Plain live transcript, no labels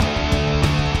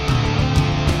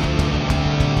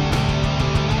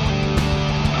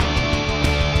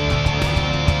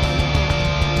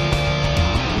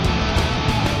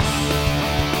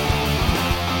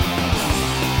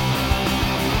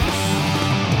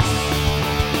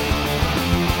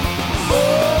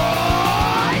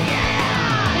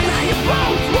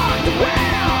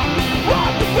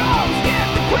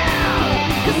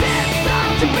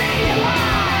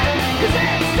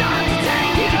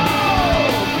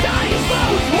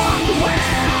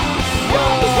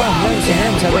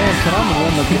متابعين الكرام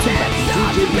اليوم موجودين بعد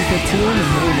جديد 13 من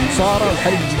هروج المصارعة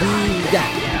وحلقة جديدة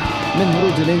من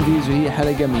هروج الانديز وهي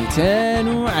حلقة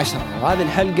 210. وهذه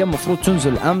الحلقة مفروض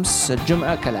تنزل أمس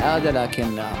الجمعة كالعادة،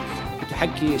 لكن كنت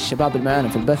حكي الشباب اللي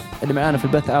معانا في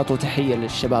البث أعطوا تحية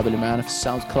للشباب اللي معانا في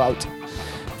الساوند كلاود،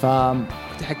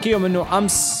 فكنت حكيهم إنه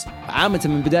أمس عامة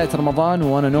من بداية رمضان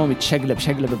وأنا نومي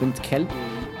تشقلب بنت كلب،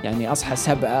 يعني أصحى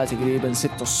 7 تقريبا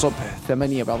 6 الصبح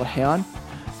 8 بعض الأحيان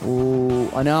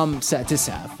وأنام الساعة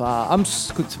 9.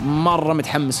 فأمس كنت مرة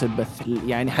متحمس البث،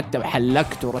 يعني حتى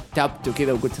حلقت ورتبت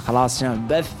وكذا وقلت خلاص عشان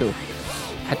البث،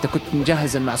 حتى كنت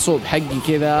مجهز المعصوب حقي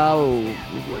كذا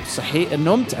وصحيت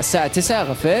نمت الساعة 9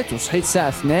 غفيت وصحيت الساعة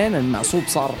 2 المعصوب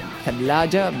صار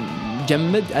ثلاجة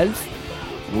مجمد 1000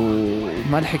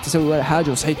 وما لحقت أسوي ولا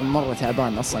حاجة وصحيت مرة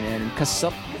تعبان أصلا يعني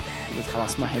مكسر. قلت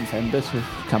خلاص ما حينفع نبث،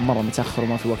 كان مرة متأخر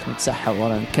وما في وقت نتسحب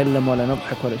ولا نتكلم ولا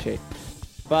نضحك ولا شيء.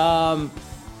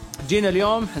 جينا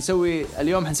اليوم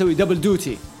حنسوي دبل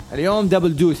دوتي. اليوم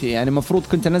دبل دوتي، يعني مفروض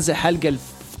كنت أنزل حلقة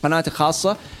في قناتي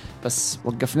خاصة بس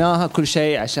وقفناها كل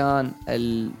شيء عشان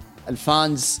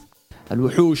الفانز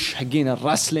الوحوش حقين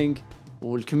الرسلينج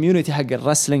والكوميونتي حق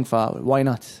الرسلينج، فواي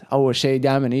نوت. أول شيء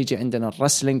دائما يجي عندنا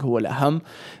الرسلينج هو الأهم،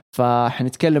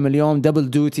 فحنتكلم اليوم دبل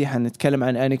دوتي، حنتكلم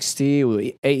عن NXT و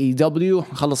AEW،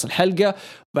 حنخلص الحلقة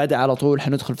وبعدها على طول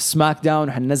حندخل في سماك داون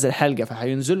وحننزل حلقة،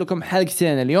 فحينزل لكم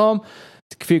حلقتين اليوم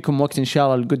تكفيكم وقت إن شاء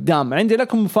الله القدام. عندي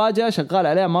لكم مفاجأة شغال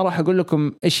عليها، ما راح أقول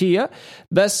لكم إيش هي،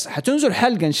 بس حتنزل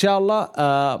حلقة إن شاء الله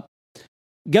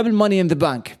قبل Money in the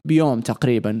Bank بيوم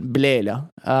تقريبا بليلة،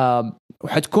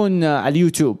 وحتكون على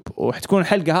اليوتيوب، وحتكون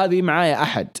الحلقة هذه معايا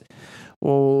أحد،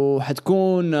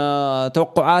 وحتكون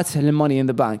توقعات للماني in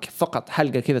the bank فقط،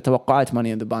 حلقة كذا توقعات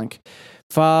ماني in the bank.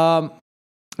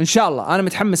 فإن شاء الله أنا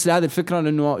متحمس لهذه الفكرة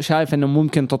لأنه شايف أنه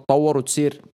ممكن تتطور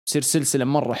وتصير سلسلة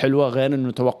مرة حلوة، غير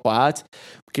أنه توقعات.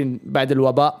 ممكن بعد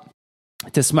الوباء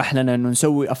تسمح لنا أنه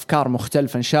نسوي أفكار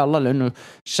مختلفة إن شاء الله، لأنه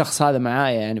الشخص هذا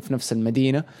معايا يعني في نفس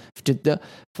المدينة في جدة،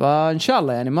 فإن شاء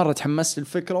الله يعني مرة تحمست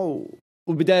الفكرة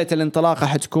وبداية الانطلاقة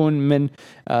حتكون من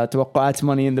توقعات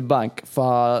ماني إن ذا بانك،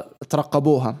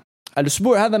 فترقبوها.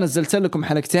 الأسبوع هذا نزلت لكم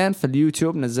حلقتين في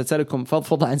اليوتيوب، نزلت لكم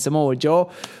فضفضة عن سمو جو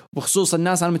بخصوص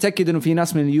الناس. أنا متأكد إنه في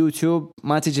ناس من اليوتيوب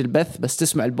ما تجي البث بس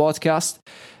تسمع البودكاست.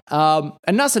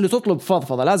 الناس اللي تطلب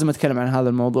فضفضة لازم أتكلم عن هذا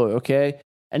الموضوع، أوكي؟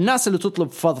 الناس اللي تطلب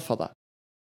فضفضة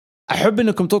أحب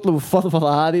إنكم تطلبوا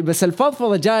الفضفضة هذه، بس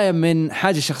الفضفضة جاية من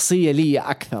حاجة شخصية لي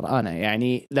أكثر. أنا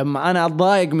يعني لما أنا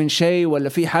أتضايق من شيء ولا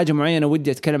في حاجة معينة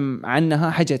ودي أتكلم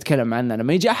عنها، حاجة أتكلم عنها.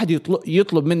 لما يجي أحد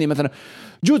يطلب مني مثلا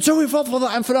جود سوي فضفضة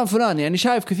عن فلان، يعني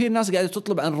شايف كثير ناس قاعدة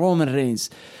تطلب عن رومان رينز،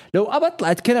 لو أبى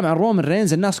أطلع أتكلم عن رومان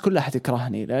رينز الناس كلها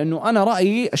حتكرهني، لأنه أنا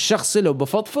رأيي الشخصي لو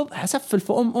بفضفض حسفل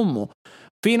في أمه.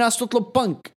 في ناس تطلب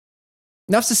بانك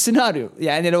نفس السيناريو،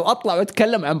 يعني لو أطلع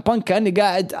وأتكلم عن بانك كأني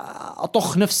قاعد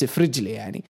أطخ نفسي في رجلي،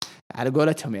 يعني على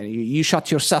قولتهم يعني you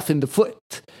shot yourself in the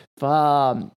foot.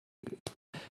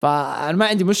 فأنا ما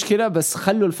عندي مشكلة، بس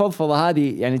خلوا الفضفضة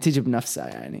هذه يعني تيجي بنفسها،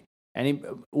 يعني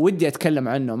ودي أتكلم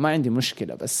عنه ما عندي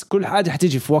مشكلة، بس كل حاجة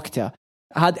حتيجي في وقتها.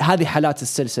 هذه حالات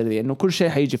السلسلة دي، إنه كل شيء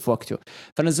حيجي في وقته.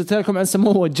 فنزلت لكم عن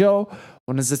سمو جو،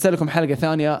 ونزلت لكم حلقة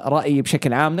ثانية رأيي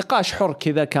بشكل عام، نقاش حر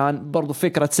كذا، كان برضو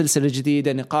فكرة سلسلة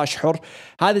جديدة نقاش حر.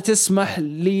 هذا تسمح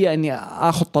لي أني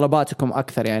أخذ طلباتكم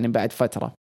أكثر يعني بعد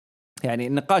فترة. يعني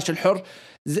النقاش الحر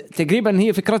تقريبا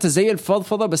هي فكرته زي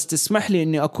الفضفضة، بس تسمح لي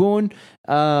أني أكون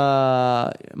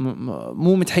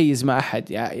مو متحيز مع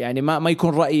أحد، يعني ما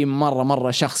يكون رأيي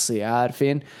مرة شخصي،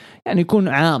 عارفين؟ يعني يكون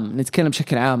عام، نتكلم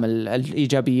بشكل عام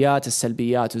الإيجابيات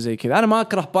السلبيات وزي كذا. أنا ما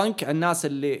أكره بانك،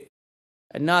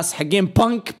 الناس حقين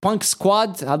بانك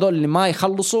سكواد هذول اللي ما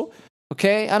يخلصوا،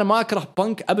 أوكي؟ أنا ما أكره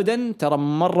بانك أبدا، ترى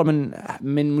مرة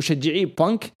من مشجعي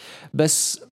بانك،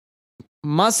 بس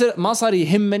ما صار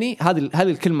يهمني هذه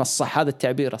الكلمة الصح، هذا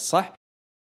التعبير الصح.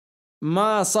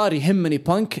 ما صار يهمني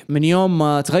بانك من يوم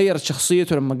ما تغيرت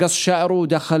شخصيته، لما قص شعره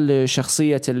ودخل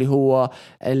شخصية اللي هو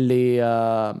اللي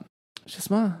شو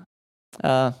اسمه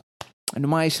انه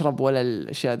ما يشرب ولا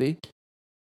الاشياء دي،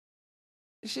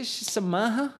 ايش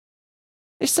سماها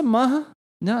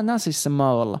ناس ايش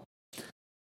سماها والله.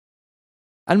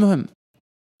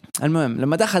 المهم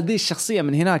لما دخل دي الشخصية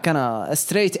من هناك كان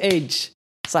ستريت ايج،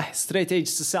 صح، ستريت ايج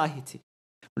سوسايتي،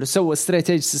 ولو سوى ستريت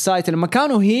ايج سوسايتي لما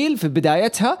كانوا هيل في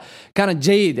بدايتها كانت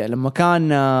جيدة،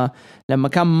 لما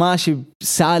كان ماشي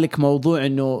سالك موضوع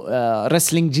انه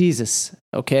رسلينج جيزس،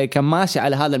 اوكي، كان ماشي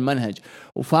على هذا المنهج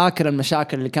وفاكر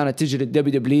المشاكل اللي كانت تجري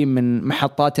الدبليو من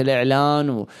محطات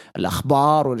الاعلان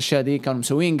والاخبار والاشياء دي، كانوا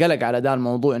مسوين قلق على ذا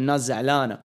الموضوع، الناس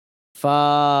زعلانة.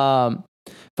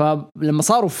 فلما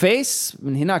صاروا فيس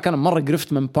من هنا كان مرة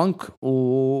قرفت من بانك.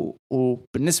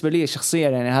 وبالنسبة لي شخصيا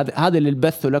يعني هذا اللي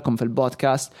البثه لكم في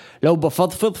البودكاست، لو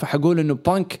بفضفض فحقول إنه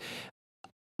بانك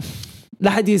لا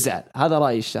حد يزعل، هذا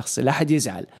رأيي الشخصي، لا حد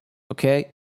يزعل. أوكي،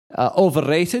 اوفر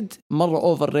ريتد، مرة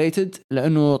اوفر ريتد،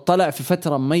 لأنه طلع في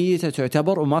فترة ميتة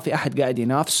تعتبر وما في أحد قاعد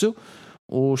ينافسه.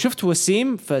 وشفت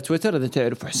وسيم في تويتر، إذا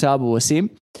تعرفوا حسابه وسيم،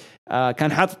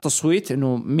 كان حاطط تصويت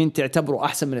إنه مين تعتبره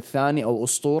أحسن من الثاني أو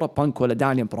أسطورة، بانك ولا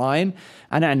داني براين.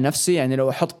 أنا عن نفسي يعني لو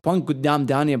أحط بانك قدام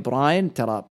داني براين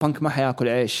ترى بانك ما حياكل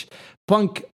عيش.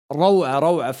 بانك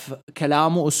روعة في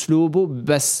كلامه أسلوبه،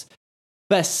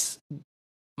 بس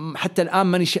حتى الآن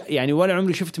ماني يعني ولا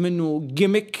عمري شفت منه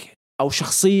جيميك أو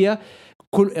شخصية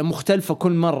كل مختلفة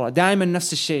كل مرة، دائما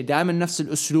نفس الشيء، دائما نفس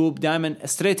الأسلوب، دائما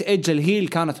ستريت إيدج. الهيل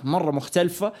كانت مرة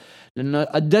مختلفة لأنه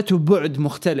أدته بعد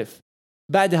مختلف،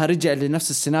 بعدها رجع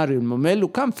لنفس السيناريو الممل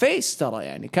وكان فيس. ترى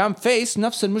يعني كان فيس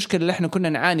نفس المشكلة اللي احنا كنا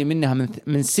نعاني منها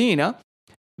من سينا،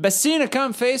 بس سينا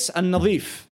كان فيس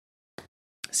النظيف.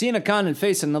 سينا كان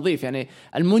الفيس النظيف، يعني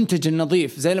المنتج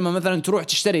النظيف، زي لما مثلا تروح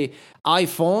تشتري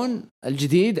ايفون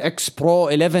الجديد اكس برو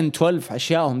 11 12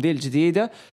 اشياءهم دي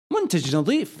الجديدة، منتج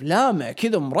نظيف لامع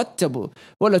كذا مرتب.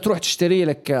 ولا تروح تشتري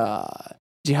لك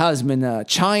جهاز من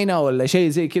تشاينا ولا شيء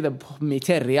زي كذا ب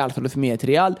 200 ريال 300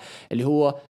 ريال اللي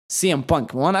هو سي ام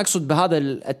بانك. وانا اقصد بهذا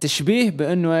التشبيه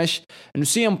بانه ايش، انه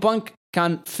سي ام بانك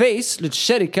كان فيس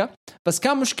للشركة، بس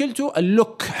كان مشكلته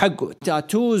اللوك حقه،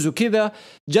 تاتوز وكذا،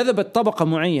 جذبت طبقة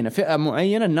معينة، فئة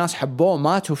معينة، الناس حبوه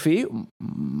ماتوا فيه،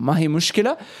 ما هي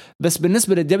مشكلة. بس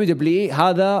بالنسبة للدبليو دبليو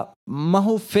هذا ما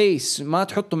هو فيس، ما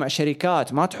تحطه مع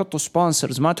شركات، ما تحطه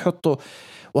سبونسرز، ما تحطه.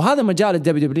 وهذا مجال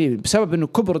الدبليو دبليو، بسبب انه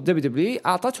كبر الدبليو دبليو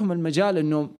اعطتهم المجال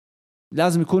انه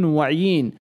لازم يكونوا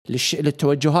واعيين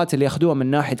للتوجهات اللي ياخذوها من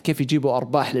ناحية كيف يجيبوا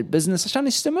ارباح للبزنس عشان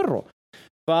يستمروا.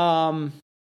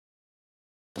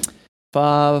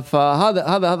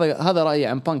 فهذا رأيي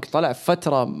عن بانك. طلع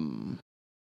فترة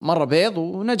مرة بيض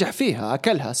ونجح فيها،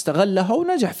 أكلها، استغلها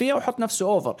ونجح فيها وحط نفسه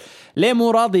أوفر. ليه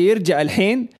مو راضي يرجع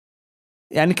الحين؟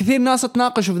 يعني كثير ناس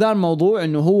تناقشوا في ذا الموضوع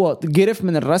إنه هو قرف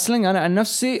من الرسلينج. أنا عن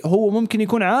نفسي هو ممكن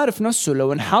يكون عارف نفسه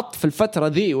لو انحط في الفترة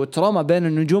ذي وترمى بين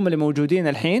النجوم اللي موجودين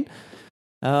الحين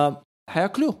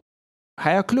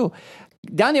حياكلوه.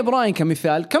 داني براين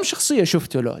كمثال، كم شخصية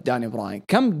شفتوا له داني براين؟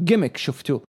 كم جيميك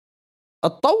شفتوه؟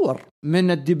 اتطور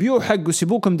من الديبيو حقه.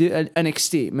 سيبوكم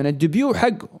NXT من الديبيو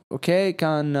حقه، اوكي،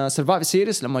 كان سيرفايف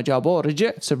سيريس لما جابوه،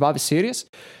 رجع سيرفايف سيريس،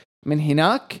 من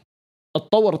هناك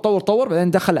اتطور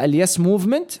بعدين دخل على اليس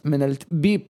موفمنت، من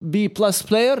البي بلس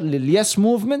بلاير لليس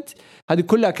موفمنت. هذه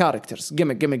كلها كاركترز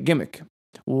جيميك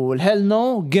والهيل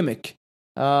نو جيميك.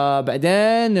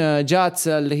 بعدين جات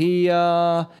اللي هي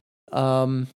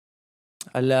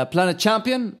البلانت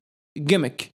تشامبيون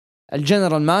جيميك،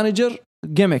 الجنرال مانجر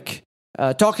جيميك،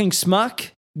 توكينج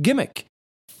سماك جيميك.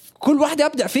 كل واحدة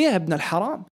أبدع فيها ابن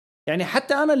الحرام. يعني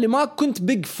حتى أنا اللي ما كنت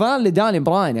بيج فان لداني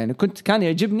براين، يعني كان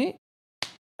يعجبني،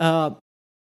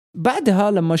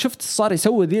 بعدها لما شفت صار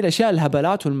يسوي ذي الأشياء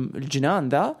الهبلات والجنان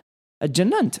ذا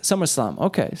اتجننت. سمر سلام،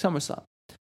 أوكي سمر سلام،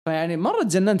 فيعني مرة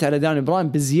تجننت على داني براين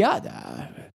بزيادة.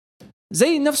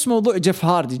 زي نفس موضوع جيف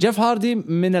هاردي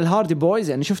من الهاردي بويز،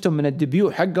 يعني شفتهم من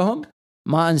الديبيو حقهم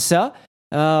ما أنسى.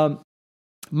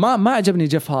 ما عجبني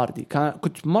جيف هاردي،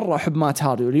 كنت مرة أحب مات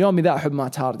هاردي، واليوم إذا أحب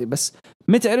مات هاردي. بس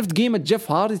متى عرفت قيمة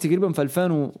جيف هاردي؟ تقريبا في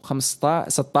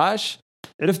 2015-16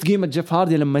 عرفت قيمة جيف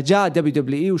هاردي لما جاء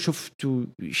WWE وشفته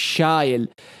شايل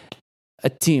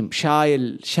التيم،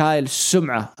 شايل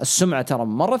السمعة ترى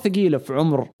مرة ثقيلة في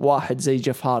عمر واحد زي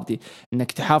جيف هاردي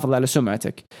إنك تحافظ على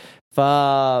سمعتك.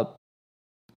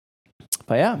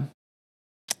 فيا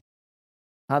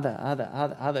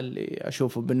هذا اللي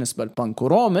أشوفه بالنسبة لبانك.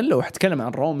 ورومان، لو حتكلم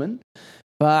عن رومان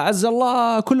فعز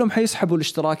الله كلهم حيسحبوا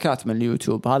الاشتراكات من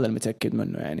اليوتيوب، هذا المتأكد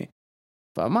منه يعني.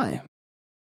 فما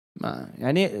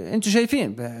يعني انتوا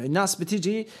شايفين الناس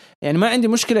بتيجي، يعني ما عندي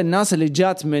مشكلة الناس اللي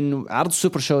جات من عرض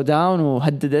سوبر شو داون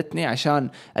وهددتني عشان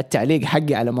التعليق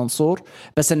حقي على منصور،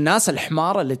 بس الناس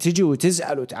الحمارة اللي تيجي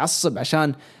وتزعل وتعصب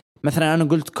عشان مثلا أنا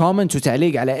قلت كومنت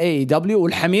وتعليق على AEW،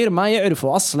 والحمير ما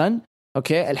يعرفوا أصلا.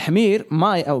 اوكي، الحمير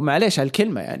ما، او معليش على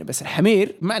الكلمه يعني، بس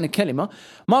الحمير معنى كلمه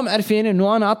ما معرفين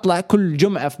انه انا اطلع كل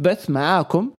جمعه في بث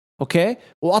معاكم، اوكي،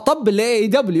 واطبل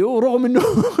AEW رغم انه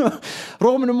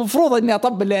رغم انه المفروض اني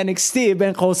اطبل NXT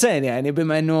بين قوسين، يعني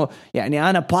بما انه يعني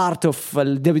انا بارت اوف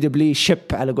الدبليو شيب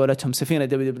على قولتهم، سفينه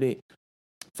دبليو.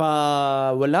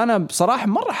 ولا انا بصراحه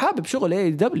مره حابب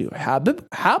شغل AEW،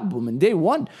 حابه من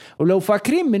day one. ولو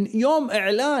فاكرين من يوم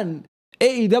اعلان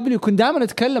AEW كنت دائما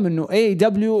أتكلم إنه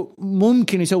AEW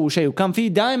ممكن يسوي شيء، وكان في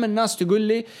دائما ناس تقول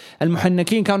لي،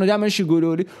 المحنكين كانوا دائما إيش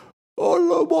يقولوا لي،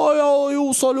 والله ما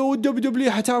يوصلوا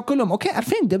الدبليو حتاكلهم. اوكي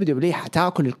عارفين دبليو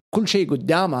حتاكل كل شيء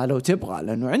قدامها لو تبغى،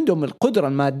 لانه عندهم القدرة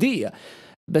المادية،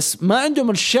 بس ما عندهم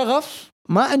الشغف.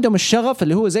 ما عندهم الشغف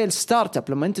اللي هو زي الستارت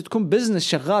اب. لما انت تكون بزنس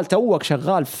شغال توك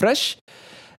شغال فريش،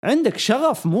 عندك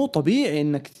شغف مو طبيعي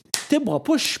انك تبغى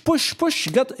بوش بوش بوش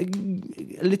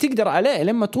اللي تقدر عليه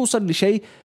لما توصل لشيء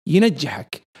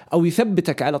ينجحك او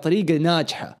يثبتك على طريقة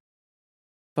ناجحة.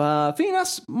 ففي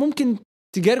ناس ممكن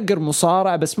تقرقر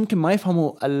مصارع بس ممكن ما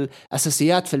يفهموا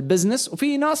الأساسيات في البزنس،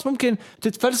 وفي ناس ممكن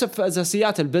تتفلسف في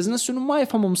أساسيات البزنس وإنه ما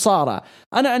يفهموا مصارع.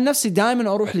 أنا عن نفسي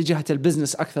دائما أروح لجهة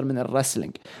البزنس أكثر من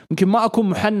الرسلينج. ممكن ما أكون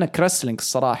محنك رسلينج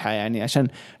الصراحة يعني، عشان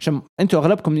أنتوا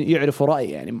أغلبكم يعرفوا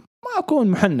رأيي يعني، ما أكون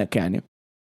محنك يعني.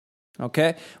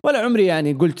 اوكي، ولا عمري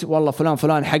يعني قلت والله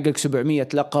فلان حقق 700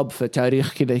 لقب في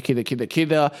تاريخ كذا كذا كذا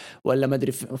كذا، ولا ما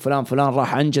ادري فلان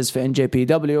راح انجز في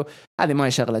NJPW. هذه ما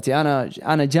هي شغلتي.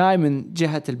 انا جاي من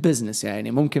جهة البزنس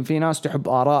يعني. ممكن في ناس تحب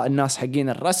آراء الناس حقين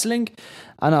الرسلينج،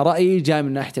 انا رأيي جاي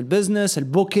من ناحية البزنس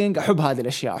البوكينج. احب هذه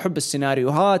الاشياء، احب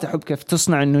السيناريوهات، احب كيف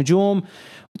تصنع النجوم.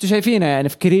 انتوا شايفينها يعني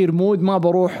في كارير مود ما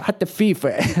بروح حتى في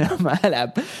فيفا ما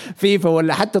العب فيفا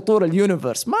ولا حتى طور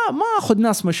اليونيفرس ما اخذ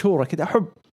ناس مشهورة كذا. احب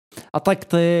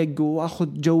اطقطق واخذ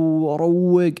جو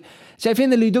واروق.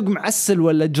 شايفين اللي يدق معسل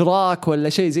ولا جراك ولا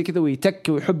شيء زي كذا ويتك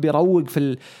ويحب يروق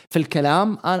في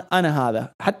الكلام. انا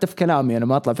هذا حتى في كلامي انا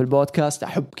ما اطلع في البودكاست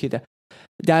احب كذا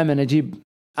دائما اجيب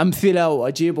امثله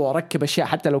واجيب واركب اشياء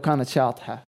حتى لو كانت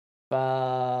شاطحه.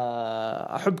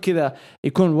 فأحب كذا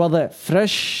يكون الوضع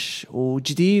فريش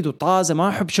وجديد وطازة. ما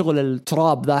أحب شغل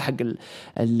التراب ذا حق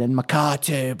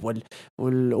المكاتب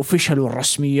والأوفيشال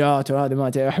والرسميات وهذا.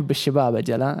 ما أحب الشباب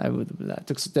أجل. أعوذ بالله.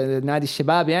 تقصد نادي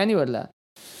الشباب يعني ولا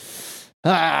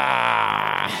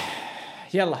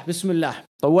يلا بسم الله.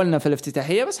 طولنا في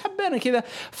الافتتاحية بس حبينا كذا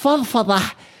فضفضة،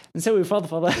 نسوي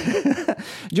فضفضة.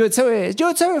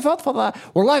 تسوي فضفضة.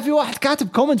 والله في واحد كاتب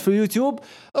كومنت في يوتيوب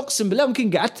اقسم بالله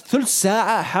ممكن قعدت 3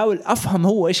 ساعة احاول افهم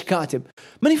هو ايش كاتب.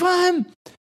 ماني فاهم،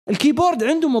 الكيبورد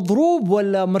عنده مضروب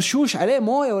ولا مرشوش عليه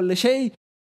مويه ولا شيء،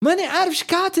 ماني عارف ايش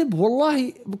كاتب.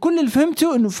 والله كل اللي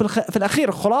فهمته انه في الاخير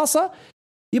الخلاصة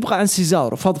يبقى عن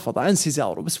سيزارو، فضفضة عن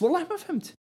سيزارو. بس والله ما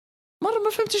فهمت مرة، ما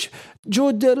فهمتش.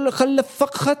 جود خلى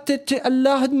فقخت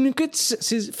الله انك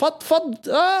فضفض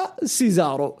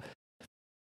سيزارو.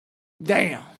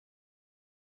 دايم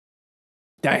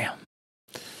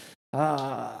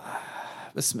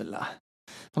بسم الله.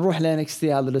 نروح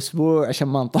لنكستي هذا الأسبوع عشان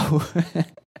ما نطول.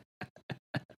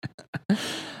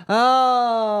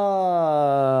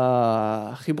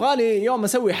 يبغالي يوم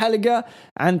أسوي حلقة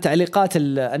عن تعليقات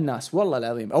الناس والله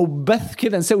العظيم، أو بث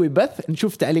كذا، نسوي بث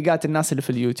نشوف تعليقات الناس اللي في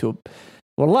اليوتيوب.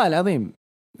 والله العظيم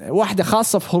واحدة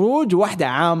خاصة في هروج وواحدة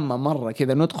عامة مرة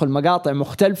كذا، ندخل مقاطع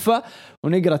مختلفة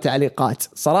ونقرأ تعليقات.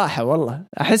 صراحة والله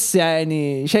أحس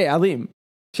يعني شيء عظيم،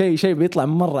 شيء بيطلع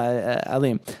مرة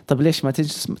عظيم. طب ليش ما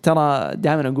تجلس؟ ترى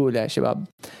دائما أقول يا شباب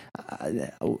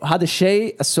هذا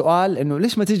الشيء، السؤال إنه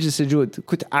ليش ما تجلس جود.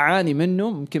 كنت أعاني منه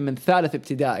ممكن من 3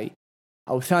 ابتدائي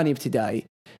أو ثاني ابتدائي،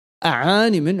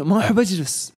 أعاني منه. ما أحب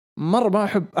أجلس مرة، ما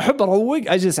أحب أروق،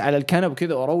 أجلس على الكنب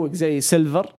كذا وأروق زي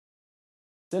سيلفر.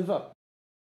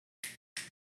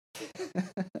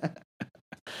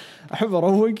 أحب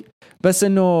أروق، بس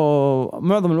إنه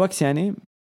معظم الوقت يعني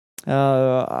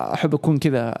أحب أكون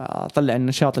كذا أطلع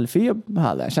النشاط اللي فيه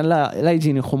هذا عشان لا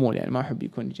يجيني خمول يعني. ما أحب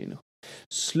يكون يجيني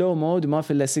سلو مود ما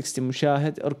في إلا 60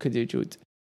 مشاهد. أركض يجود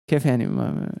كيف يعني؟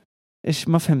 إيش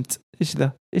ما فهمت إيش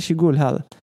ذا، إيش يقول هذا؟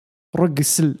 رق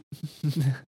السل.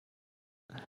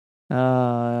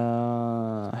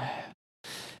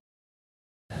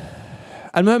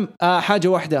 المهم حاجة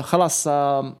واحدة خلاص.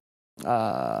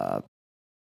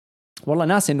 والله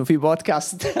ناسي إنه في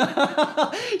بودكاست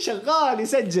شغال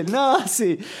يسجل،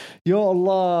 ناسي يا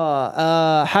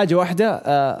الله. حاجة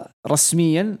واحدة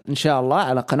رسميا إن شاء الله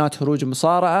على قناة هروج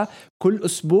المصارعة كل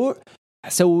أسبوع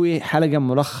حسوي حلقة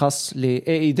ملخص ل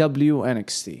AEW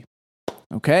NXT.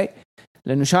 أوكي،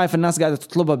 لأنه شايف الناس قاعدة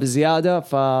تطلبها بزيادة،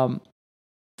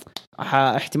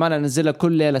 احتمال أنزلها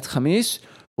كل ليلة خميس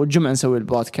والجمعة نسوي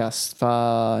البودكاست.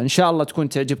 فإن شاء الله تكون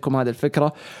تعجبكم هذه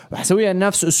الفكرة، وحسويها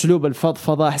نفس أسلوب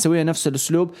الفضفضة، حسويها نفس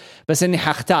الأسلوب، بس إني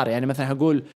حاختار يعني مثلا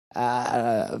هقول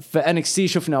في NXT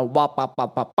شفنا باب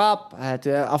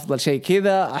أفضل شيء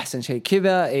كذا، أحسن شيء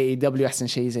كذا، AEW أحسن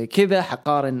شيء زي كذا،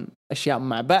 حقارن أشياء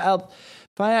مع بعض.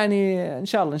 فيعني إن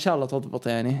شاء الله تضبط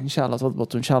يعني، إن شاء الله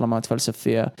تضبط، وإن شاء الله ما أتفلسف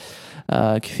فيها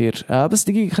كثير. بس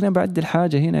دقيقة خلينا بعدل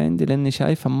حاجة هنا عندي لأني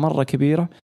شايفها مرة كبيرة.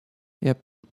 يب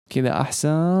كذا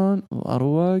أحسن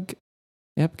وأروق.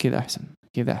 يب كذا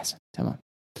أحسن تمام.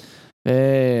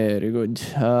 very good.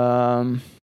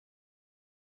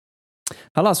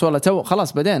 خلاص والله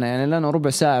خلاص بدينا يعني لنا ربع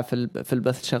ساعة في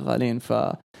البث شغالين،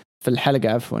 في الحلقة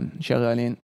عفوا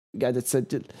شغالين قاعدة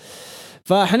تسجل.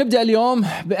 فحنبدأ اليوم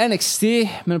بNXT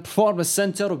من البرفورمانس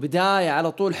سنتر، وبداية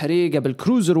على طول حريقة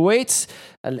بالكروزر ويتس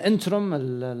الانترم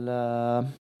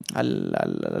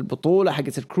البطولة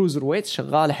حقت الكروزر ويتس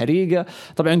شغالة حريقة.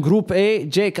 طبعا جروب A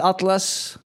جيك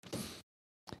أطلس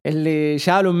اللي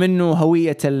شالوا منه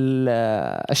هوية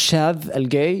الشاذ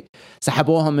الجاي،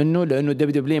 سحبوها منه لأنه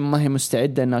WWE ما هي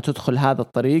مستعدة أنها تدخل هذا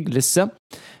الطريق لسه،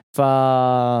 ف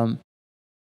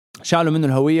شالوا منه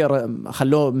الهوية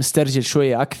خلوه مسترجل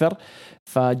شوية أكثر.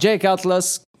 فجيك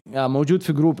أطلس موجود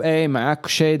في جروب A مع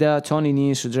كوشيدا توني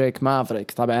نيس ودريك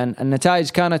مافريك. طبعا النتائج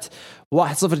كانت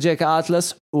 1-0 جيك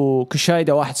أطلس،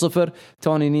 وكوشيدا 1-0،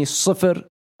 توني نيس 0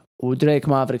 ودريك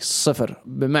مافريك 0،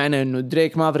 بمعنى انه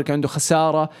دريك مافريك عنده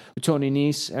خسارة وتوني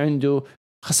نيس عنده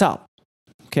خسارة.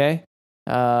 اوكي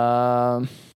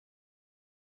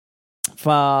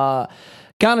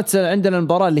فكانت عندنا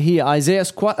المباراة اللي هي ايزايا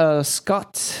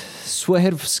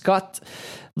سويرف سكوت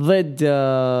ضد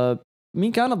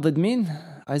مين كانت ضد مين؟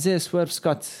 ايزايا سويرف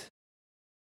سكوت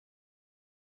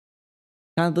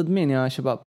كانت ضد مين يا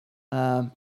شباب؟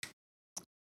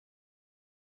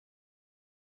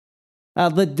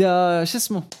 ضد شو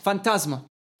اسمه فانتازما،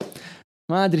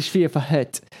 ما ادري ايش فيه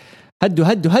فهيت.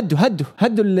 هدوا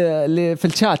اللي في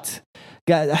الشات،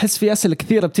 قاعد احس في اسئله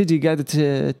كثيره بتيجي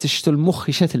قاعده تشتل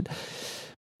مخي شتل.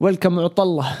 ويلكم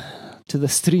عطله تو ذا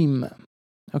ستريم.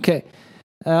 اوكي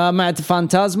مع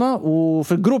فانتازما،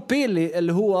 وفي الجروب بي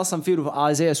اللي هو اصلا فيه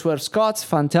ايزايا سويرف سكوت،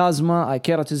 فانتازما،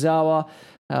 اكيرا توزاوا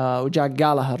وجاك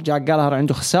جالهر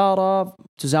عنده خسارة،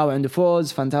 توزاوا عنده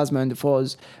فوز، فانتازما عنده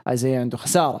فوز، ايزايا عنده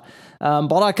خسارة.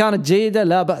 مباراة كانت جيدة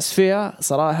لا بأس فيها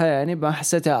صراحة، يعني ما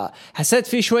حسيت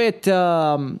في شوية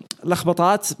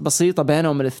لخبطات بسيطة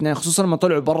بينهم الاثنين، خصوصا لما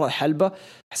طلعوا برا الحلبة.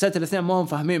 حسيت الاثنين ما هم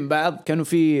فاهمين بعض، كانوا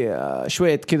في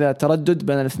شوية كذا تردد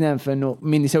بين الاثنين في انه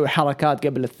مين يسوي حركات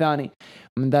قبل الثاني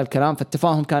من ذا الكلام،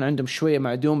 فالتفاهم كان عندهم شوية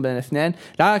معدوم بين الاثنين.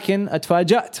 لكن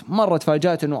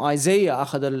تفاجأت انه ايزايا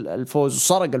اخذ الفوز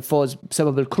وسرق الفوز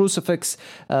بسبب الكروسيفكس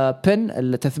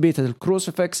بن، تثبيتة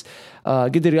الكروسيفكس،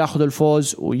 قدر ياخذ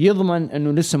الفوز ويضمن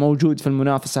انه لسه موجود في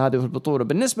المنافسة هذه في البطولة.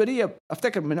 بالنسبة لي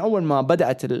افتكر من اول ما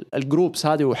بدأت الجروبس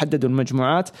هذه وحددوا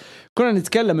المجموعات كنا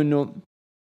نتكلم انه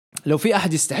لو في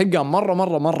أحد يستحقها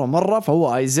مرة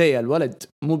فهو ايزايا. الولد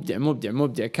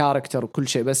مبدع كاركتر وكل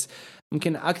شيء، بس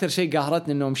ممكن أكثر شيء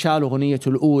قهرتني إنهم شالوا أغنيته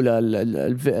الأولى،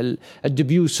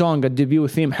 الديبيو سونج، الديبيو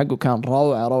ثيم حقه كان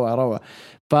روعة.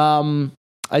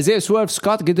 ايزايا سويرف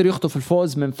سكوت قدر يخطف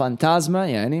الفوز من فانتازما.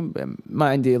 يعني ما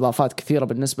عندي إضافات كثيرة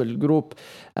بالنسبة للجروب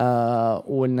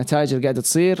والنتائج اللي قاعدة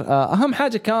تصير. أهم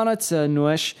حاجة كانت إنه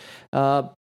إيش،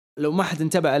 لو ما حد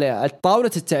انتبه عليها،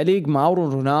 طاولة التعليق مع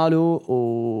رونالو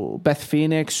وبث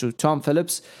فينيكس وتوم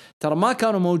فيليبس ترى ما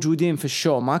كانوا موجودين في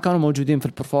الشو، ما كانوا موجودين في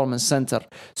البرفورمانس سنتر،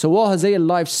 سووها زي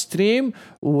اللايف ستريم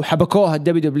وحبكوها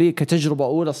الدبليو كتجربة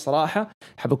أولى. الصراحة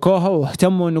حبكوها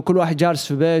واهتموا إنه كل واحد جالس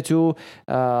في بيته،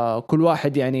 كل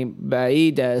واحد يعني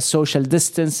بعيد السوشيال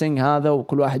ديستانسينج هذا،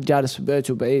 وكل واحد جالس في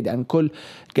بيته بعيد عن كل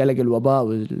قلق الوباء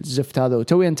والزفت هذا.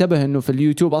 وتوي انتبه إنه في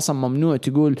اليوتيوب أصلا ممنوع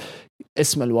تقول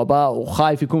اسم الوباء،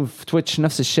 وخايف يكون في تويتش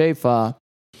نفس الشيء.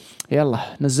 يلا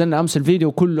نزلنا أمس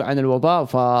الفيديو كله عن الوباء،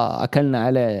 فأكلنا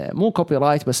عليه مو كوبي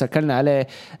رايت بس أكلنا عليه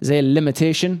زي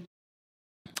الليميتيشن،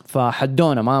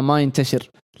 فحدونا ما ينتشر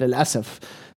للأسف.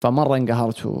 فمرة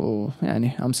انقهرت،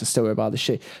 ويعني أمس استوعب هذا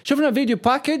الشيء. شفنا فيديو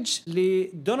باكج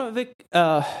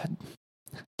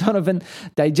دونوفن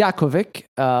دايجاكوفيك.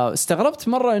 استغربت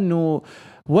مرة إنه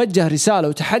وجه رسالة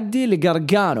وتحدي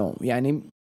لقرقانو. يعني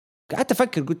قعدت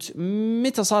أفكر، قلت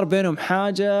متى صار بينهم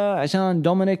حاجة عشان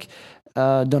دومينيك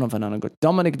دونوفن، أنا قلت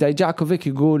دومينيك دايجاكوفيك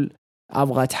يقول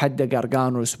أبغى أتحدى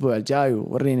قرقانو الأسبوع الجاي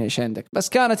ووريني إيش عندك. بس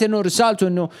كانت إنه رسالته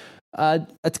إنه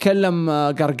أتكلم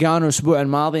قرقانو الأسبوع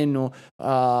الماضي إنه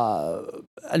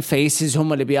الفيسز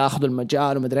هم اللي بياخذوا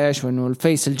المجال ومدري إيش، وإنه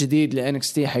الفيس الجديد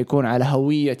لNXT حيكون على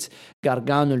هوية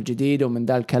قرقانو الجديد ومن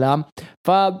ذا الكلام.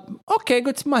 أوكي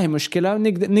قلت ما هي مشكلة،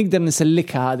 نقدر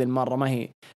نسلكها هذه المرة. ما هي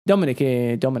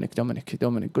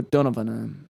دومينيك قلت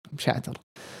دونوفن مش عتر.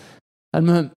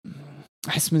 المهم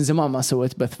أحس من زمان ما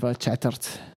سويت بث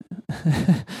فتشعترت.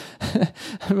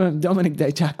 دومينيك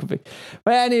دايجاكوفيك،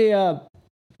 فيعني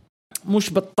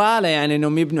مش بطالة يعني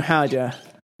إنهم يبنوا حاجة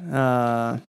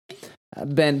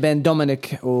بين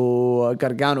دومينيك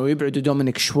وقرقانو، ويبعدوا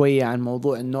دومينيك شوية عن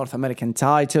موضوع النورث أمريكان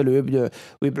تايتل،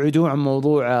 ويبعدوا عن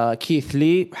موضوع كيث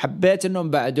لي. حبيت إنهم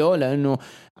بعدوا لأنه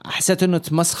حسيت إنه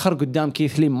تمسخر قدام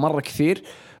كيث لي مرة كثير،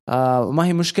 ما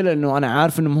هي مشكلة إنه أنا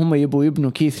عارف إنهم هم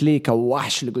يبنوا كيث لي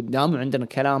كوحش اللي قدام، وعندنا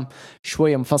كلام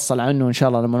شوية مفصل عنه إن شاء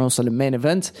الله لما نوصل للمين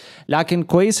إيفنت. لكن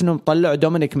كويس إنهم طلعوا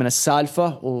دومينيك من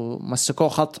السالفة ومسكوه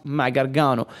خط مع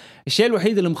غارغانو. الشيء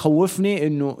الوحيد اللي مخوفني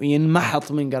إنه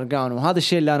ينمحط من غارغانو، وهذا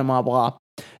الشيء اللي أنا ما أبغاه.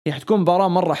 هي حتكون مباراة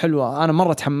مرة حلوة، أنا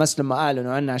مرة تحمست لما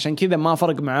أعلنوا عنها، عشان كذا ما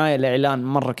فرق معايا الإعلان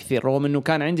مرة كثير، رغم إنه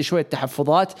كان عندي شوية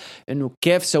تحفظات إنه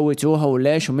كيف سويتوها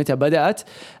وليش ومتى بدأت.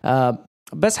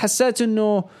 بس حسيت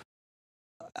إنه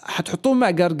حتحطوه مع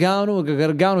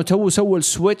غارغانو تو سوى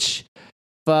السويتش،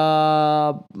 ف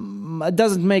it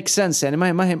doesn't make sense يعني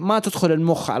ما تدخل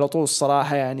المخ على طول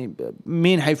الصراحة. يعني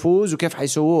مين حيفوز وكيف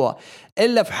حيسووها،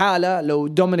 إلا في حالة لو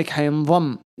دومينيك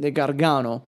حينضم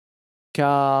لغارغانو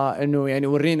كأنه يعني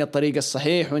ورينا الطريقة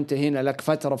الصحيح، وانت هنا لك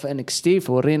فترة في NXT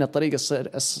فورينا الطريقة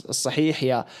الصحيح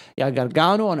يا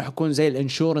غارغانو، أنا حكون زي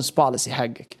الانشورنس بوليسي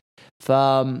حقك.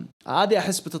 فهذه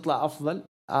أحس بتطلع أفضل،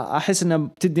 أحس إنه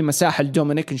بتدي مساحة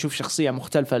لدومينيك، نشوف شخصية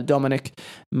مختلفة لدومينيك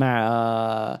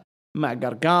مع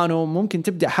غارغانو. ممكن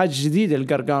تبدأ حاجة جديدة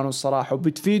لغارغانو الصراحة،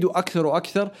 وبتفيدوا أكثر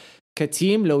وأكثر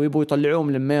كتيم لو يبغوا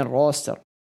يطلعوهم للمين روستر.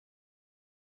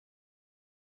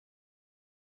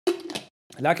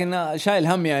 لكن شايل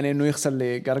هم يعني إنه يخسر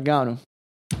لغارغانو،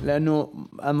 لأنه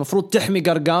المفروض تحمي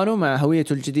غارغانو مع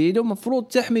هويته الجديدة، ومفروض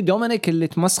تحمي دومينيك اللي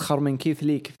تمسخر من كيث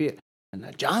لي كثير.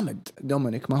 أنا جامد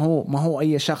دومينيك، ما هو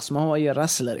أي شخص، ما هو أي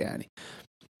رسلر يعني.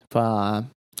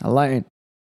 الله يعين.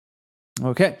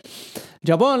 أوكي،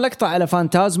 جابون لقطة على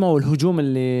فانتازما والهجوم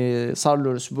اللي صار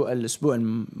له الأسبوع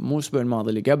مو الأسبوع الماضي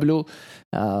اللي قبله.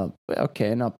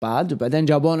 أوكي not bad. وبعدين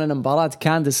جابون لنا مباراة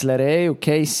كانديس لاري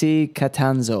وكيسي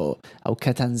كاتانزو أو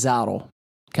كاتانزارو.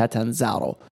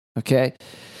 أوكي،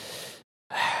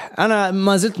 أنا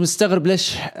ما زلت مستغرب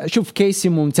ليش. شوف كيسي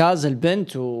ممتاز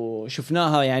البنت،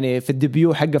 وشفناها يعني في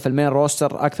الديبيو حقه في المين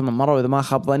روستر أكثر من مرة، وإذا ما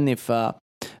خاب ظني في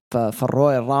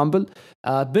الرويال رامبل.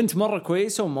 بنت مرة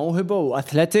كويسة وموهبة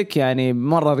وأثلتيك، يعني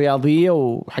مرة رياضية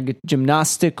وحقت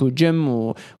جيمناستيك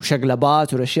وجيم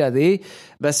وشقلبات والأشياء ذي.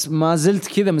 بس ما زلت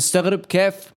كذا مستغرب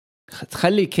كيف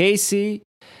تخلي كيسي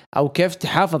أو كيف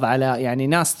تحافظ على يعني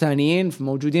ناس ثانيين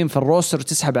موجودين في الروستر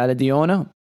وتسحب على ديونا.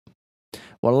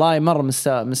 والله مرة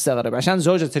مستغرب، عشان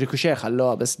زوجة ريكوشيه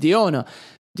خلوها، بس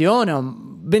ديونا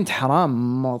بنت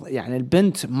حرام يعني.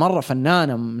 البنت مرة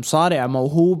فنانة مصارعة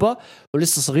موهوبة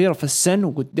ولسه صغيرة في السن،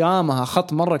 وقدامها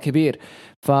خط مرة كبير.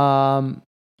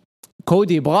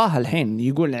 كودي يبغاها الحين،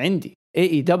 يقول عندي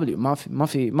AEW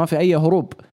ما في أي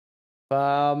هروب.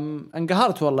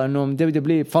 فانقهرت والله إنهم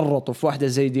WWE فرطوا في واحدة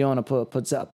زي ديونا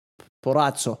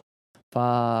بوراتسو.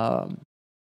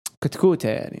 كتكوتة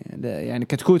يعني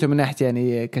كتكوتة من ناحية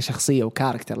يعني كشخصية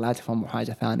وكاركتر، لا تفهموا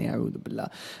حاجة ثانية أعوذ بالله.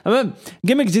 المهم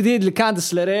جيمك جديد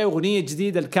لكانديس لاري وأغنية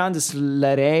جديدة لكانديس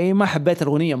لاري. ما حبيت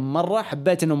الأغنية مرة،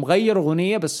 حبيت إنهم غيروا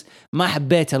أغنية بس ما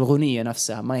حبيت الأغنية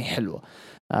نفسها، ما هي حلوة.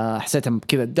 حسيتها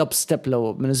كذا دب ستيب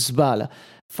لو من الزبالة.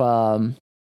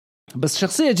 بس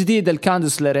شخصية جديدة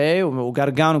لكانديس لاري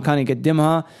وغارغانو كان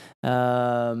يقدمها.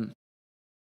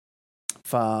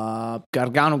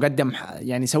 فغارغانو قدم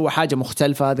يعني سوى حاجة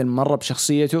مختلفة هذه المرة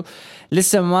بشخصيته.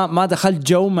 لسه ما دخلت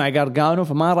جو مع غارغانو،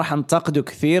 فما راح انتقده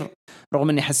كثير، رغم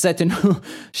اني حسيت انه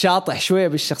شاطح شوية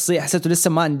بالشخصية، حسيته لسه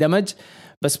ما اندمج.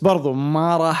 بس برضو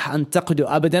ما راح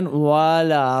انتقده ابدا،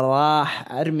 ولا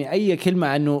راح ارمي اي كلمة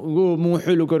عنه مو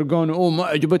حلو غارغانو ما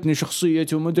عجبتني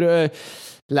شخصيته ومدري ايه.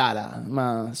 لا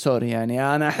ما سوري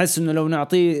يعني. انا احس انه لو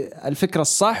نعطيه الفكرة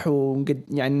الصح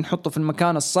يعني نحطه في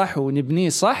المكان الصح ونبنيه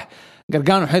صح،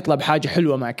 غارغانو حيطلع بحاجة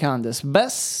حلوة مع كانديس.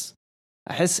 بس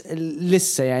أحس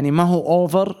لسه يعني ما هو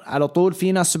أوفر على طول.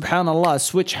 في ناس سبحان الله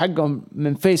سويتش حقهم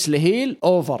من فيس لهيل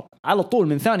أوفر على طول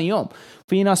من ثاني يوم،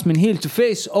 في ناس من هيل تو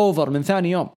فيس أوفر من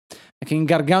ثاني يوم. لكن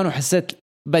غارغانو حسيت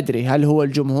بدري، هل هو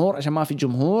الجمهور عشان ما في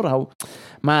جمهور أو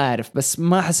ما أعرف، بس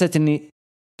ما حسيت إني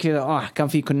كذا كان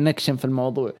في كونكشن في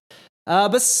الموضوع.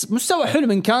 بس مستوى حلو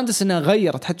من كانديس انها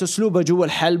غيرت حتى اسلوبها جوا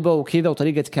الحلبة وكذا،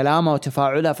 وطريقة كلامها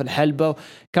وتفاعلها في الحلبة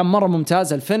كان مرة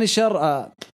ممتاز. الفينيشر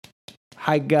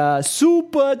حق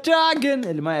سوبر دراجون،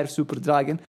 اللي ما يعرف سوبر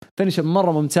دراجون فينيشر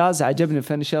مرة ممتاز، عجبني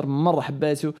الفينيشر مرة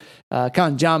حبيته.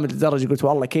 كان جامد لدرجة قلت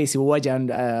والله كيسي ووجه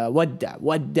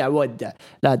ودع.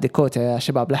 لا داكوتا يا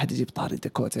شباب، لا حد يجيب طاري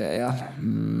داكوتا يا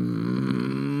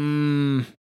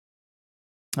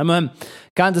المهم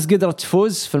كانديس قدرت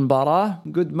تفوز في المباراة.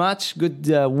 جود ماتش،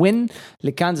 جود وين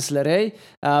لكانديس لاري.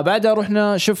 بعدها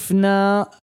رحنا شفنا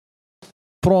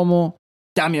برومو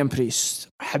داميان بريست.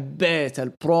 حبيت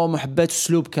البرومو، حبيت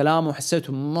اسلوب كلامه،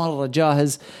 وحسيته مرة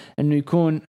جاهز انه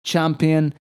يكون تشامبيون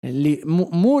اللي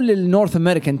مو للنورث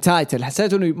امريكان تايتل،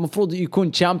 حسيته انه المفروض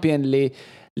يكون تشامبيون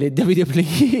للدبليو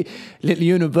دبليو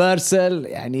لليونيفرسال.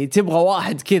 يعني تبغى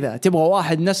واحد كذا، تبغى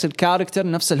واحد نفس الكاركتر،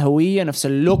 نفس الهوية، نفس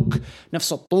اللوك،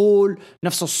 نفس الطول،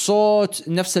 نفس الصوت،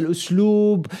 نفس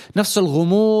الأسلوب، نفس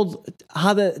الغموض.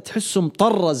 هذا تحسه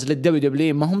مطرز للدبليو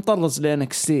دبليو، ما هو مطرز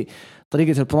لNXT.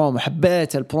 طريقة البرومو،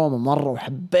 حبيت البرومو مرة،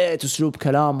 وحبيت أسلوب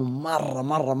كلامه مرة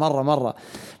مرة مرة مرة.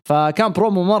 فكان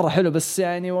برومو مرة حلو، بس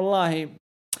يعني والله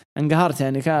انقهرت.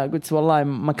 يعني قلت والله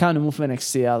مكانه مو في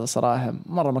NXT هذا صراحة،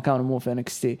 مرة مكانه مو في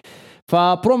NXT.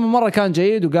 فبرومو مرة كان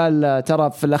جيد، وقال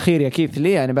ترى في الأخير يا كيث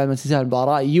لي، يعني بعد ما تنتهي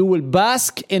المباراة you will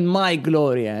bask in my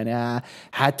glory، يعني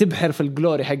حتبحر في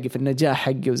الجلوري حقي، في النجاح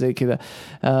حقي وزي كذا.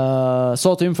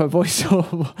 صوته ينفع فويس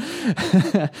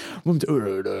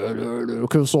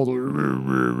وكيف صوته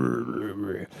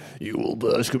you will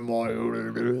bask in my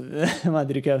ما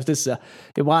أدري كيف تسه،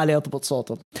 يبغى لي أضبط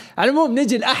صوته. على العموم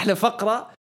نجي لأحلى فقرة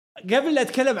قبل لا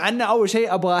أتكلم عنه. أول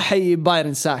شيء أبغى أحيي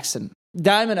بايرن ساكسون.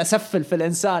 دائما أسفل في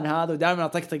الإنسان هذا، ودائما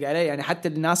أطقطق عليه، يعني حتى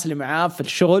الناس اللي معاه في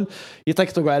الشغل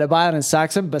يطقطقوا على بايرن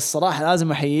ساكسون، بس صراحة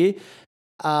لازم أحييه.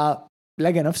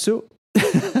 لقى نفسه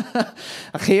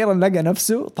أخيرا لقى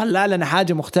نفسه، طلع لنا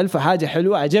حاجة مختلفة، حاجة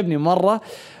حلوة، عجبني مرة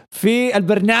في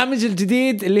البرنامج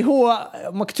الجديد اللي هو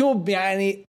مكتوب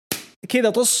يعني كذا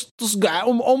تصقع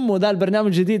أمه ذا البرنامج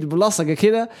الجديد بلصقة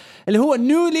كذا، اللي هو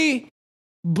نيولي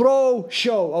برو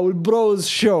شو أو البروز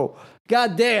شو.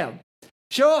 قاد دايم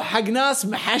شو حق ناس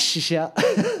محششة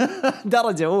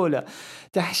درجة أولى،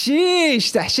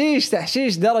 تحشيش تحشيش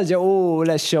تحشيش درجة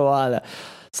أولى الشو هذا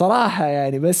صراحة.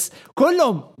 يعني بس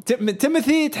كلهم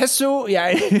تيموثي تحسوا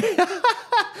يعني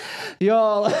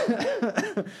يا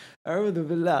أعوذ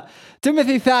بالله،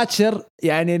 تيموثي ثاتشر.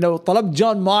 يعني لو طلبت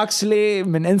جون ماكسلي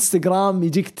من انستغرام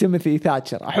يجيك تيموثي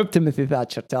ثاتشر. أحب تيموثي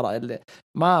ثاتشر ترى، اللي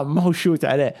ما هو شوت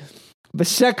عليه،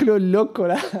 بس شكله اللوك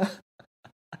ولا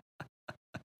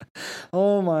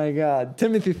اوه ماي جاد.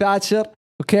 تيموثي ثاتشر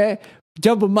اوكي،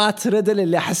 جنب مات ريدل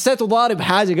اللي حسيته ضارب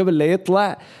حاجة قبل لا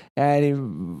يطلع، يعني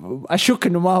أشك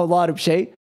إنه ما هو ضارب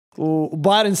شيء.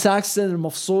 وبايرن ساكسون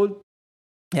المفصول،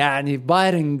 يعني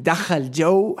بايرن دخل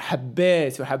جو،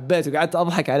 حبيت وقعدت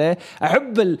أضحك عليه.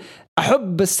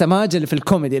 أحب السماجة اللي في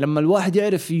الكوميدي، لما الواحد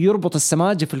يعرف يربط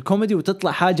السماجة في الكوميدي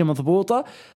وتطلع حاجة مضبوطة.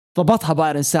 ضبطها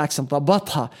بايرن ساكسون،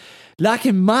 ضبطها.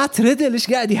 لكن مات ريدل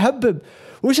إيش قاعد يهبب،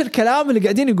 وش الكلام اللي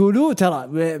قاعدين يقولوه؟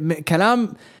 ترى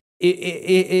كلام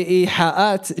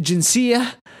إيحاءات جنسية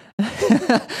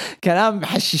كلام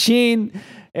حشيشين،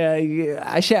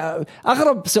 أشياء.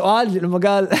 أغرب سؤال لما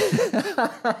قال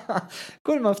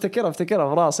كل ما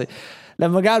افتكرها براسي،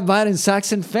 لما قال بايرن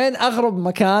ساكسون فين أغرب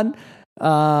مكان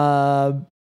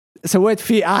سويت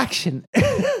فيه أكشن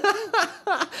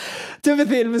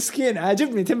تيموثي المسكين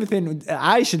عاجبني، تيموثي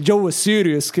عايش الجو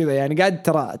السيريوس كذا، يعني قاعد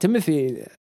ترى تيموثي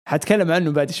حتكلم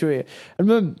عنه بعد شوية.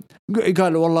 المهم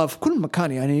قال والله في كل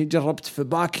مكان، يعني جربت في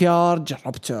باك يارد،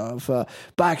 جربت في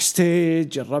باك ستيج،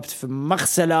 جربت في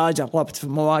مغسلة، جربت في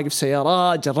مواقف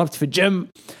سيارات، جربت في جيم.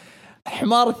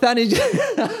 الحمار الثاني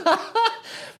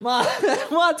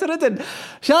ما تردن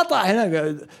شاطع هنا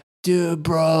قال dude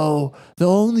bro, the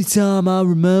only time I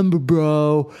remember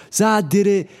bro is I did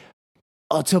it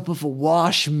on top of a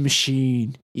washing machine.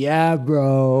 Yeah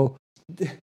bro.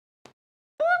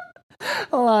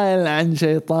 الله يلعن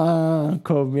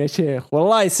شيطانكم يا شيخ.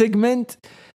 والله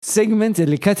سيجمنت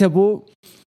اللي كتبوا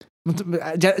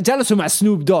جلسوا مع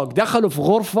سنوب دوغ، دخلوا في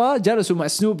غرفة، جلسوا مع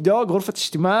سنوب دوغ غرفة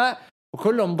اجتماع،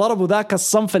 وكلهم ضربوا ذاك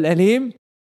الصنف الأليم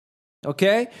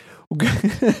اوكي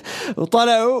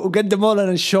وطلعوا وقدموا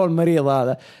لنا الشو المريض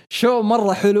هذا. شو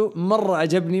مرة حلو، مرة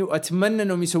عجبني، وأتمنى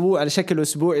أنهم يسووه على شكل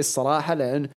أسبوعي الصراحة،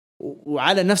 لأن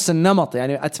وعلى نفس النمط.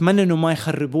 يعني أتمنى أنه ما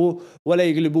يخربوه ولا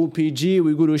يقلبوه PG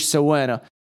ويقولوا إيش سوينا،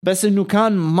 بس أنه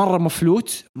كان مرة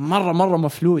مفلوت، مرة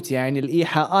مفلوت. يعني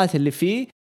الإيحاءات اللي فيه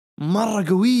مرة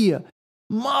قوية،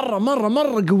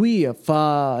 مرة قوية.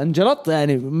 فانجلطت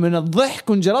يعني من الضحك،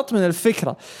 وانجلطت من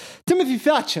الفكرة. تيموثي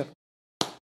ثاتشر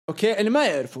اوكي، اللي ما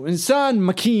يعرفوا انسان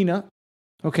ماكينه،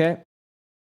 اوكي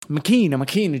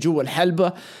ماكينه جوا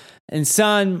الحلبة،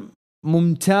 انسان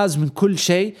ممتاز من كل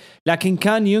شيء، لكن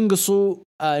كان ينقصه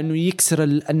انه يكسر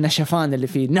النشفان اللي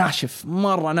فيه. ناشف،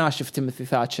 مرة ناشف تيموثي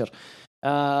ثاتشر.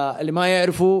 اللي ما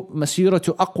يعرفوا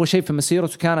مسيرته، اقوى شيء في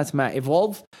مسيرته كانت مع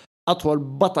ايفولف، اطول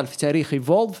بطل في تاريخ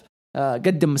ايفولف.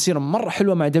 قدم مسيرة مرة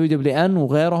حلوة مع WWN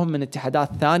وغيرهم من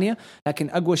اتحادات ثانية، لكن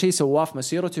أقوى شيء سواه في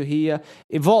مسيرته هي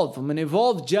إيفولف. من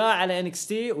إيفولف جاء على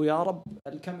NXT، ويا رب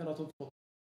الكاميرا تضبط.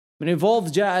 من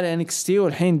إيفولف جاء على NXT،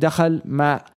 والحين دخل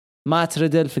مع مات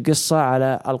ريدل في قصة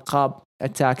على ألقاب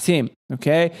التاك تيم.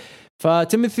 أوكي،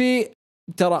 فتيموثي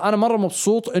ترى أنا مرة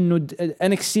مبسوط إنه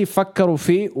NXT فكروا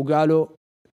فيه وقالوا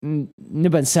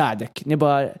نبى نساعدك،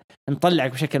 نبى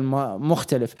نطلعك بشكل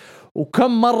مختلف.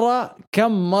 وكم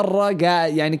مرة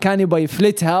يعني كان يبغى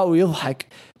يفلتها ويضحك،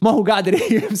 ما هو قادر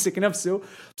يمسك نفسه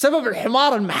بسبب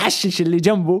الحمار المحشش اللي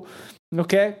جنبه.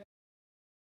 أوكي،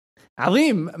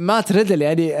 عظيم مات ريدل،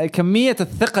 يعني كمية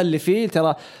الثقة اللي فيه.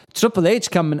 ترى تريبل اتش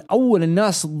كان من أول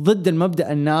الناس ضد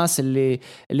المبدأ، الناس اللي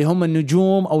هم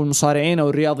النجوم أو المصارعين أو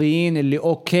الرياضيين اللي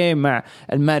أوكي مع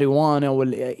الماريوانا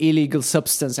والإيليجل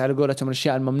سبستنس على قولتهم،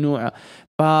 الأشياء الممنوعة.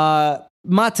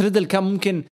 فمات ريدل كان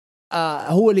ممكن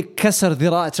هو اللي كسر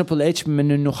ذراع تريبل اتش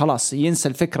من إنه خلاص ينسى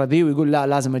الفكرة ذي ويقول لا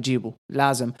لازم أجيبه،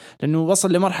 لازم، لأنه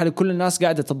وصل لمرحلة كل الناس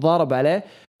قاعدة تتضارب عليه،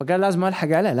 فقال لازم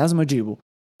ألحق عليه، لازم أجيبه.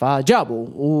 فجابوا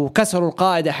وكسروا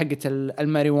القاعدة حقت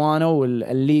الماريوانا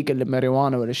والليج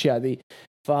الماريوانا والأشياء ذي.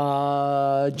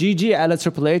 فجي على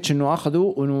تريبل اتش إنه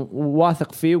أخذوا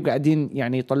وواثق فيه وقاعدين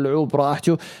يعني يطلعوه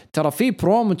براحته. ترى في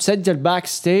برومو تسجل باك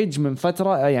ستيج من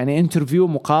فترة، يعني انترفيو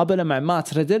مقابلة مع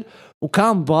مات ريدل،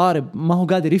 وكان ضارب ما هو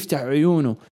قادر يفتح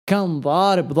عيونه، كان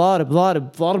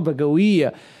ضربة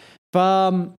قوية.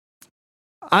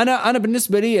 أنا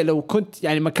بالنسبة لي لو كنت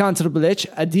يعني مكان تريبل اتش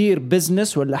أدير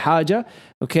بزنس ولا حاجة،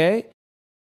 أوكي،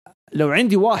 لو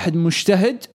عندي واحد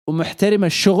مجتهد ومحترم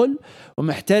الشغل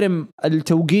ومحترم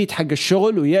التوقيت حق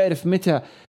الشغل ويعرف متى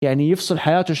يعني يفصل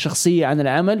حياته الشخصية عن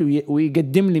العمل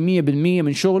ويقدم لي 100%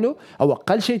 من شغله، أو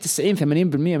أقل شيء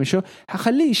 90-80% من شغله،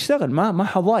 هخليه يشتغل، ما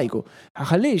حضايقه،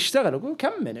 هخليه يشتغل وقول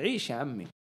كمل عيش يا عمي.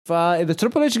 فإذا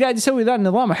تريبل اتش قاعد يسوي ذا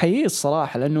النظام أحييه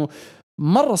الصراحة، لأنه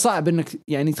مرة صعب انك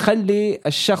يعني تخلي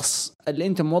الشخص اللي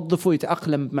انت موظفه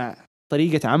يتأقلم مع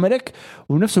طريقة عملك،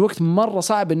 ونفس الوقت مرة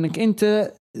صعب انك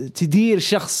انت تدير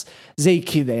شخص زي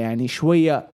كذا يعني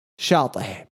شوية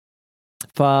شاطح.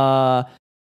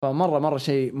 فمرة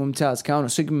شيء ممتاز، كانوا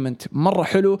سيجمنت مرة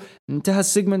حلو. انتهى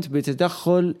السيجمنت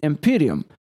بتدخل إمبيريوم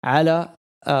على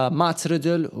مات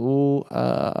ريدل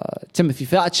وتيموثي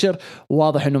ثاتشر،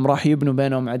 واضح انهم راح يبنوا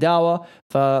بينهم عداوة،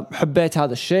 فحبيت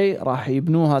هذا الشيء. راح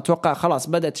يبنوها اتوقع خلاص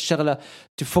بدأت الشغلة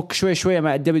تفك شوية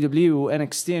مع الدبليو دبليو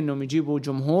وNXT انهم يجيبوا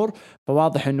جمهور،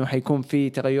 فواضح انه حيكون في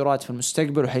تغيرات في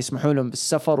المستقبل وحيسمحوا لهم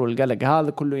بالسفر والقلق هذا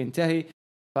كله ينتهي.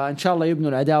 فإن شاء الله يبنوا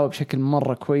العداوة بشكل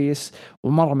مرة كويس،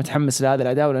 ومرة متحمس لهذه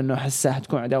العداوة لأنه أحسها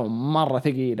حتكون عداوة مرة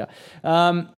ثقيلة.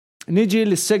 نيجي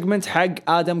للسيجمنت حق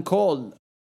آدم كول.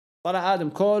 طلع آدم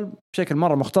كول بشكل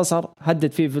مرة مختصر،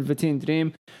 هدد فيه فيلفتين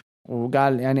دريم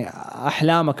وقال يعني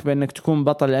أحلامك بأنك تكون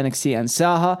بطل NXT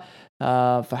أنساها.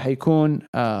 فحيكون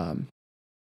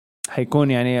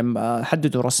يعني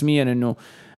حددوا رسميا أنه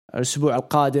الأسبوع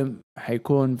القادم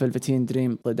حيكون فيلفتين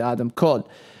دريم ضد آدم كول.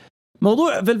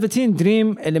 موضوع فيلفتين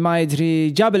دريم اللي ما يدري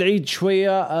جاب العيد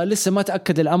شوية، لسه ما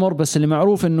تأكد الأمر، بس اللي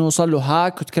معروف أنه صار له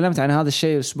هاك، وتكلمت عن هذا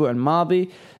الشيء الأسبوع الماضي.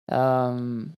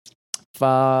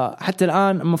 فحتى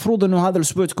الآن المفروض أنه هذا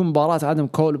الأسبوع تكون مباراة آدم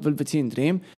كول وفيلفتين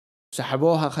دريم،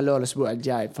 سحبوها خلوها الأسبوع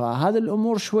الجاي. فهذا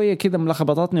الأمور شوية كذا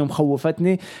ملخبطتني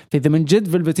ومخوفتني، فإذا من جد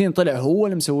فيلفتين طلع هو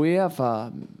اللي مسويها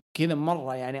فكذا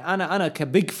مرة يعني أنا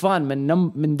كبيج فان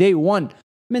من داي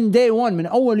 1 من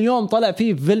أول يوم طلع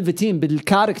فيه فيلفتين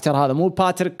بالكاركتر هذا، مو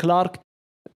باتريك كلارك،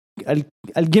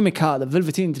 الجيميك هذا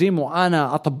فيلفتين دريم،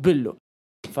 وأنا أطبل له.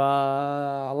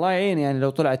 فالله يعين يعني لو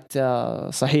طلعت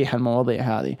صحيح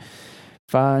المواضيع هذه.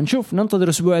 فنشوف، ننتظر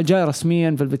الأسبوع الجاي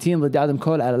رسميا فيلفتين ضد آدم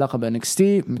كول على لقب NXT،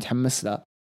 متحمس له.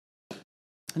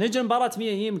 نجي مباراة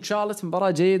ميا ييم وشارلت،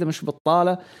 مباراة جيدة مش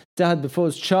بطالة، انتهت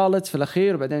بفوز شارلت في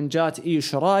الأخير، وبعدين جات إيو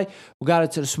شراي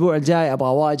وقالت الأسبوع الجاي أبغى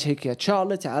أواجهك يا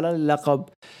شارلت على اللقب.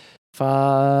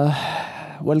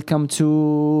 welcome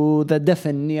to the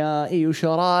Defen يا إيو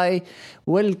شراي،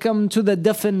 welcome to the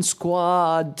Defen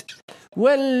squad،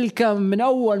 welcome. من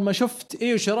أول ما شفت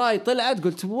إيو شراي طلعت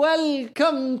قلت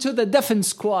welcome to the Defen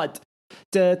squad.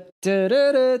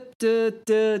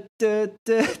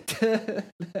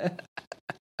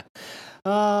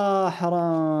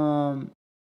 حرام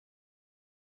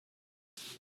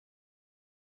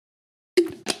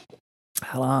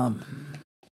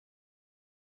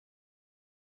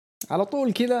على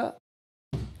طول كذا،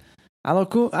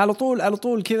 على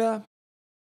طول كذا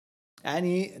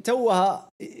يعني. توها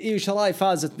إيو شراي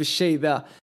فازت بالشيء ذا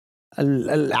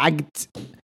العقد،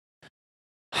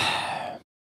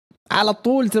 على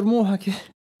طول ترموها كذا.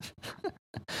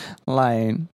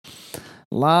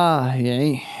 الله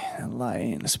يعين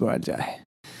الأسبوع الجاي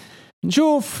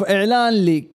نشوف إعلان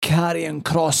لكاريان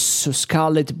كروس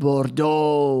وسكارلت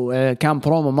بوردو. كان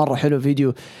برومو مرة حلو،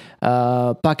 فيديو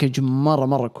باكج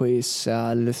مرة كويس.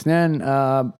 الاثنين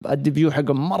الديبيو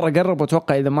حقهم مرة قرب،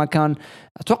 واتوقع اذا ما كان،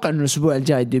 اتوقع انه الاسبوع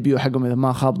الجاي الديبيو حقهم اذا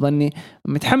ما خاب ظني.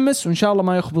 متحمس وان شاء الله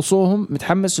ما يخبصوهم.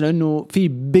 متحمس لانه في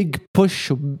بيج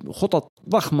بوش وخطط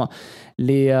ضخمة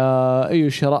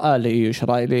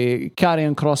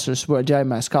لكاريون كروس الاسبوع الجاي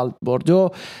مع سكارلت بوردو.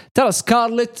 ترى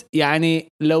سكارلت يعني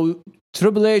لو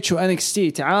تريبل اتش وانكس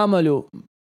تي تعاملوا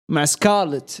مع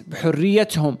سكارلت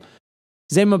بحريتهم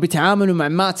زي ما بيتعاملوا مع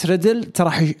مات ريدل،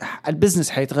 ترى البزنس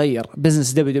حيتغير.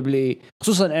 بزنس WWE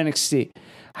خصوصا NXT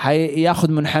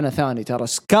حياخذ منحنى ثاني. ترى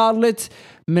سكارلت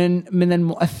من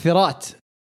المؤثرات.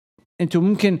 انتم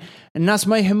ممكن الناس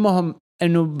ما يهمهم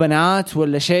انه بنات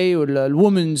ولا شيء ولا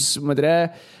الومنز مدري،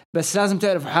 بس لازم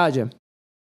تعرفوا حاجة.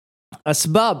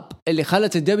 أسباب اللي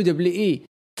خلت WWE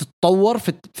تتطور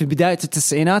في بداية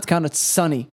التسعينات كانت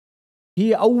ساني.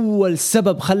 هي أول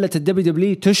سبب خلت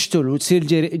WWE تشتل وتصير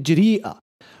جريئة.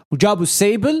 وجابوا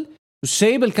السيبل،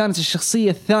 والسيبل كانت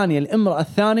الشخصية الثانية، الامرأة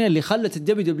الثانية اللي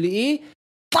خلت WWE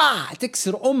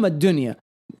تكسر الدنيا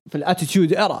في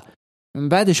الاتيتيود إيرا. من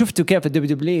بعد شفتوا كيف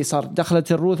WWE صار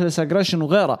دخلت الروثلس اجريشن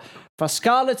وغيره.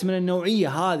 فسكارلت من النوعية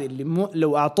هذه اللي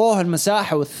لو أعطوها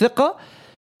المساحة والثقة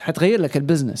حتغير لك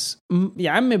البزنس.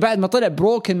 يا عمي بعد ما طلع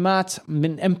بروكن مات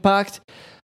من امباكت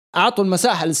أعطوا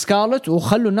المساحة لسكارلت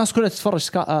وخلوا الناس كلها تتفرج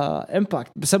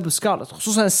امباكت بسبب سكارلت.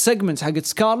 خصوصا السيجمنت حقت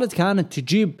سكارلت كانت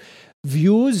تجيب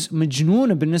فيوز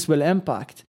مجنونة بالنسبة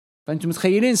لامباكت. فأنتم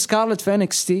متخيلين سكارلت في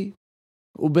NXT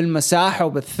وبالمساحة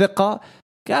وبالثقة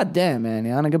قاعد دائم.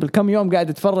 يعني أنا قبل كم يوم قاعد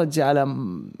أتفرج على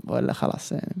ولا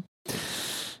خلاص يعني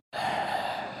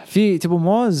في تبو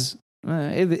موز،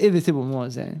 إذا تبو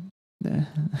موز يعني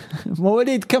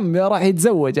مواليد كم راح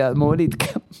يتزوج هذا؟ مواليد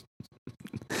كم؟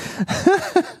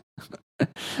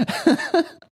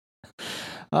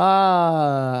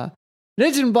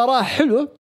 نجي مباراة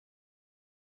حلوة.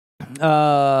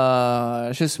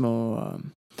 شو اسمه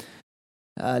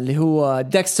اللي هو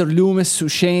ديكستر لوميس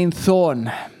وشين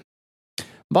ثورن.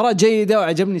 مباراة جيدة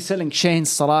وعجبني سيلينج شين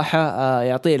الصراحة،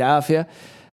 يعطيه العافية.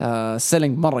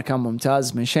 السيلينج مرة كان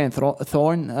ممتاز من شين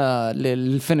ثورن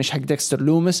للفينش حق ديكستر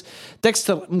لوميس.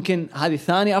 ديكستر ممكن هذه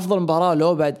ثاني أفضل مباراة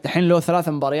له بعد الحين، له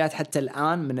 3 مباريات حتى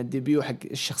الآن من الديبيو حق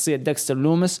الشخصية ديكستر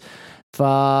لوميس.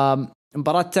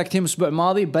 فمباراة تاك تيم أسبوع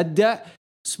ماضي بدع،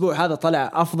 أسبوع هذا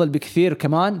طلع أفضل بكثير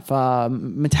كمان.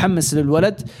 فمتحمس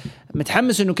للولد،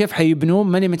 متحمس إنه كيف حيبنوه.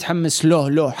 ماني متحمس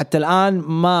له حتى الآن،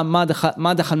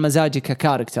 ما دخل مزاجي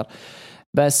ككاركتر،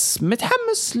 بس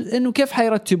متحمس إنه كيف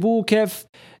حيرتبوه،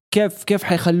 كيف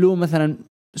حيخلوه مثلا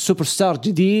سوبر ستار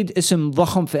جديد، اسم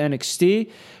ضخم في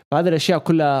NXT. فهذه الأشياء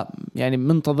كلها يعني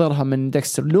منتظرها من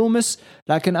ديكستر لوميس.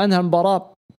 لكن أنهى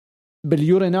المباراة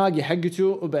باليوريناغي حقته،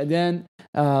 وبعدين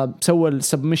سوى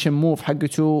السبميشن موف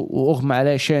حقته وأغمى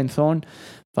عليه شين ثون.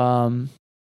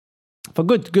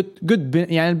 فجود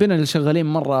يعني البناء اللي شغالين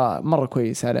مرة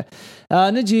كويس عليه.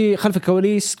 نجي خلف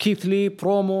الكواليس، كيث لي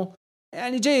برومو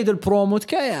يعني جيد. البرومو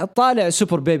طالع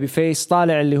سوبر بيبي فيس،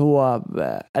 طالع اللي هو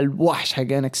الوحش حق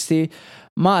NXT.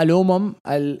 ما الأمم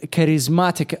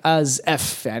الكاريزماتيك از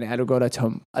اف يعني على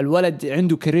قولتهم. الولد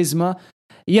عنده كاريزما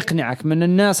يقنعك. من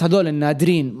الناس هذول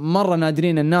النادرين، مرة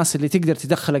نادرين الناس اللي تقدر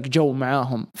تدخلك جو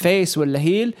معاهم، فيس ولا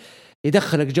هيل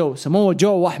يدخلك جو. سموه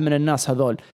جو واحد من الناس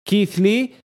هذول. كيث لي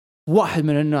واحد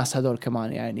من الناس هذول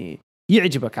كمان، يعني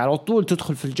يعجبك على طول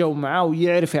تدخل في الجو معاه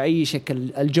ويعرف يعيشك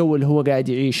الجو اللي هو قاعد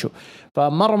يعيشه.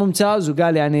 فمرة ممتاز.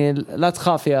 وقال يعني لا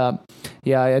تخاف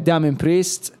يا دامين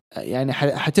بريست، يعني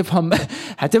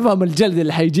حتفهم الجلد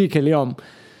اللي حيجيك اليوم.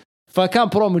 فكان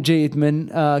برومو جيد من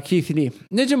كيث لي.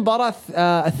 نجي مباراة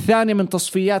الثانية من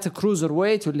تصفيات كروزر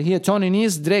ويت، واللي هي توني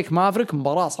نيز دريك مافريك.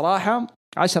 مباراة صراحة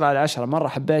 10/10، مرة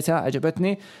حبيتها،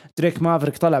 عجبتني. دريك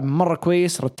مافريك طلع مرة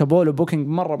كويس، رتبوا له بوكينج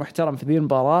مرة محترم في ذي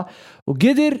المباراة،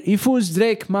 وقدر يفوز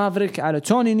دريك مافريك على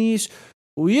توني نيز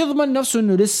ويضمن نفسه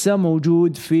انه لسه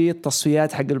موجود في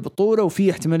التصفيات حق البطولة،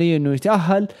 وفي احتمالية انه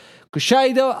يتأهل.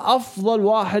 كوشايدا افضل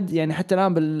واحد يعني حتى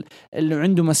الان اللي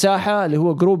عنده مساحة، اللي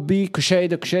هو جروب بي.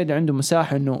 كوشايدا عنده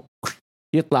مساحة انه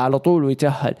يطلع على طول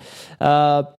ويتأهل.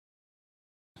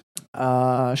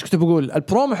 ايش كنت بقول؟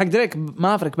 البرومو حق دريك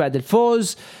مافريك بعد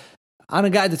الفوز، انا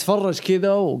قاعد اتفرج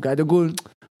كذا وقاعد اقول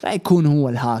لا يكون هو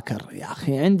الهاكر يا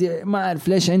اخي. عندي ما اعرف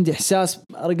ليش عندي احساس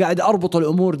قاعد اربط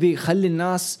الامور دي. خلي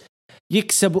الناس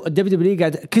يكسبوا. الدبليو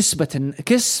قاعد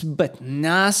كسبت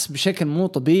الناس بشكل مو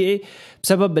طبيعي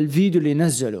بسبب الفيديو اللي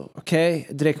نزله. اوكي،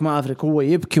 دريك مافريك هو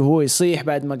يبكي وهو يصيح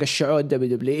بعد ما قشعوه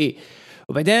الدبليو،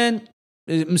 وبعدين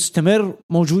مستمر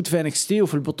موجود في NXT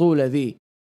وفي البطولة ذي،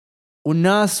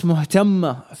 والناس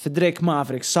مهتمة في دريك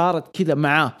مافريك، صارت كذا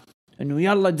معاه انه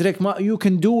يلا دريك ما you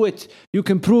can do it, you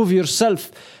can prove yourself.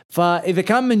 فاذا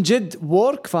كان من جد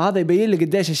work فهذا يبين لي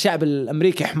قديش الشعب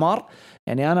الامريكي حمار.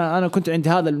 يعني انا كنت عندي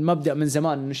هذا المبدأ من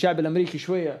زمان انه الشعب الامريكي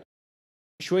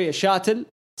شويه شاتل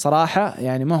صراحه.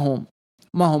 يعني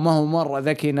ما هو مره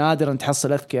ذكي، نادرا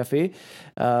تحصل اذكياء فيه.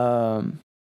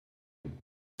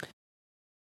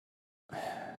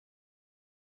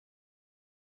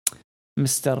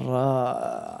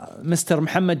 مستر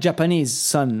محمد جابانيز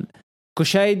سن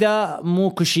كوشايدا مو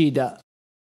كوشيدا.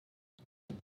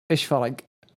 ايش فرق؟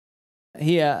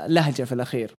 هي لهجة في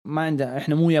الأخير، ما عندنا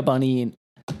احنا مو يابانيين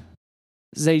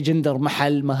زي جندر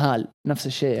محل مهال، نفس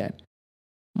الشيء يعني.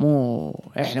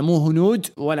 احنا مو هنود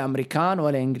ولا أمريكان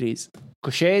ولا إنجليز.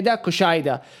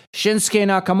 كوشايدا شينسكي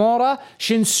ناكامورا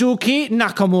شينسوكي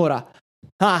ناكامورا.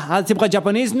 هذا تبغى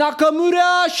جابانيز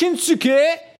ناكامورا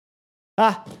شينسوكي.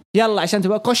 يلا عشان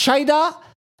تبغى كوشايدا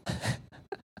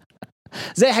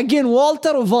زي حقين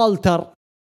والتر وفالتر،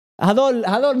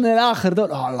 هذول من الآخر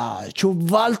دول. الله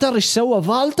شوف فالتر إيش سوى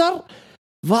فالتر.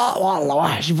 والله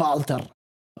وحش فالتر،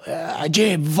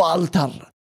 عجيب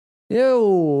فالتر.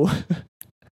 يو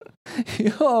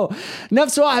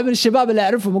نفس واحد من الشباب اللي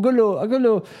أعرفهم أقول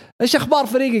له إيش أخبار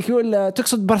فريقك؟ يقول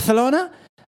تقصد برشلونة؟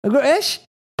 أقول إيش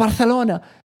برشلونة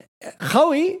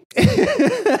خوي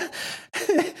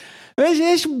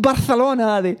ايش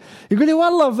برشلونة هذه؟ يقول لي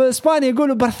والله في اسبانيا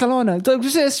يقولوا برشلونة. طيب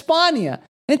ايش اسبانيا؟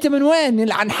 انت من وين؟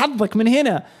 يلعن حظك من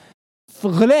هنا في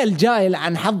غليل، جاي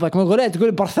يلعن حظك من غليل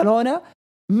تقول برشلونة.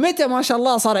 متى ما شاء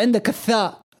الله صار عندك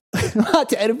الثاء ما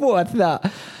تعرفوها الثاء.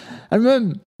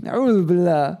 المهم اعوذ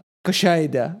بالله.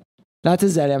 كوشايدا لا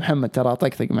تزعل يا محمد، ترى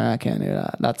طقطق معاك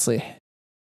يعني، لا تصيح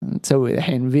تسوي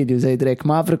الحين فيديو زي دريك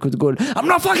مافريك وتقول I'm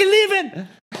not fucking leaving.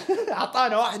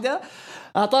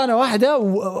 أعطانا واحدة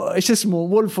إيش اسمه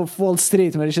وولف أوف وول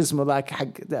ستريت، ما إيش اسمه ذاك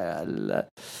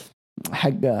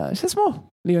حق إيش اسمه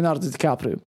ليوناردو دي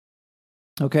كابريو.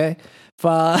 أوكي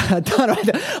فأعطانا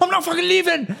واحدة I'm not fucking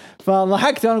leaving.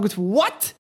 فضحكت وأنا قلت what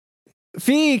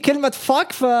في كلمة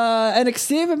fuck في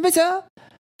NXT من متى؟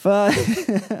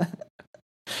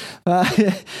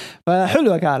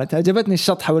 فحلوة كانت، عجبتني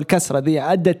الشطحة والكسرة ذي،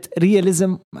 أدت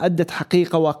رياليزم، أدت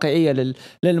حقيقة واقعية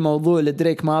للموضوع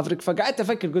لدريك مافريك. فقعدت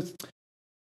أفكر قلت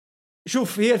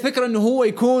شوف، هي الفكرة إنه هو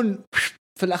يكون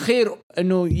في الأخير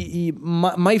إنه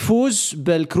ما يفوز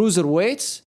بالكروزر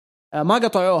ويتس. ما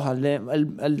قطعوها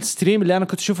الستريم اللي أنا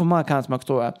كنت أشوفه، ما كانت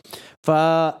مقطوعة.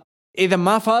 فإذا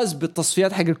ما فاز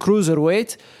بالتصفيات حق الكروزر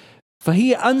ويت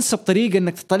فهي أنسب طريقة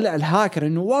إنك تطلع الهاكر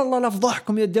إنه والله لا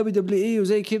فضحكم يا WWE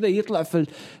وزي كذا، يطلع في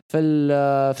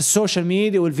السوشيال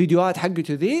ميديا والفيديوهات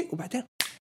حقته ذي، وبعدين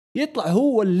يطلع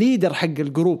هو الليدر حق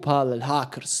الجروب هذا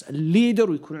الهاكرز،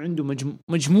 الليدر، ويكون عنده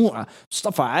مجموعة،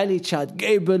 مصطفى علي، تشاد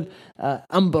جيبل،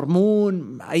 أمبر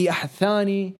مون، أي أحد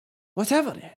ثاني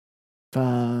whatever يعني.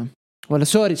 ولا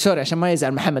سوري عشان ما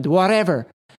يزعل محمد،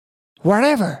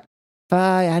 whatever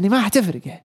فيعني ما حتفرق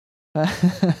يعني.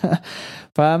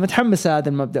 فمتحمس هذا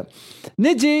المبدأ.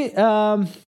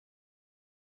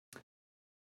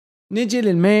 نجي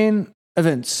للمين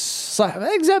ايفنتس. صح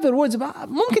اكزابير وودز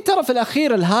ممكن ترى في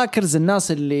الاخير الهاكرز،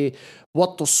 الناس اللي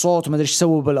وطوا الصوت وما ادري ايش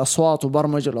سووا بالاصوات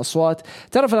وبرمجوا الاصوات،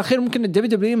 ترى في الاخير ممكن الدبليو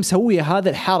دبليو مسويه هذه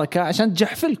الحركه عشان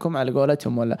تجحفلكم على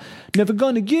قولتهم، ولا never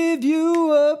gonna give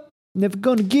you up never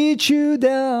gonna get you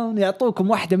down، يعطوكم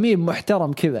واحدة ميم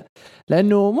محترم كذا،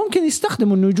 لأنه ممكن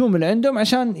يستخدموا النجوم اللي عندهم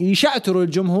عشان يشعتروا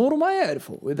الجمهور وما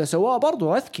يعرفوا، وإذا سواه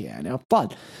برضو أذكي يعني أبطال.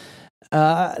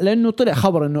 لأنه طلع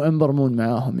خبر إنه أمبر مون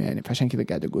معاهم يعني، فعشان كذا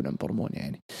قاعد أقول أمبر مون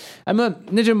يعني. أما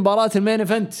نجي مباراة المين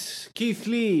إيفنت، كيث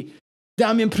لي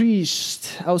داميان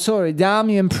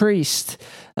بريست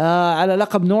على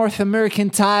لقب نورث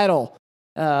أمريكان تايتل.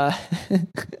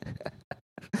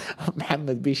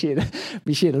 محمد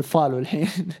بيشيل الفالو الحين.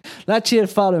 لا تشيل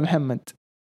الفالو يا محمد،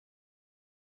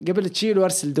 قبل تشيل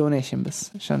وارسل دونيشن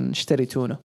بس عشان نشتري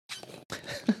تونة.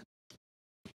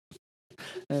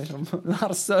 نهار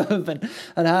السبن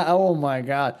أنا oh my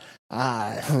god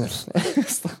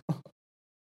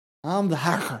I'm the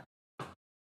hacker.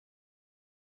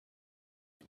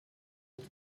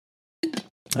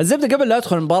 الزبدة قبل لا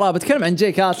أدخل المباراة بتكلم عن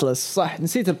جيك أتلس. صح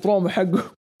نسيت البرومو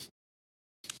حقه.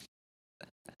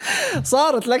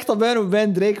 صارت لقطة بينه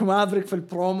وبين دريك مافريك في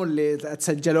البرومو اللي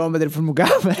تسجلوه مدري في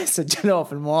المقابلة سجلوه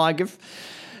في المواقف.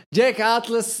 جيك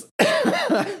أتلس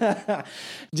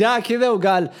جاء كذا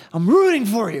وقال I'm rooting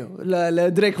for you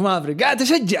لدريك مافريك، قاعد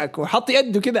أشجعك، وحط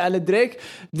يده كذا على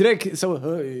دريك سوى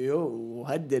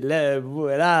هدي اللعب،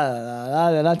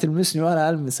 لا تلمسني ولا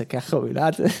ألمسك يا أخوي،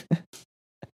 لا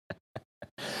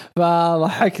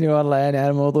فضحكني والله يعني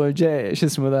على موضوع جاي شو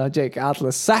اسمه ذا جيك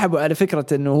عاطلس سحبوا على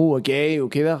فكرة انه هو جاي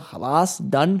وكذا خلاص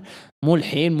دن مو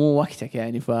الحين مو وقتك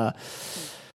يعني ف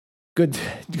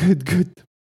جود.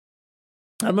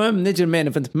 المهم نجي المين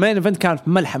ايفنت كانت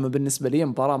ملحمة بالنسبة لي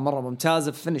مباراة مرة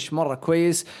ممتازة فينش مرة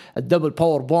كويس الدبل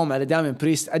باور بوم على دامين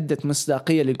بريست أدت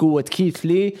مصداقية لقوة كيث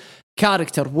لي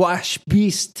كاركتر وحش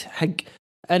بيست حق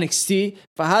NXT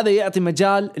فهذا يعطي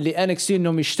مجال لNXT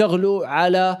انهم يشتغلوا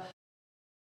على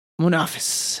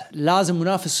منافس لازم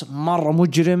منافس مرة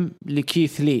مجرم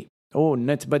لكيث لي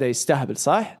النت بدأ يستهبل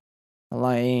صح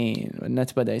الله يعين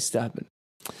النت بدأ يستهبل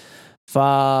ف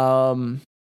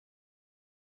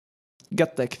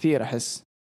قطع كثير أحس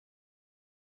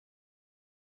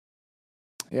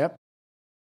يب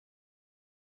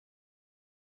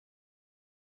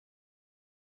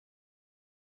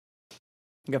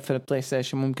قفل البلاي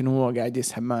ستيشن ممكن هو قاعد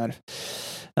يسحب ما أعرف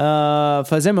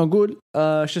فزي ما أقول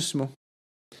شو اسمه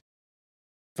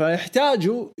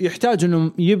فيحتاجوا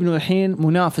انهم يبنوا الحين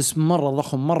منافس مره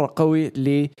ضخم مره قوي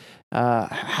ل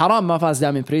حرام ما فاز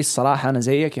دامين بريست صراحه انا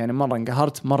زيك يعني مره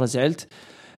انقهرت مره زعلت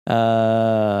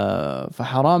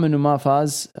فحرام انه ما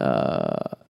فاز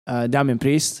دامين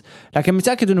بريست لكن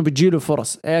متاكد انه بتجيله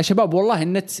فرص يا شباب والله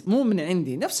النت مو من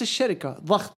عندي نفس الشركه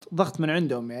ضغط من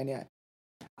عندهم يعني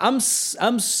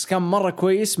امس كان مره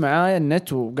كويس معايا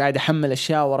النت وقاعد احمل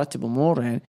اشياء وارتب امور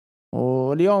يعني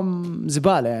واليوم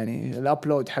زبالة يعني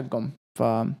الأبلود حقهم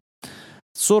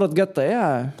فالصورة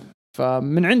تقطع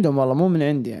فمن عندهم والله مو من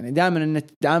عندي يعني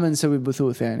دائما نسوي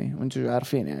بثوث يعني وانتم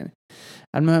عارفين يعني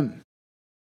المهم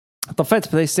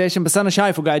طفيت بلاي ستيشن بس أنا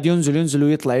شايفه قاعد ينزل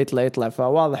ويطلع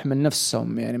فواضح من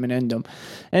نفسهم يعني من عندهم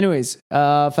anyways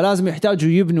فلازم يحتاجوا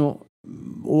يبنوا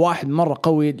واحد مرة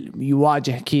قوي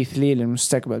يواجه كيث لي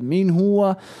للمستقبل مين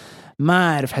هو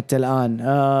ما أعرف حتى الآن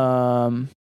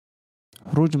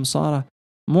هروج مصارة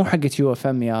مو حقت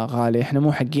UFM يا غالي احنا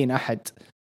مو حقين احد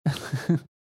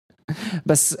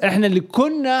بس احنا اللي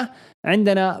كنا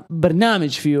عندنا برنامج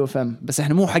في UFM بس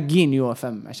احنا مو حقين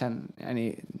UFM عشان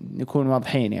يعني نكون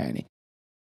واضحين يعني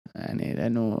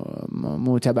لانه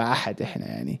مو تبع احد احنا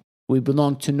يعني we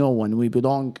belong to no one we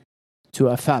belong to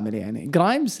a family يعني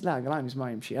جرايمز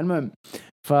ما يمشي المهم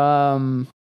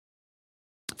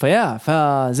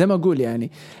فزي ما اقول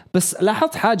يعني بس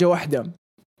لاحظت حاجة واحدة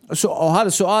وهذا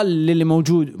السؤال للي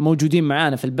موجودين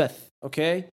معانا في البث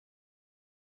أوكي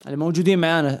اللي موجودين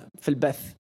معانا في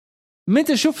البث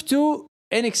متى شفتوا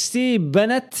NXT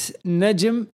بنت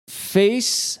نجم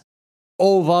فيس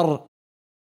أوفر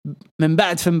من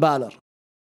بعد فين بالر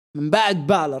من بعد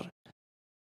بالر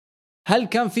هل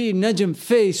كان في نجم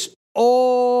فيس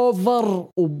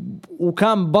أوفر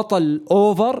وكان بطل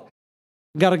أوفر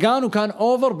قرقان وكان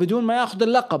أوفر بدون ما ياخذ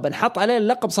اللقب نحط عليه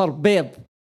اللقب صار بيض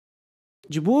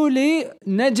جيبوا لي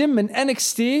نجم من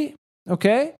NXT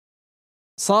اوكي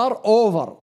صار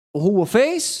اوفر وهو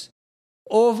فيس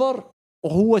اوفر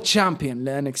وهو تشامبيون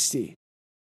لNXT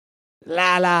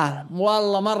لا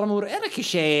والله مره مو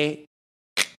ريكوشي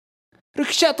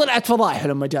طلعت فضايح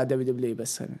لما جاء WWE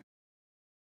بس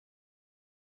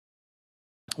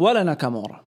ولا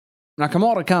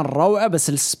ناكامورا كان روعه بس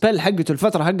السبيل حقته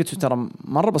الفتره حقته ترى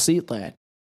مره بسيطه يعني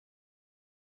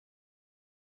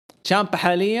تشامب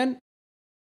حاليا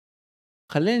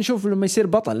خلينا نشوف لما يصير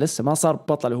بطل لسه ما صار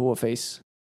بطل وهو فيس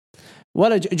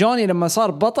ولا جوني لما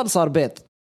صار بطل صار بيض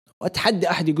واتحدى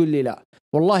احد يقول لي لا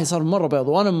والله صار مره بيض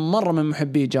وانا مره من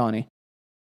محبي جوني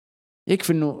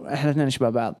يكفي انه احنا اثنين نشبه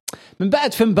بعض من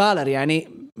بعد فين بالر يعني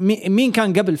مين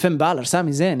كان قبل فين بالر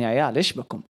سامي زين يا عيال ايش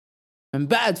بكم من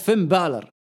بعد فين بالر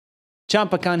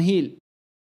تشامبا كان هيل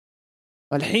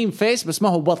والحين فيس بس ما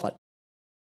هو بطل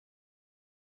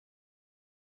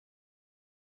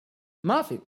ما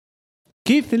في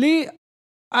كيث لي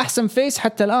أحسن فيس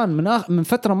حتى الآن من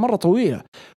فترة مرة طويلة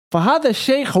فهذا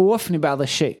الشيء خوفني بعض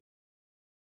الشيء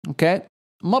أوكي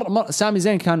مرة سامي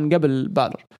زين كان قبل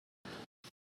بالر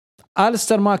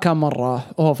ألستر ما كان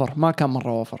مرة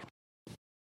أوفر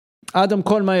آدم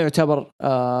كول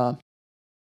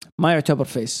ما يعتبر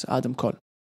فيس آدم كول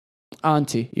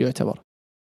أنتي يعتبر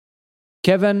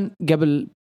كيفن قبل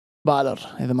بالر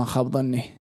إذا ما خاب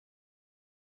ظني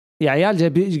يا عيال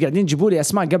قاعدين تجيبوا لي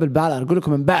أسماء قبل بالر أقول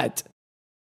لكم من بعد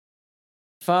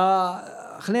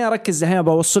فخلينا أركز هنا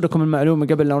بوصل لكم المعلومة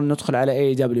قبل لا ندخل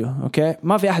على AEW أوكي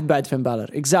ما في أحد بعد فين بالر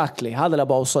exactly هذا اللي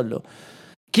بوصل له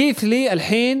كيث لي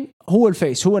الحين هو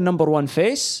الفيس هو النمبر 1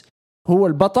 فيس هو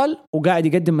البطل وقاعد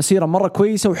يقدم مسيرة مرة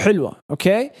كويسة وحلوة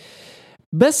أوكي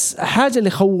بس حاجة اللي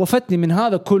خوفتني من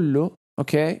هذا كله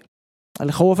أوكي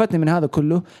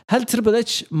هل تريبل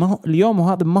اتش اليوم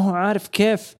وهذا ما هو عارف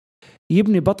كيف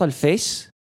يبني بطل فيس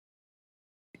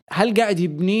هل قاعد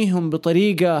يبنيهم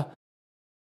بطريقة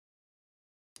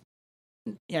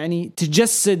يعني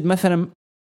تجسد مثلا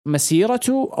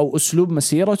مسيرته أو أسلوب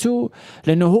مسيرته،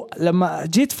 لأنه هو لما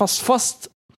جيت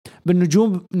فصفصت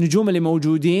بالنجوم اللي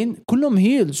موجودين كلهم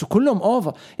هيلز وكلهم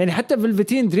أوفر. يعني حتى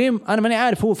فيلفتين دريم أنا ماني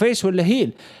عارف هو فيس ولا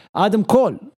هيل. آدم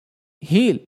كول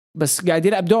هيل بس قاعد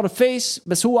يلعب دور الفيس،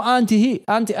 بس هو أنتي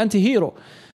هيرو.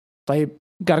 طيب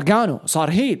غارغانو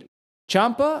صار هيل،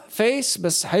 تشامبا فيس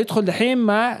بس حيدخل دحين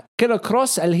مع كذا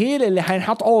كروس الهيل اللي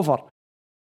حينحط أوفر.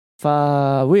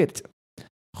 فويرد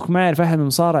ما أعرف أحد من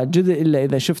مصارع الجدل إلا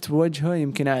إذا شفت بوجهه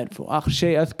يمكن أعرفه. آخر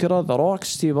شيء أذكره ذا روك،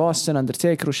 ستيف أوستن،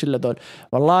 أندرتيكر وش إلا دول.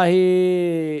 والله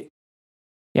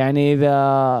يعني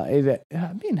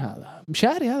إذا مين هذا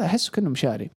مشاري، هذا أحسه كأنه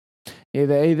مشاري.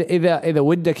 إذا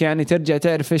ودك يعني ترجع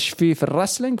تعرف إيش فيه في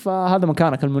الرسلينج فهذا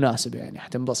مكانك المناسب، يعني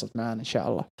حتنبسط معنا إن شاء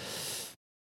الله.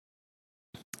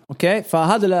 أوكي،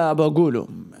 فهذا اللي أبغى أقوله،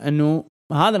 إنه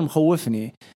هذا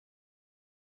المخوفني.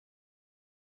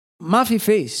 ما في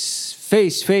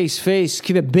فيس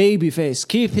كذا بيبي فيس.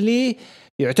 كيث لي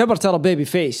يعتبر ترى بيبي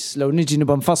فيس لو نجي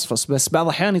نبى نفصفص، بس بعض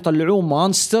الأحيان يطلعوه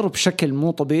مانستر بشكل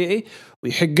مو طبيعي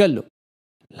ويحق له،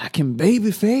 لكن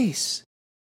بيبي فيس.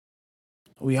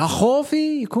 ويا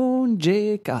خوفي يكون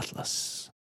جيك أتلس.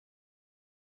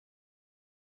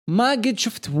 ما قد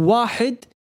شفت واحد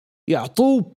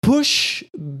يعطوه بوش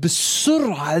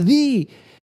بالسرعة ذي،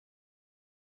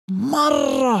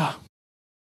 مرة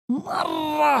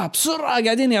بسرعة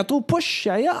قاعدين يعطوه بوش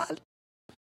يا عيال.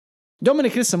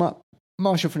 دومينيك لسه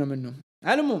ما شفنا منه.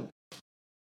 على العموم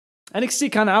NXT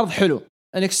كان عرض حلو،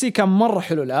 NXT كان مرة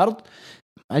حلو العرض،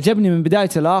 عجبني من بداية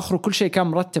الآخر وكل شيء كان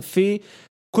مرتب فيه.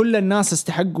 كل الناس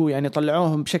استحقوا يعني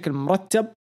طلعوهم بشكل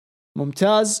مرتب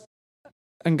ممتاز.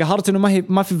 انقهرت انه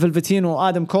ما في فلفتين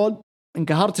وآدم كول،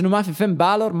 انقهرت انه ما في فين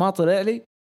بالور ما طلع لي،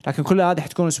 لكن كل هذا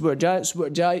حتكون اسبوع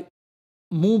جاي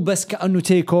مو بس كأنه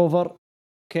تيك اوفر.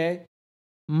 اوكي،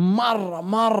 مرة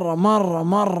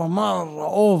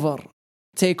اوفر،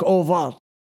 تيك اوفر،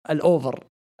 الاوفر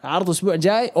عرض اسبوع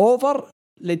جاي اوفر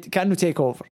كأنه تيك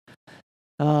اوفر.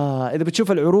 اذا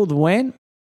بتشوف العروض وين،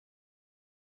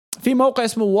 في موقع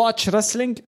اسمه واتش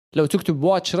رسلينج، لو تكتب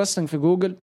واتش رسلينج في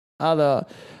جوجل هذا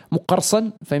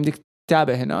مقرصن، فيمديك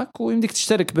تتابع هناك ويمديك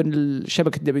تشترك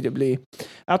بالشبكة WWE.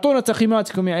 اعطونا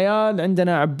تقييماتكم يا عيال.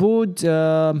 عندنا عبود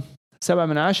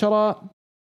 7/10.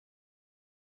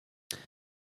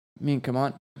 مين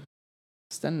كمان؟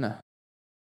 استنى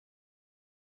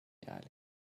يعني.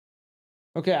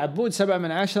 اوكي، عبود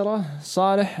 7/10.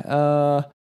 صالح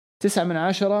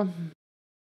 9/10.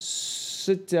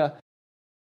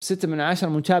 6/10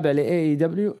 متابع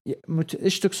لAEW.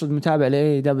 ايش تقصد متابع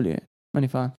لAEW؟ ماني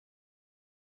فاهم.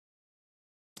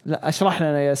 لا اشرح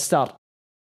لنا يا ستار،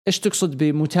 ايش تقصد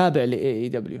بمتابع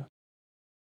لAEW؟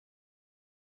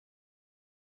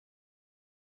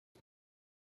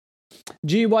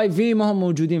 GYV ما هم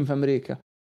موجودين في أمريكا.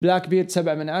 بلاك بيرد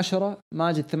 7/10.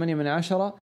 ماجد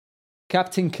 8/10.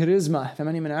 كابتن كاريزما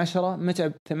 8/10.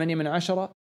 متعب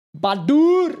 8/10.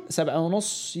 بادور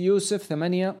 7.5. يوسف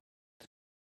 8.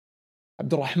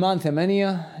 عبد الرحمن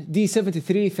 8.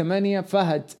 D73 8.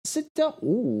 فهد 6.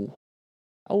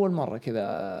 أول مرة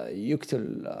كذا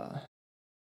يقتل.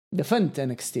 دفنت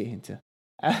NXT انت.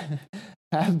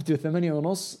 عبده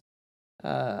 8.5.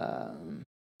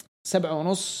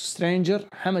 7.5 سترينجر.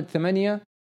 حمد 8.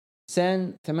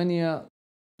 سان 8.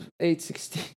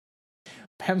 860.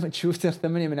 محمد شوتر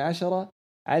 8/10.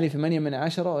 علي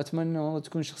 8/10. وأتمنى والله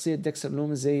تكون شخصية ديكستر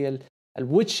لومز زي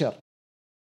الويتشر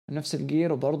نفس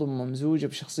الجير وبرضه ممزوجة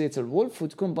بشخصية الولف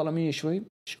وتكون ظلمية شوي.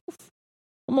 شوف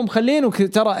هم مخلينه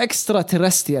ترى اكسترا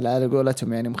ترستيال على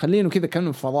قولتهم، يعني مخلينه كذا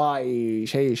كأنه فضائي،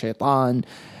 شيطان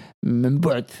من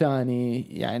بعد ثاني.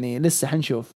 يعني لسه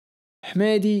حنشوف.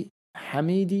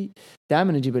 حميدي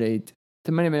دائما نجيب العيد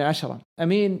 8/10.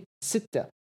 أمين 6.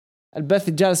 البث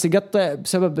جالس يقطع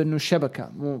بسبب إنه الشبكة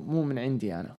مو من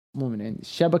عندي أنا، مو من عندي.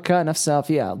 الشبكة نفسها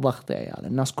فيها ضغط يا عيال.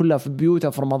 الناس كلها في بيوتها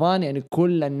في رمضان، يعني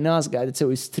كل الناس قاعدة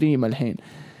تسوي ستريم الحين.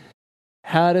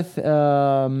 حارث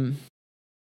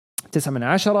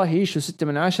 9/10. هيشو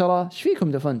 6/10. ايش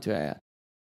فيكم دفنتوا يا عيال؟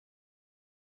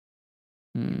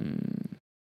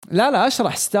 لا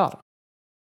اشرح ستار.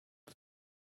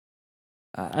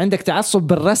 عندك تعصب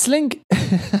بالرسلينج؟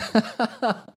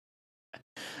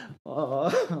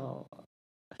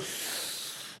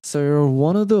 So you're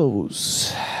one of those.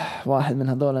 واحد من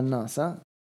هذول الناس. ها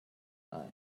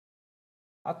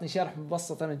عطني شرح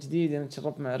مبسط، أنا جديد، أنا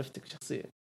تشرفت معرفتك شخصيا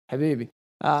حبيبي.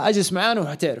 أجلس معانا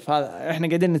وحتعرف. هذا إحنا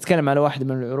قاعدين نتكلم على واحد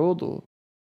من العروض،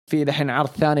 وفي دحين عرض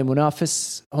ثاني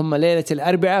منافس. هم ليلة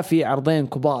الأربعاء في عرضين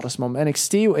كبار اسمهم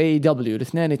NXT و AEW،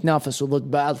 الاثنين يتنافسوا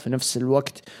ضد بعض في نفس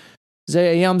الوقت. زي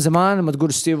ايام زمان لما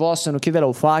تقول ستيف اوستن وكذا،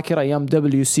 لو فاكر ايام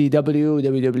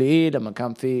WCW لما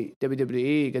كان في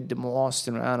WWE قدموا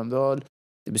اوستن والعالم ذول،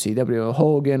 WCW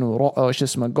هوجن وش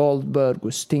اسمه جولدبرغ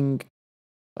وستينج.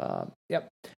 يب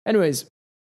anyways،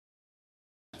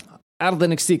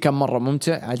 عرض NXT كان مرة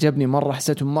ممتع، عجبني مرة،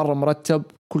 حسيته مرة مرتب،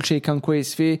 كل شيء كان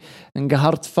كويس فيه.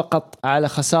 انقهرت فقط على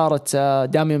خسارة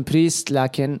داميان بريست،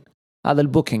 لكن هذا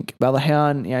البوكينج بعض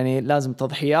الأحيان يعني لازم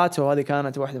تضحيات، وهذه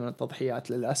كانت واحدة من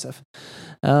التضحيات للأسف.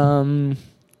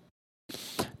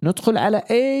 ندخل على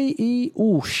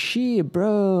شي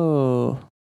برو،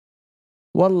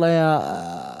 والله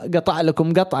يا قطع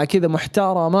لكم قطعة كذا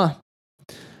محترمة،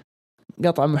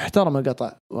 قطعة محترمة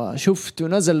قطع، وشفت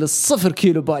ونزل للصفر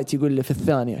كيلو بايت يقول لي في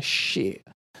الثانية شيء،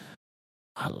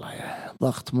 الله يا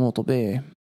ضغط مو طبيعي.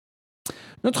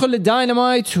 ندخل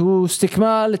للداينامايت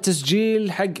واستكمال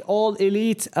التسجيل حق All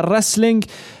Elite الرسلينج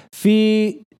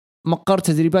في مقر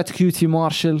تدريبات كيوتي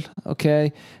مارشل.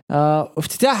 اوكي،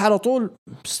 افتتاح على طول،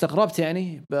 استغربت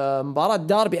يعني بمباراة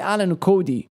داربي آلن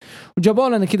وكودي، وجابوا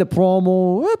لنا كذا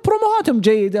بروموهاتهم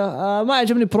جيدة. ما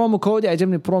عجبني برومو كودي،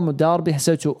 عجبني برومو داربي،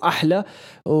 حسيته أحلى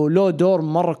ولو دور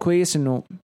مرة كويس. إنه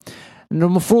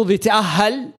المفروض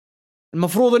يتأهل،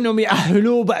 المفروض إنهم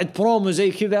يأهلوه بعد برومو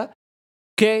زي كذا.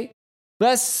 اوكي،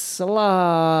 بس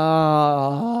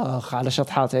الله على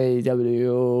شطحات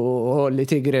AEW اللي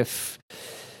تقرف.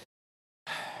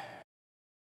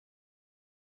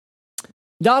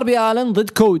 داربي آلن ضد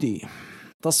كودي،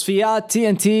 تصفيات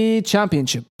TNT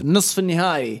Championship نصف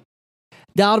النهائي.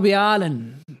 داربي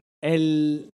آلن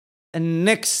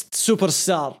النكست سوبر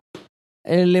ستار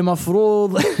اللي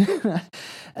مفروض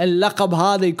اللقب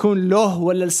هذا يكون له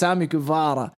ولا لسامي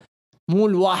كفارة، مو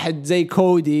الواحد زي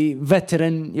كودي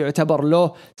فترن يعتبر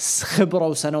له خبرة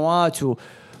وسنوات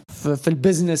في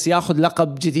البزنس ياخذ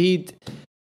لقب جديد.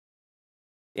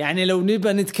 يعني لو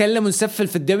نبى نتكلم ونسفل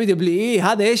في WWE،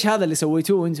 هذا ايش هذا اللي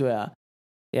سويتوه انتوا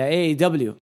يا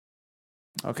AEW؟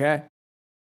 اوكي،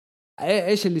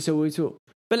 ايش اللي سويتوه؟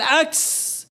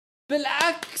 بالعكس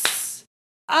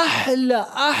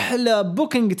احلى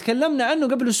بوكينج تكلمنا عنه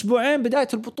قبل اسبوعين بداية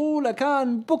البطولة،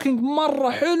 كان بوكينج مرة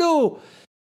حلو.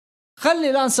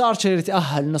 خلي لانس آرشر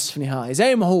يتأهل نصف نهائي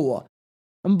زي ما هو.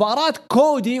 مباراة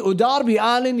كودي وداربي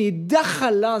آلن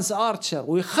يتدخل لانس آرشر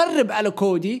ويخرب على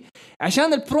كودي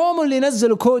عشان البرومو اللي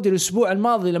نزله كودي الأسبوع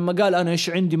الماضي لما قال أنا إيش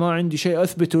عندي، ما عندي شيء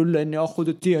أثبته إلا إني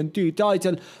أخذ TNT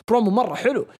تايتل. برومو مرة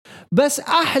حلو، بس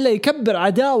أحلى يكبر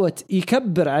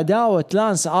عداوة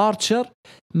لانس آرشر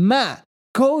مع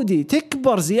كودي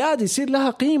تكبر زيادة، يصير لها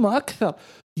قيمة أكثر.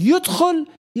 يدخل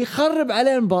يخرب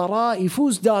عليه المباراة،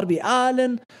 يفوز داربي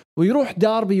آلن ويروح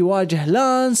داربي يواجه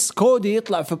لانس. كودي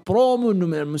يطلع في برومو انه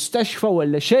من المستشفى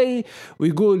ولا شيء،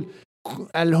 ويقول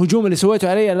الهجوم اللي سويته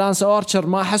علي لانس آرشر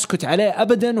ما حسكت عليه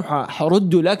ابدا،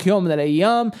 وحرده لك يوم من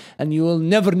الايام and you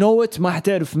will never know it، ما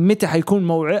حتعرف متى حيكون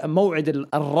موعد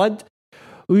الرد.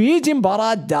 ويجي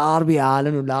مباراة داربي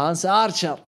آلن ولانس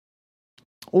آرشر،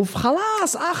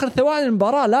 وخلاص آخر ثواني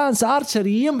المباراة لانس آرشر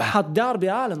يمحط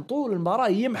داربي آلن، طول المباراة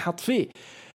يمحط فيه.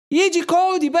 يجي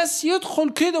كودي بس يدخل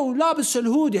كذا ولابس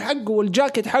الهودي حقه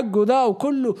والجاكيت حقه ذا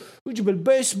وكله، ويجيب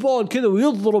البيسبول كذا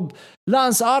ويضرب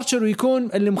لانس آرشر،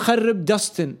 ويكون اللي مخرب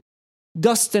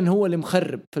داستن هو اللي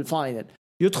مخرب في الفاينل.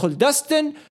 يدخل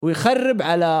داستن ويخرب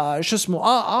على شو اسمه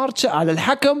آرشر، على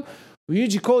الحكم،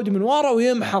 ويجي كودي من ورا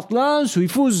ويمحط لانس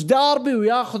ويفوز داربي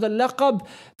وياخذ اللقب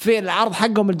في العرض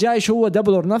حقهم الجاي. شو هو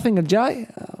دبل اور ناثينج الجاي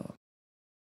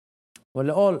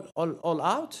ولا all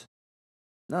out؟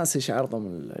 ناسي ايش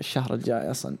عرضهم الشهر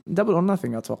الجاي اصلا. دبل اور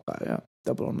ناثينج اتوقع، يا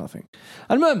دبل اور ناثينج.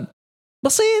 المهم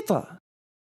بسيطة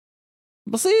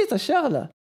الشغلة،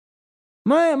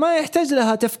 ما يحتاج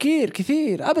لها تفكير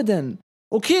كثير ابدا.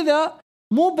 وكذا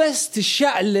مو بس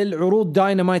تشعل عروض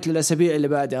داينامايت للاسابيع اللي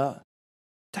بعدها،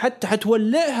 حتى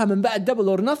حتولعها من بعد دبل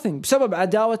اور ناثينج بسبب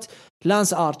عداوة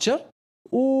لانس آرشر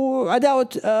وعداوة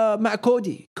مع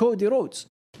كودي رودز.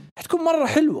 حتكون مرة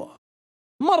حلوة،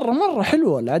 مرة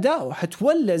حلوة العداوة،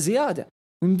 حتولع زيادة،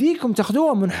 ونديكم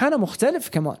تاخدوها منحنى مختلف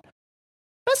كمان.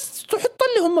 بس تحط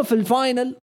لي هم في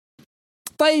الفاينل.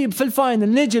 طيب في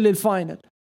الفاينل، نجي للفاينل،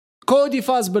 كودي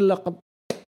فاز باللقب.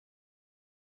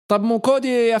 طب مو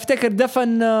كودي افتكر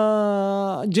دفن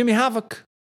جيمي هافك؟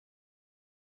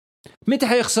 متى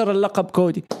حيخسر اللقب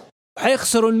كودي؟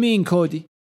 حيخسروا المين كودي؟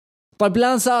 طيب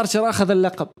لانس آرشر اخذ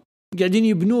اللقب، قاعدين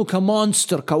يبنوه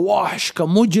كمونستر، كوحش،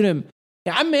 كمجرم.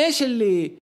 يا عمي ايش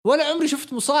اللي، ولا عمري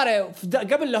شفت مصارع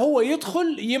قبل له هو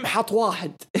يدخل يمحط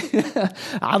واحد.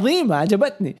 عظيمة،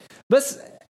 عجبتني. بس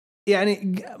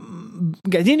يعني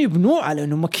قاعدين يبنوه على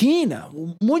انه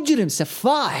ماكينة، مجرم،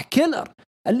 سفاح، كيلر.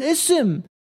 الاسم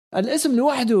الاسم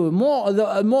لوحده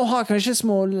مو هاك، ايش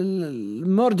اسمه،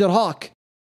 الموردر هاك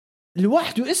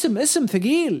لوحده اسم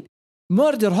ثقيل،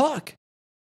 موردر هاك.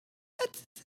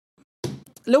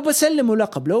 لو بسلمه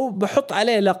لقب، لو بحط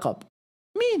عليه لقب،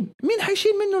 مين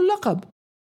حيشيل منه اللقب؟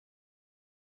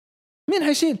 مين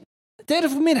حيشيل؟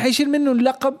 تعرف مين حيشيل منه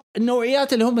اللقب؟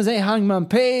 النوعيات اللي هم زي هانجمان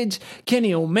بيج،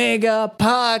 كيني أوميجا،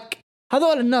 باك،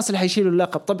 هذول الناس اللي حيشيلوا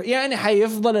اللقب. طب يعني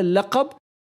حيفضل اللقب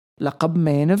لقب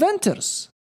مين إيفنترز.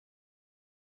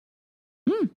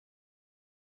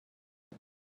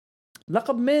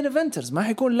 لقب مين إيفنترز، ما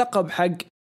حيكون لقب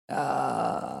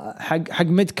حق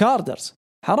ميد كاردرز.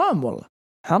 حرام والله،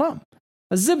 حرام.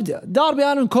 الزبدة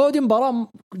داربي آلن كودي مباراة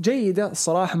جيدة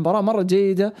الصراحة، مباراة مرة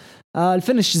جيدة.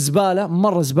 الفينش زبالة،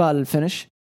 مرة زبالة الفينش.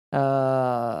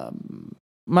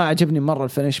 ما عجبني مرة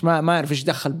الفينش. ما أعرف إيش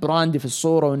دخل براندي في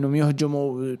الصورة، وإنهم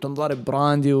يهجموا وتنضرب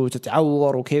براندي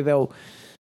وتتعور وكذا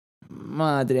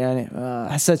ما أدري يعني.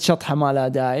 حسيت شطحة ما لها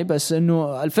داعي، بس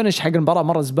إنه الفينش حق المباراة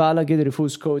مرة زبالة. قدر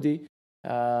يفوز كودي.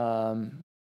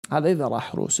 هذا إذا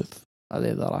راح روسف،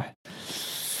 هذا إذا راح.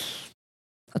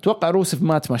 أتوقع روسف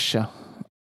ما تمشى،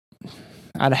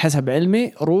 على حسب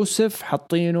علمي روسف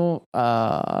حطينه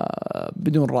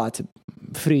بدون راتب،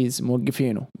 فريز،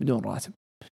 موقفينه بدون راتب،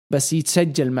 بس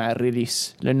يتسجل مع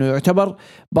الريليس لأنه يعتبر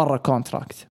برا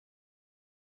كونتراكت.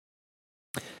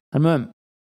 المهم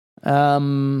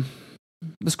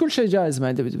بس كل شيء جائز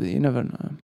مع دبليو.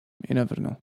 you never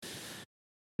know.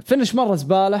 فينش مرة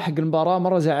زبالة حق المباراة،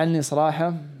 مرة زعلني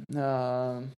صراحة.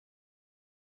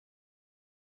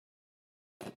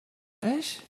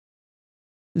 إيش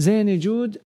زين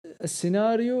يجود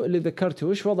السيناريو اللي ذكرته،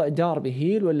 وش وضع داربي،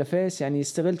 هيل ولا فيس؟ يعني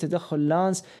يستغل تدخل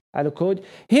لانس على كود.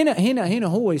 هنا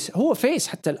هو فيس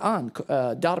حتى الآن.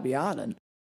 داربي آلن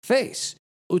فيس،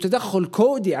 وتدخل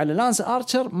كودي على لانس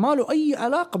آرشر ما له أي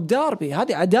علاقة بداربي.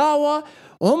 هذه عداوة،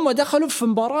 وهم دخلوا في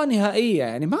مباراة نهائية،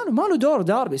 يعني ما له دور.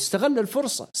 داربي استغل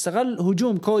الفرصة، استغل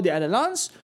هجوم كودي على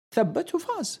لانس، ثبت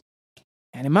وفاز.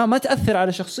 يعني ما تأثر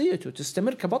على شخصيته،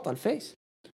 تستمر كبطل فيس.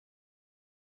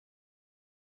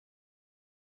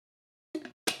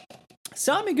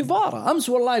 سامي جيفارا أمس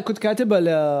والله كنت كاتبه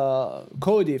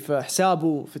لكودي في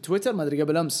حسابه في تويتر، ما أدري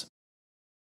قبل أمس،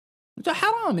 قلت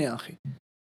حرام يا أخي،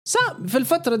 في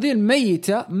الفترة دي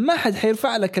الميتة ما حد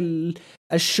حيرفع لك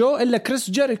الشو إلا كريس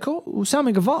جيريكو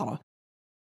وسامي جيفارا.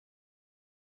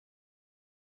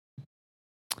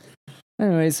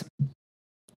 anyways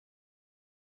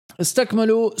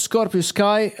استكملوا سكوربيو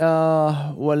سكاي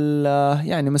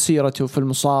يعني مسيرته في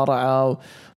المصارعة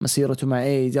ومسيرته مع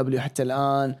AEW حتى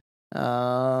الآن.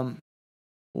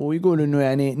 ويقول إنه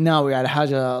يعني ناوي على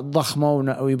حاجة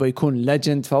ضخمة ويبغى يكون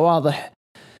ليجند، فواضح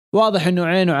إنه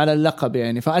عينه على اللقب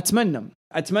يعني.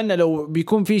 فأتمنى لو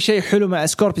بيكون في شيء حلو مع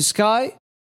سكوربيو سكاي،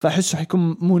 فأحسه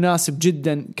حيكون مناسب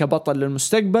جدا كبطل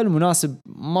للمستقبل، مناسب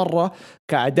مرة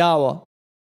كعداوة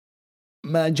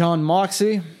مع جون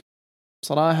ماكسي.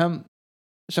 صراحة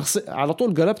على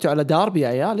طول قلبتوا على داربي يا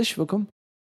عيال، إيش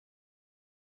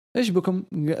بكم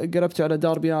قلبتوا على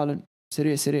داربي آلن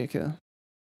سريع كذا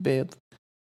بيض.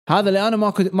 هذا اللي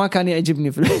أنا ما كان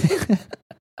يعجبني في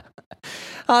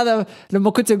هذا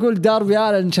لما كنت أقول داربي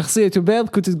آلن شخصيته بيض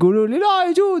كنت تقولوا لي لا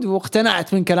يجود،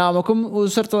 واقتنعت من كلامكم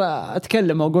وصرت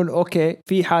أتكلم وأقول أوكي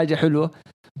في حاجة حلوة.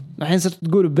 الحين صرت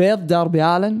تقولوا بيض داربي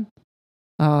آلن.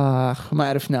 ما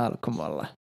عرفنا لكم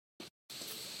والله.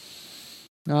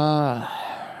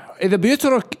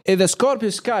 إذا سكوربيو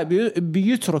سكاي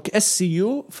بيترك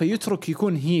SCU فيترك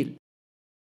يكون هيل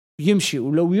يمشي،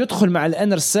 ولو يدخل مع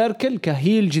الانر سيركل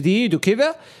كهيل جديد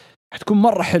وكذا حتكون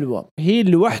مرة حلوة. هيل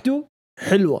لوحده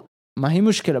حلوة ما هي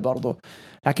مشكلة برضو،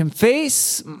 لكن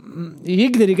فيس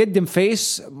يقدر يقدم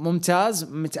فيس ممتاز.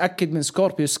 متأكد من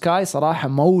سكوربيو سكاي صراحة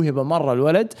موهبة مرة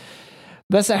الولد،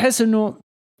 بس أحس إنه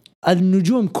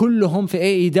النجوم كلهم في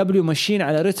AEW ماشيين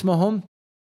على رتمهم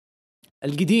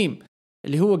القديم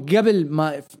اللي هو قبل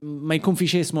ما يكون في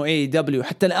شيء اسمه AEW.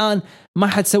 حتى الآن ما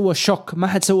حد سوى شوك، ما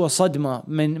حد سوى صدمة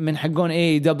من حقون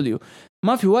AEW.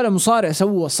 ما في ولا مصارع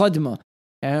سوى صدمة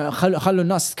يعني خلوا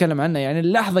الناس تتكلم عنه. يعني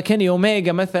اللحظة كيني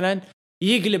أوميجا مثلا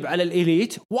يقلب على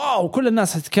الإليت، واو كل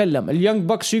الناس هتتكلم. اليونج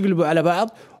بوكس يقلبوا على بعض،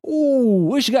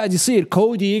 وإيش قاعد يصير؟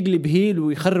 كودي يقلب هيل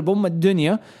ويخرب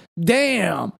الدنيا،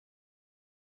 دام.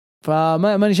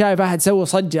 فما شايف أحد سوى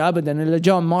صجة أبدا إلا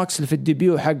جون ماكس اللي في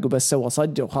الديبيو حقه، بس سوى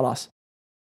صجة وخلاص.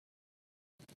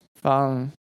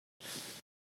 بام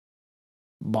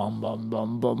بام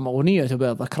بام بام أغنية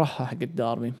بيض أكرهها حق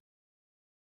الداربي.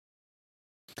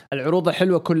 العروض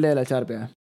حلوة كل ليلة أربعاء،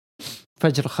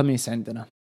 فجر خميس عندنا.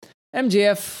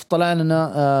 MGF طلع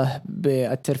لنا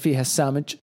بالترفيه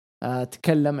السامج.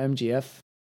 تكلم MGF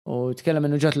وتكلم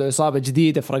انه جات له اصابه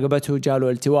جديده في رقبته، جاله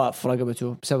التواء في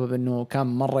رقبته بسبب انه كان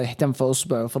مره يهتم في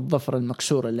اصبعه في الظفر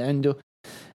المكسور اللي عنده.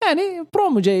 يعني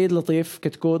برومو جيد لطيف،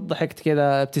 كتكوت، ضحكت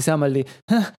كذا ابتسامه اللي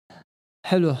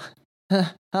حلوه.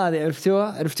 هذه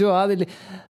عرفتوها هذه اللي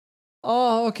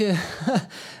اوكي.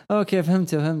 اوكي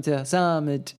فهمته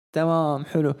سامج تمام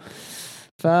حلو.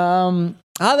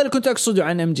 فهذا اللي كنت أقصده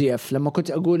عن ام جي اف لما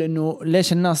كنت أقول إنه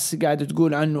ليش الناس قاعدة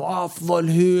تقول عنه أفضل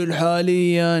هيل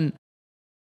حاليا.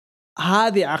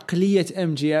 هذه عقلية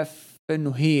ام جي اف،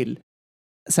 إنه هيل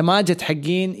سماجة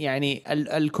حقين، يعني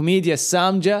الكوميديا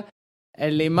السامجة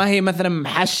اللي ما هي مثلا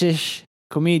محشش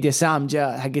كوميديا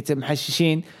سامجة حقت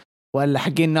محششين ولا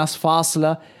حقين ناس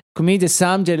فاصلة. كوميديا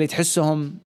السامجة اللي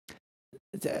تحسهم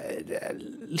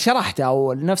شرحته،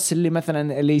 أو نفس اللي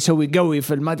مثلا اللي يسوي قوي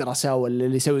في المدرسة ولا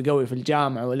اللي يسوي قوي في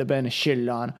الجامعة ولا بين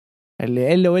الشلة، أنا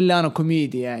اللي إلا أنا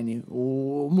كوميدي يعني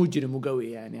ومجرم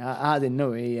وقوي، يعني هذا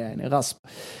النوعي يعني غصب.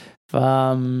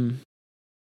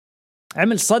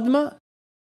 عمل صدمة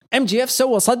ام جي اف،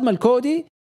 سوى صدمة الكودي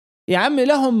يا عمي.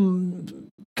 لهم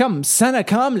كم سنة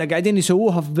كاملة قاعدين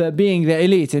يسووها في being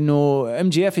the elite، إنه ام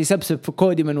جي اف يسبسب في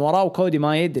كودي من وراه وكودي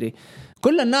ما يدري.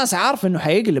 كل الناس عارفة إنه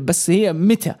حيقلب، بس هي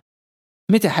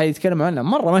متى حيتكلم عنها.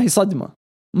 مرة ما هي صدمة.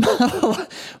 مرة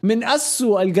من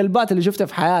أسوأ القلبات اللي شفتها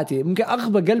في حياتي، يمكن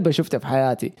أغبى قلبة شفتها في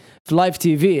حياتي في لايف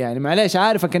تي في. يعني معليش،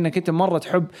 عارفك إنك أنت مرة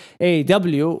تحب اي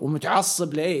دبليو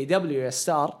ومتعصب لاي دبليو يا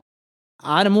ستار.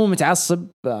 أنا مو متعصب،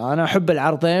 أنا أحب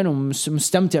العرضين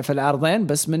ومستمتع في العرضين،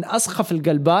 بس من أسخف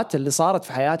القلبات اللي صارت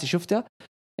في حياتي شفتها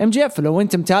ام جي اف. لو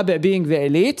أنت متابع being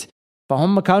the elite،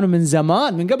 فهم كانوا من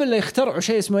زمان، من قبل لا يخترعوا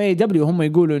شيء اسمه اي دبليو، هم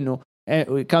يقولوا إنه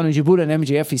كانوا يجيبوا لنا ام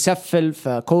جي اف يسفل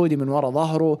فكودي من وراء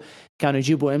ظهره. كانوا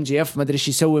يجيبوا ام جي اف ما ادري ايش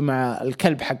يسوي مع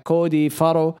الكلب حق كودي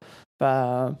فارو.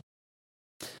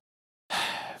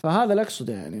 فهذا اللي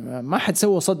اقصده، يعني ما حد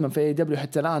سوى صدمه في اي دبليو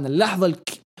حتى الان. اللحظه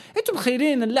انتم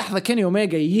متخيلين اللحظه كيني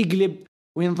اوميجا يقلب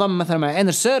وينضم مثلا مع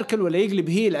انر سيركل، ولا يقلب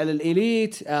هيل على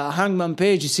الاليت، هانجمان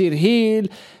بيج يصير هيل،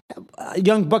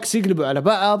 يونج باكس يقلبوا على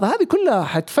بعض، هذه كلها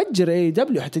حتفجر اي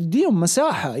دبليو، حتديهم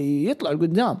مساحه يطلعوا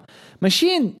لقدام.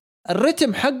 ماشيين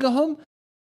الرتم حقهم،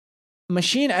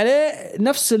 ماشيين عليه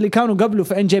نفس اللي كانوا قبله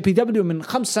في ان جي بي دبليو من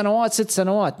 5 سنوات 6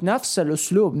 سنوات، نفس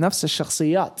الاسلوب نفس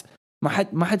الشخصيات.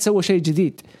 ما حد سوى شيء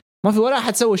جديد، ما في ولا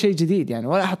أحد سوى شيء جديد، يعني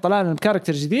ولا أحد طلع لنا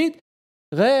بكاركتر جديد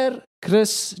غير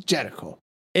كريس جيريكو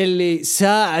اللي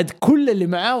ساعد كل اللي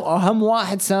معاه. وأهم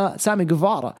واحد سامي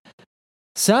جيفارا،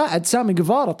 ساعد سامي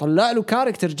جيفارا، طلع له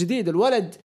كاركتر جديد.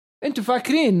 الولد انتوا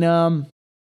فاكرين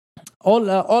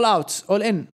all out all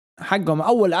in حقهم،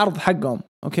 أول عرض حقهم،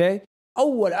 أوكي،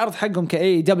 أول عرض حقهم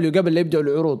كأي دبليو قبل لا يبدأوا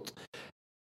العروض،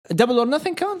 دبل اور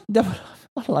نثينج كان دبل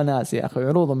والله ناسي يا أخي،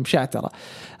 عروضهم مشعترة.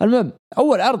 المهم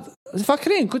أول عرض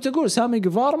فاكرين كنت أقول سامي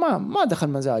جيفارا ما دخل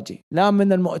مزاجي، لا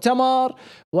من المؤتمر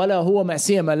ولا هو مع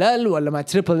سي ام ال ال ولا مع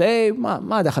تريبل اي،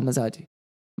 ما دخل مزاجي،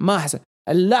 ما حسن.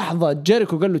 اللحظة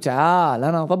جيريكو قال له تعال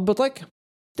أنا أضبطك،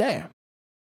 دايم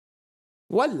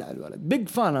ولع الولد. بيج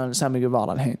فان أنا سامي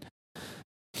جيفارا الحين.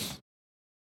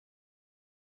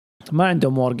 ما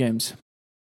عندهم وور جيمز.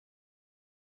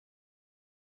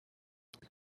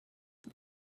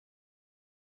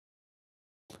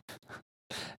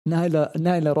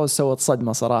 نايلا روز سوت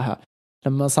صدمة صراحة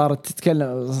لما صارت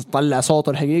تتكلم، طلع صوته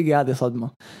الحقيقي، هذه صدمة.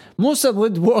 موسى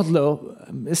ضد ووردلو،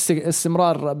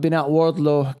 استمرار بناء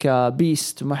ووردلو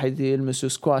كبيست، ما حد يلمسه،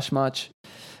 سكواش ماتش.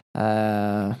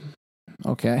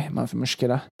 اوكي ما في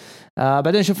مشكلة.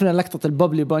 بعدين شفنا لقطة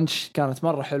البابلي بانش، كانت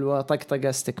مرة حلوة، طقطقة،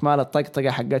 استكمال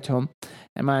الطقطقة حقتهم.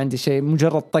 ما عندي شيء،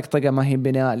 مجرد طقطقة ما هي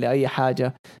بناء لأي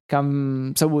حاجة. كان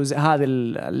مسوي هذا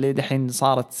اللي دحين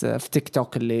صارت في تيك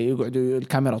توك، اللي يقعدوا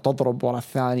الكاميرا تضرب ورا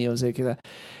الثانية وزي كذا.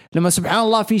 لما سبحان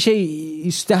الله في شيء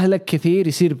يستهلك كثير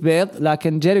يصير بيض،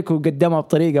 لكن جيريكو قدمها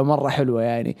بطريقة مرة حلوة.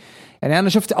 يعني أنا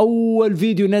شفت أول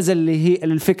فيديو نزل اللي هي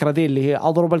الفكرة دي، اللي هي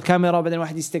أضرب الكاميرا بعدين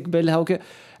واحد يستقبلها وكذا،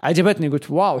 عجبتني،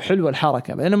 قلت واو حلوة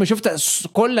الحركة. بعدين لما شفت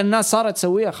كل الناس صارت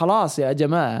تسويها، خلاص يا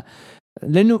جماعة،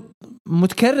 لأنه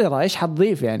متكررة، إيش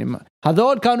حتضيف يعني.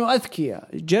 هذول كانوا أذكياء،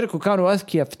 جيريكو كانوا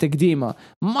أذكياء في تقديمه،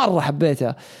 مرة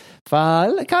حبيتها.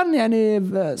 فكان يعني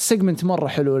سيجمنت مرة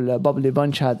حلو البابلي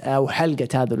بانش هذا، أو حلقة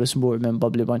هذا الأسبوع من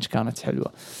بابلي بانش كانت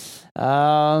حلوة.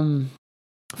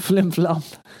 فلم فلام.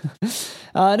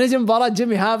 نجي مباراة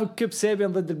جيمي هافك كيب سيبين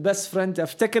ضد البست فريند.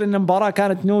 افتكر ان المباراة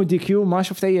كانت نو دي كيو، ما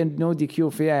شفت اي نو دي كيو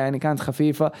فيها، يعني كانت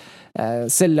خفيفة،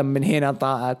 سلم من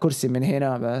هنا كرسي من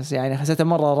هنا، بس يعني حسيتها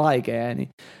مرة رايقة. يعني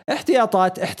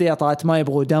احتياطات، ما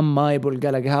يبغوا دم، ما يبغوا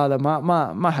القلق هذا،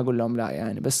 ما حقول لهم لا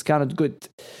يعني، بس كانت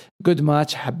جود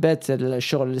ماتش. حبيت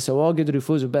الشغل اللي سووه، قدروا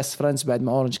يفوزوا بست فريندز بعد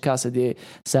ما اورنج كاسدي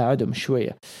ساعدهم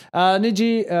شوية.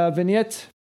 نجي فينيت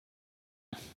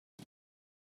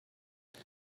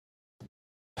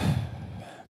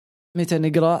متى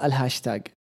نقرأ الهاشتاج؟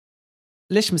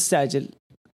 ليش مستعجل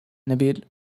نبيل؟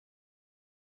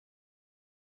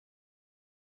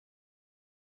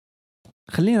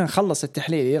 خلينا نخلص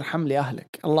التحليل يرحم لي أهلك،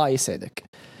 الله يسعدك.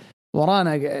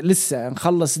 ورانا لسه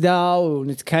نخلص دا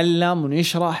ونتكلم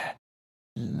ونشرح،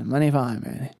 ماني فاهم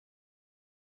يعني.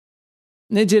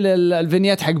 نجي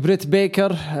للفينيات حق بريت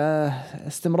بيكر.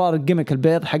 استمرار الجيمك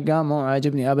البيض حقه مو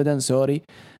عاجبني أبدا، سوري،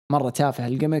 مرة تافه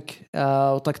الجيمك.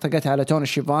 وطقطقت على توني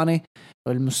شيفاني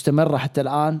والمستمرة حتى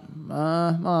الآن.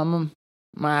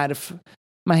 ما أعرف،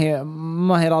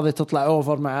 ما هي راضية تطلع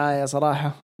أوفر معايا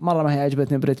صراحة. مرة ما هي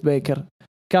عجبتني بريت بيكر،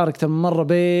 كاركتر مرة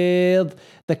بيض،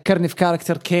 ذكرني في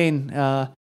كاركتر كين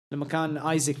لما كان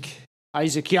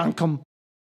ايزك يانكم،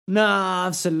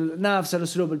 نفس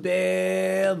الاسلوب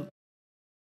البيض.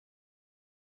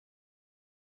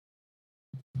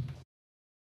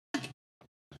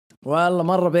 والله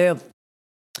مرة بيض.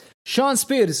 شون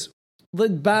سبيرز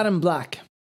ضد بارن بلاك.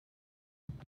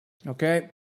 اوكي،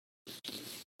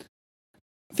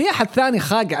 في احد ثاني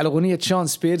خاق على اغنية شون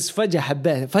سبيرز، فجأة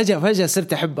حبيته، فجأة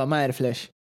صرت احبها، ما اعرف ليش.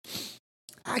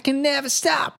 I can never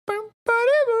stop.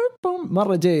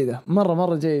 مرة جيدة،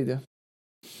 مرة جيدة.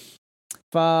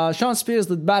 فشون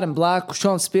سبيرز ضد بارن بلاك،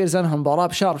 وشون سبيرز انهم مباراة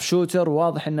بشارب شوتر،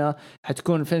 وواضح انه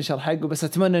حتكون الفينشر حقه، بس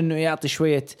اتمنى انه يعطي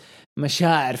شوية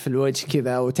مشاعر في الوجه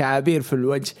كذا وتعابير في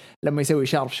الوجه لما يسوي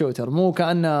شارب شوتر، مو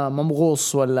كأنه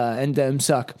ممغوص ولا عنده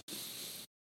امساك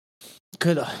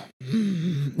كذا.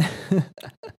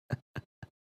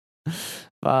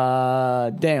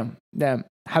 دام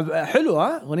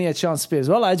حلوة اغنية شون سبيرز،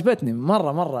 والله عجبتني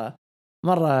مرة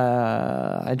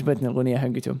عجبتني الاغنية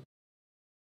حقته.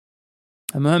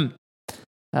 المهم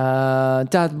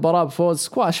انتهت المباراة بفوز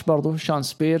سكواش برضو شون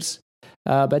سبيرز.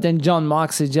 بعدين جون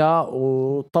ماكس جاء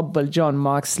وطبل جون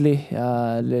ماكس لي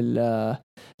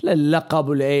لللقب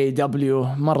والاي دبليو.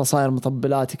 مرة صاير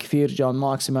مطبلات كثير جون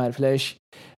ماكس، ما أعرف ليش.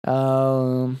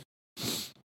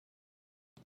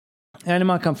 يعني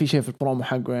ما كان في شيء في البرومو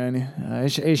حقه يعني.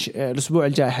 ايش الاسبوع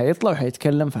الجاي حيطلع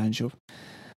وحيتكلم، فهنشوف.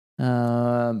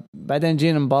 بعدين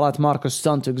جينا مباراة ماركو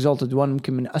ستانت اكزالتد 1،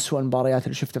 ممكن من أسوأ المباريات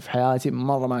اللي شفتها في حياتي،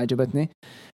 مرة ما عجبتني.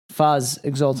 فاز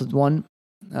اكزالتد 1.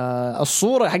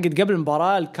 الصورة حقت قبل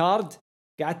المباراة الكارد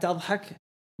قعدت أضحك،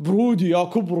 برودي يا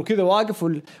كبره كذا واقف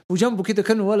وجنبه كذا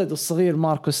كأنه ولد الصغير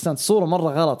ماركو ستانت. صورة مرة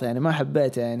غلط يعني، ما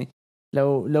حبيتها يعني.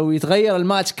 لو يتغير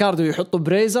الماتش كارد ويحطوا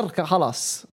بريزر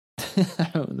خلاص.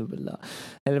 أعوذ بالله،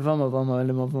 اللي فهمه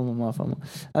اللي ما فهمه.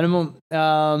 المهم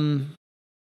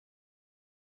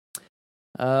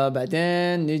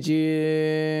بعدين نجي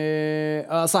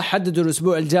صح، حددوا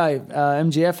الأسبوع الجاي ام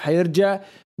جي اف حيرجع.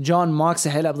 جون ماكس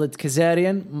حيلعب ضد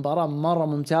كازاريان، مباراة مرة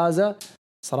ممتازة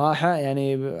صراحة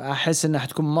يعني. أحس إنها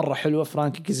حتكون مرة حلوة،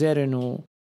 فرانكي كازاريان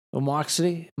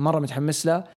وماكسلي، مرة متحمس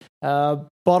له.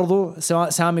 برضو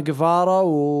سامي جيفارا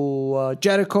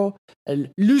وجيريكو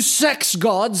لوسكس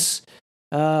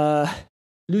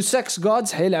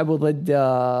جودز حيلعبوا ضد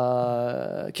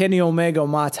كيني أوميجا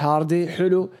ومات هاردي.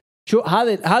 حلو، شو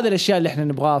هذا الاشياء اللي احنا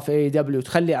نبغاها في اي دبليو،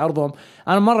 تخلي عرضهم.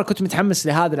 انا مره كنت متحمس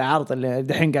لهذا العرض اللي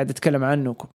دحين قاعد اتكلم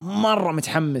عنه، مره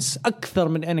متحمس اكثر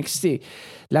من NXT.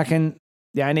 لكن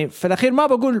يعني في الاخير ما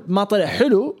بقول ما طلع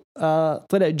حلو،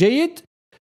 طلع جيد.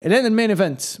 لين المين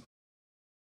ايفنت،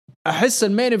 احس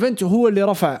المين ايفنت هو اللي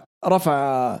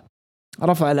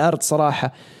رفع العرض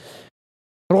صراحه،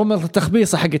 رغم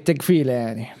التخبيصه حق التقفيله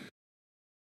يعني.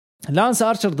 لانس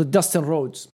ارشر ضد داستن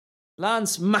رودز.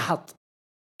 لانس محط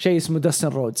شيء اسمه داستن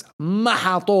رودز، ما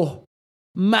حاطوه،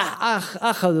 ما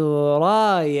أخذوا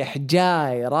رايح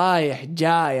جاي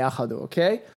أخذوا.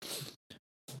 أوكي،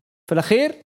 في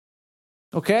الأخير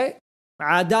أوكي،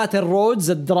 عادات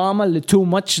الرودز الدراما اللي تو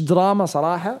ماتش دراما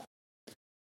صراحة،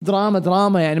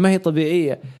 دراما يعني ما هي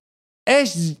طبيعية.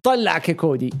 إيش طلعك يا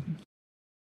كودي؟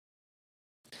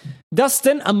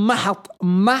 داستن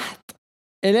محط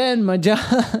إلين ما جاء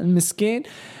المسكين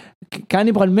كان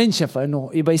يبغى المنشفة، انه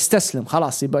يبغى يستسلم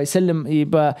خلاص،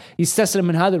 يبغى يستسلم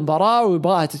من هذه المباراة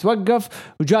ويبغاها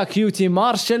تتوقف. وجاء كيوتي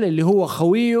مارشل اللي هو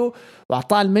خويه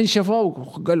واعطاه المنشفة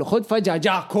وقال له خذ. فجأة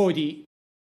جاء كودي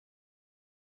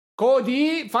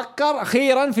فكر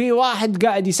اخيرا في واحد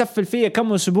قاعد يسفل فيه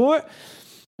كم اسبوع،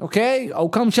 اوكي، او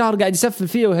كم شهر قاعد يسفل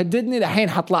فيه ويهددني، الحين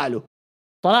حطلع له.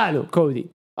 طلع له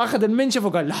كودي، اخذ المنشفة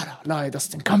وقال لا يا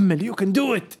داستن كمل، يو كان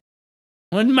دو ات.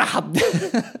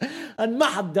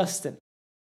 انمحط داستن.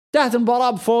 انتهت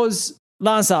المباراة بفوز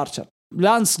لانس آرشر.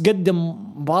 لانس قدم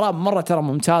مباراة مرة ترى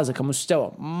ممتازة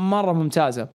كمستوى، مرة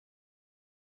ممتازة.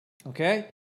 اوكي،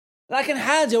 لكن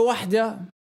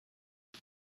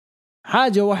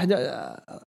حاجة واحدة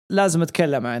لازم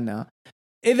اتكلم عنها.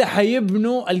 اذا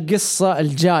حيبنوا القصة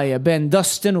الجاية بين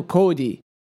داستن وكودي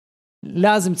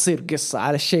لازم تصير قصة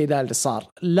على الشيء ذا اللي صار.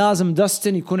 لازم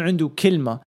داستن يكون عنده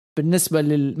كلمة بالنسبة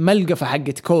للملقفة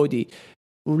حقت كودي،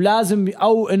 ولازم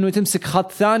أو إنه تمسك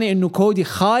خط ثاني إنه كودي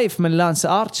خايف من لانس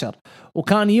آرشر،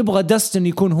 وكان يبغى داستن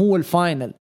يكون هو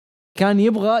الفاينل، كان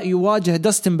يبغى يواجه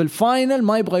داستن بالفاينل،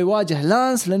 ما يبغى يواجه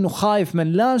لانس لأنه خايف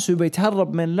من لانس ويبغى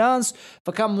يتهرب من لانس،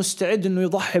 فكان مستعد إنه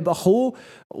يضحي بأخوه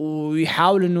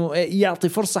ويحاول إنه يعطي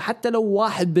فرصة حتى لو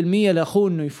 1% لأخوه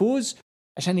إنه يفوز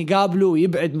عشان يقابله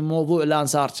ويبعد من موضوع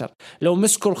لانس آرشر. لو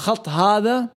مسكوا الخط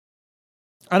هذا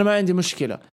أنا ما عندي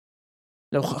مشكلة،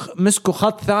 لو مسكوا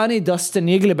خط ثاني داستن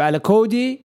يقلب على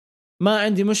كودي ما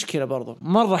عندي مشكلة برضو،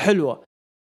 مرة حلوة.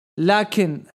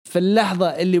 لكن في اللحظة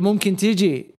اللي ممكن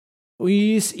تيجي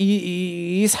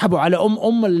ويسحبوا على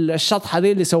الشطحة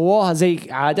ذي اللي سووها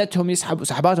زي عادتهم، يسحبوا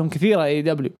سحباتهم كثيرة اي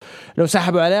دبليو، لو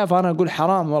سحبوا عليها فأنا أقول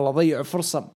حرام والله، ضيعوا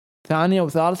فرصة ثانية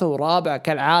وثالثة ورابعة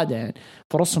كالعادة، يعني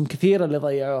فرصهم كثيرة اللي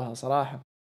ضيعوها صراحة.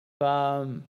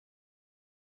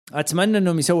 أتمنى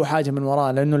أنهم يسووا حاجة من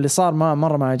وراء، لأنه اللي صار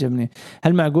مرة ما عجبني.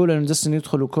 هل معقول أن داستن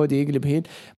يدخل وكودي يقلب هيل؟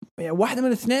 واحدة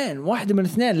من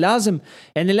الاثنين لازم،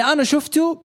 يعني اللي أنا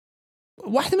شفته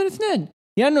واحدة من الاثنين،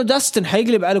 يعني أنه داستن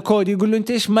حيقلب على كودي يقول له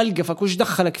أنت إيش ملقفك وإيش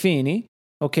دخلك فيني،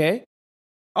 أوكي،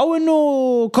 أو أنه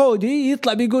كودي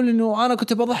يطلع بيقول أنه أنا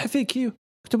كنت بضحي فيك،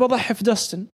 كنت بضحي في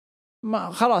داستن،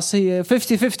 ما خلاص هي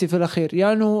 50-50 في الأخير،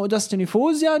 يعني أنه داستن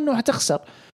يفوز يعني أنه هتخسر،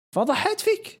 فضحيت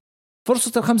فيك،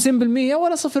 فرصة 50%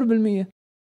 ولا 0%،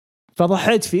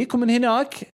 فضحيت فيك. ومن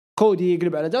هناك كودي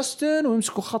يقلب على داستن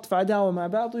ويمسكوا خط عداوة مع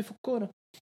بعض ويفكونه.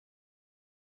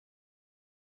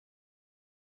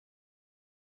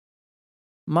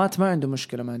 ما عنده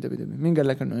مشكلة مع دبليو. مين قال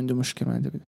لك انه عنده مشكلة مع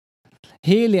دبليو؟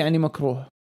 هي اللي يعني مكروه،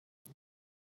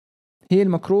 هي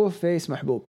المكروه فيس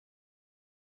محبوب.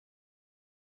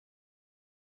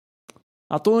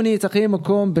 اعطوني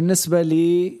تقييمكم بالنسبة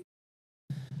لي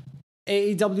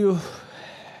AEW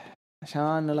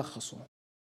عشان نلخصه،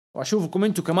 واشوفكم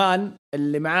انتم كمان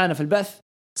اللي معانا في البث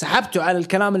سحبتوا على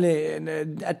الكلام اللي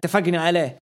اتفقنا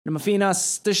عليه. لما في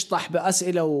ناس تشطح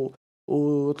بأسئلة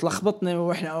وتلخبطني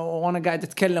وانا قاعد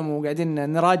اتكلم وقاعدين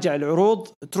نراجع العروض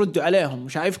تردوا عليهم،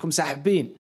 وشايفكم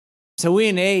ساحبين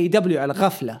مسوين AEW على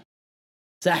غفلة،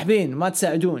 ساحبين ما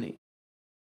تساعدوني.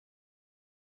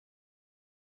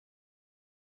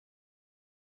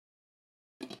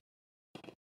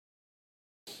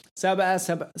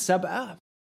 سبعة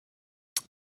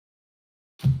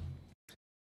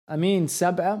أمين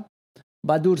 7،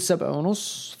 بادور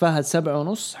 7.5، فهد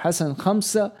 7.5، حسن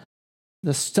 5،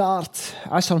 The Start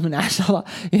 10/10.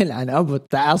 يلعن أبو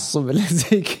التعصب اللي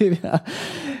زي كذا.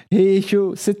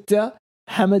 هيشو 6،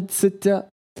 حمد 6،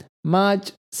 ماج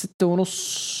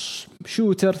 6.5،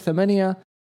 شوتر 8،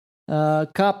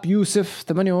 كاب يوسف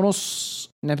 8.5،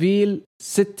 نبيل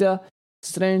 6،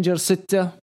 سترينجر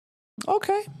 6.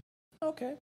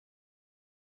 أوكي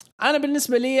أنا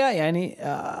بالنسبة لي يعني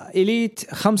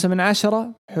إليت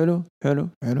 5/10. حلو.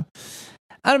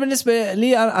 أنا بالنسبة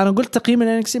لي أنا قلت تقييم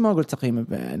NXT، ما قلت تقييم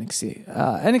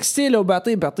NXT لو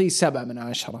بعطيه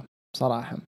 7/10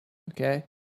 صراحة. أوكي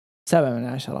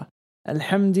 7/10.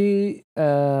 الحمدي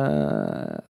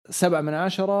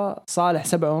 7/10، صالح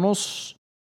 7.5.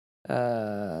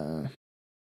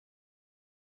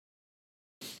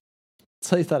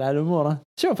 سيطر على الأمور.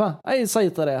 شوف أي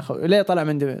سيطر يا أخوي، ليه طلع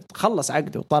من دبي؟ خلص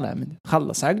عقده وطلع من دبي،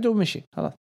 خلص عقده ومشي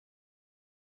خلاص.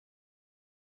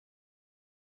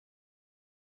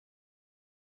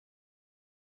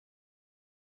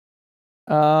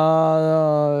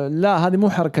 لا هذه مو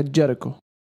حركة جيريكو،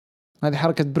 هذه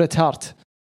حركة بريت هارت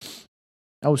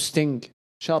أو ستينج،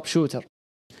 شارب شوتر.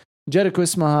 جيريكو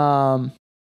اسمها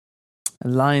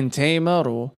لاين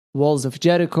تيمر وولز اوف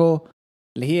جيريكو،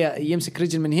 اللي هي يمسك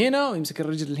رجل من هنا ويمسك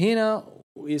الرجل هنا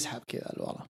ويسحب كذا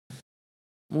لورا،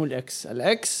 مو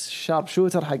الإكس شارب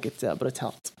شوتر حقت بريت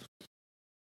هارت.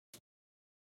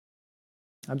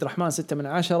 عبد الرحمن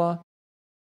 6/10،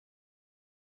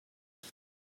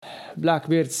 بلاك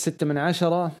بيرد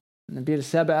 6/10، نبيل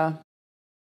 7.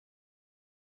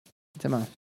 تمام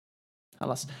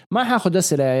خلاص ما حاخذ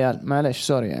أسئلة يا عيال، معلش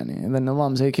سوري، يعني إذا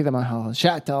النظام زي كذا ما حاخذ.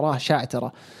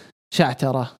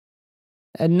 شعترة.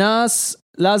 الناس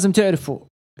لازم تعرفوا،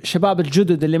 شباب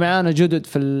الجدد اللي معانا جدد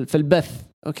في البث،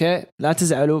 أوكي لا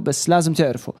تزعلوا، بس لازم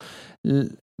تعرفوا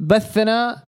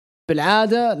بثنا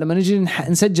بالعادة لما نجي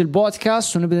نسجل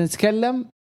بودكاست ونبدأ نتكلم،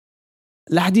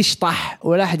 لا حد يشطح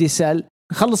ولا حد يسأل،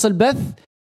 نخلص البث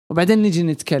وبعدين نجي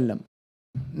نتكلم،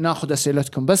 ناخذ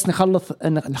أسئلتكم بس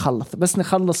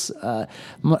نخلص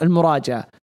المراجعة،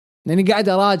 لأني قاعد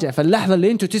أراجع في اللحظة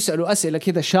اللي أنتوا تسألوا أسئلة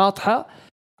كذا شاطحة،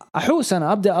 احوس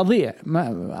انا ابدا اضيع،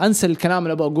 ما انسى الكلام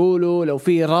اللي بقوله، لو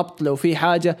في ربط لو في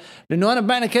حاجه، لانه انا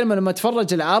بمعنى كلمه لما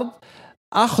اتفرج العرض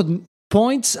اخذ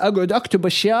بوينتس، اقعد اكتب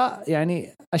اشياء،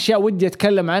 يعني اشياء ودي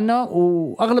اتكلم عنها،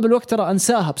 واغلب الوقت ترى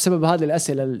انساها بسبب هذه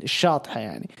الاسئله الشاطحه.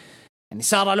 يعني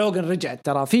سارة لوغن رجعت،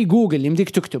 ترى في جوجل يمديك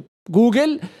تكتب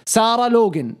جوجل سارة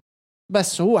لوغن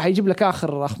بس هو حيجيب لك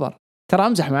اخر اخبار. ترى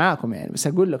امزح معاكم يعني، بس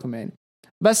اقول لكم يعني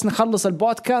بس نخلص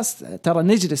البودكاست ترى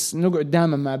نجلس نقعد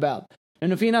دائما مع بعض،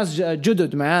 لانه في ناس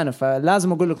جدد معانا،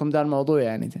 فلازم اقول لكم ده الموضوع.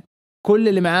 يعني كل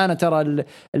اللي معانا ترى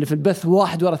اللي في البث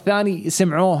واحد ورا الثاني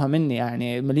سمعوها مني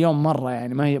يعني مليون مرة،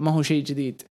 يعني ما هو شيء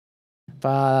جديد.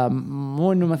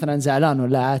 فمو انه مثلا زعلان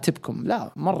ولا عاتبكم،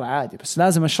 لا مرة عادي، بس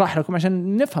لازم اشرح لكم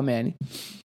عشان نفهم يعني.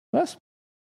 بس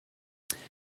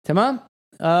تمام.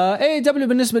 اي دبليو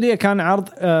بالنسبة لي كان عرض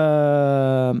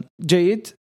جيد،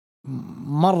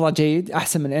 مرة جيد،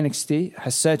 احسن من NXT،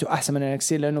 حسيته احسن من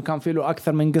NXT لانه كان فيه له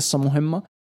اكثر من قصة مهمة.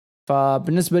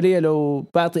 فبالنسبة لي لو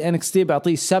بعطي NXT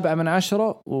بعطيه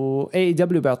 7/10، و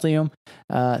AEW بعطيهم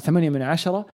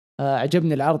 8/10.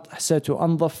 عجبني العرض، حسيته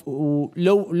أنظف،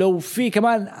 ولو في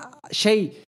كمان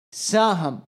شيء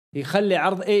ساهم يخلي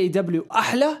عرض AEW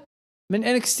أحلى من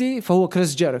NXT فهو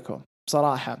كريس جيريكو.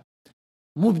 بصراحة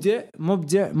مبدع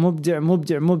مبدع مبدع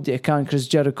مبدع مبدع كان كريس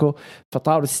جيريكو.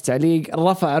 فطاولة التعليق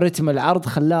رفع رتم العرض،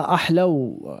 خلاه أحلى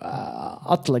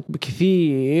وأطلق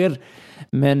بكثير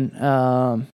من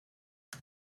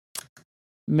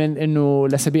إنه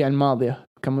الأسابيع الماضية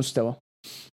كمستوى.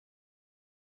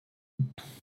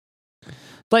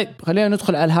 طيب خلينا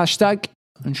ندخل على الهاشتاج،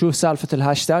 نشوف سالفة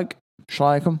الهاشتاج، إيش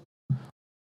رأيكم؟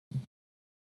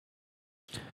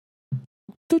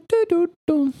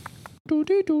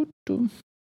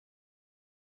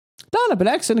 لا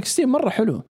بالعكس NXT مرة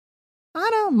حلو،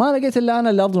 أنا ما لقيت إلا أنا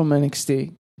اللي أظلم NXT.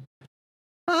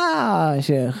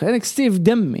 شيخ NXT في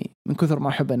دمي من كثر ما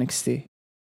أحب NXT،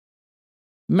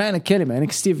 معنى كلمة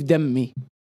NXT في دمي،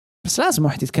 بس لازم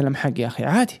واحد يتكلم حق يا أخي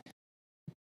عادي.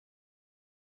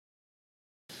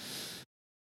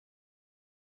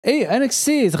 اي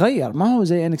NXT تغير، ما هو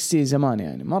زي NXT زمان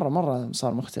يعني، مرة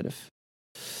صار مختلف.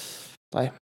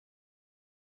 طيب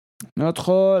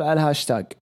ندخل على الهاشتاج.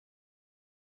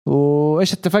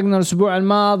 وإيش اتفقنا الأسبوع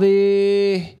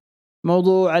الماضي؟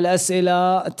 موضوع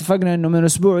الأسئلة، اتفقنا إنه من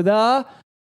الأسبوع ذا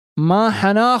ما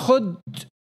حناخد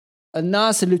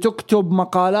الناس اللي تكتب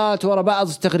مقالات ورا بعض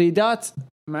تغريدات.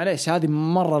 معليش هذه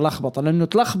مرة لخبطة، لأنه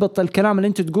تلخبط الكلام اللي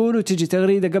أنت تقوله وتيجي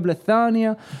تغريدة قبل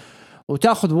الثانية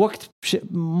وتاخذ وقت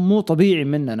مو طبيعي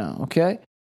مننا. أوكي،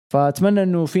 فأتمنى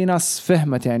إنه في ناس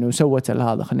فهمت يعني وسوت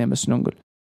هذا. خلينا بس نقول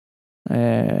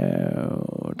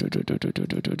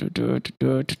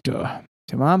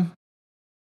تمام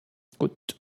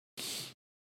good.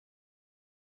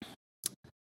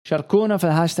 شاركونا في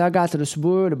الهاشتاجات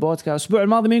الأسبوع البودكاست. الأسبوع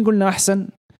الماضي مين قلنا أحسن،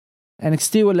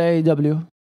 NXT ولا AEW؟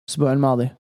 الأسبوع الماضي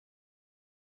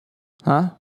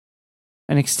ها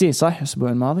NXT صح، الأسبوع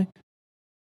الماضي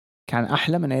كان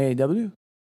أحلى من AEW.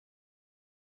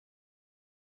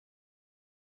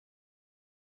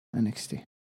 NXT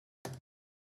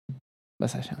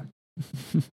بس عشان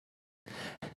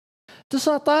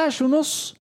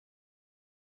 19.5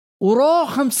 ورو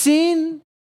 50.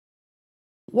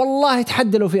 والله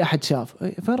اتحدى لو في أحد شاف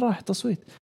فين راح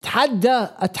التصويت.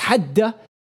 أتحدى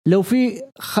لو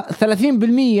في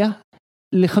 30%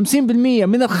 ل50%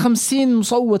 من 50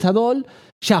 مصوت هذول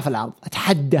شاف العرض.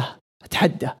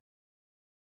 أتحدى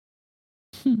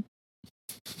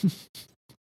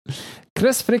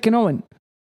كريس فريكن أوين.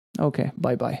 أوكي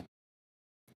باي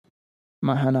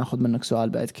ما هناخذ منك سؤال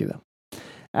بعد كذا.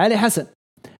 علي حسن،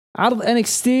 عرض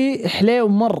NXT حليو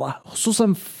مرة،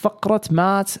 خصوصا فقرة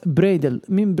مات بريدل.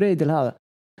 مين بريدل هذا؟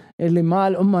 اللي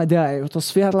مال أمه داعي،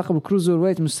 وتصفيات لقب الكروزر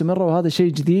ويت مستمرة، وهذا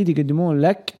شيء جديد يقدمون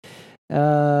لك.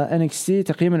 NXT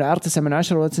تقييم العرض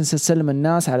 9/10، ولا تنسى تسلم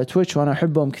الناس على تويتش، وأنا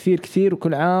أحبهم كثير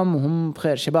وكل عام وهم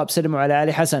بخير. شباب سلموا على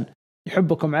علي حسن،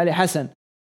 يحبكم علي حسن،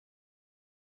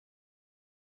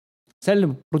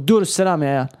 سلموا ردوا له السلام يا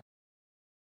عيال.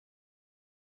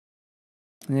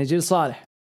 نجيل صالح،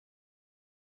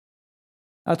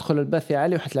 أدخل البث يا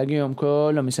علي وحتلاقيهم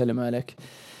كلهم يسلموا عليك.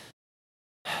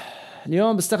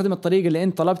 اليوم بستخدم الطريقة اللي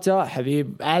أنت طلبتها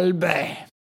حبيب قلبي.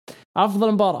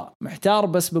 أفضل مباراة محتار،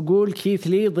 بس بقول كيث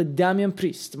لي ضد داميان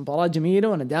بريست، مباراة جميلة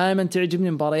وأنا دائما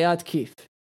تعجبني مباريات كيث.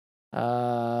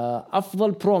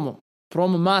 أفضل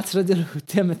برومو مات ريدل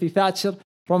وتيموثي ثاتشر،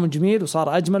 برومو جميل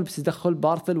وصار أجمل بتدخل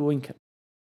بارتل وينكر.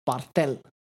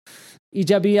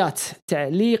 إيجابيات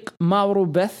تعليق ماورو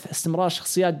بث، استمرار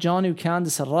شخصيات جوني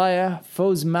وكاندس الرائع،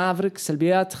 فوز مافريك.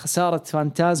 سلبيات خسارة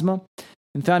فانتازما،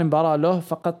 من ثاني مباراة له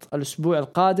فقط الأسبوع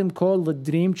القادم كول ضد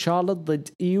دريم، شارلوت ضد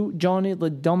إيو، جوني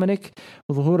ضد دومينيك،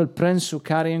 وظهور البرنس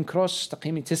وكارين كروس.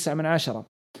 تقييمي 9/10.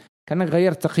 كأنك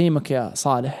غيرت تقييمك يا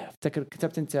صالح، افتكر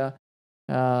كتبت أنت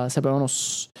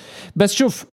 7.5. بس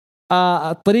شوف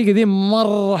الطريقة دي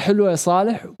مرة حلوة يا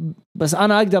صالح، بس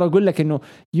أنا أقدر أقول لك إنه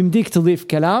يمديك تضيف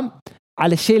كلام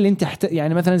على الشيء اللي أنت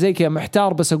يعني مثلا زي كذا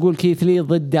محتار، بس أقول كيث لي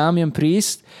ضد داميان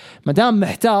بريست. مدام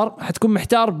محتار حتكون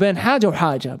محتار بين حاجة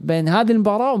وحاجة، بين هذه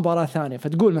المباراة ومباراة ثانية،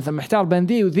 فتقول مثلا محتار بين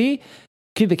ذي وذي،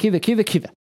 كذا كذا كذا كذا.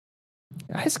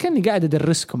 أحس كأني قاعد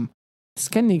أدرسكم، بس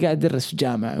كأني قاعد أدرس في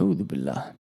جامعة، أعوذ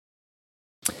بالله.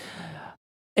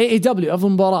 AEW أفضل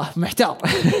مباراة محتار.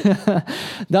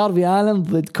 داربي آلن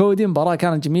ضد كودي، مباراة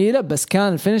كانت جميلة بس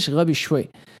كان الفينش غبي شوي.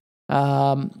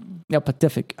 يب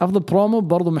اتفق. أفضل برومو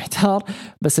برضو محتار،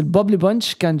 بس البابلي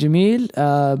بانش كان جميل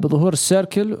بظهور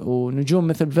السيركل ونجوم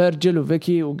مثل فيرجل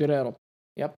وفيكي وغيريرو.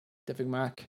 يب اتفق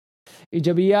معك.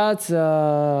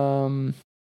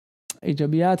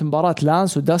 إيجابيات مباراة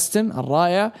لانس وداستن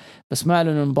الرائعة، بس ما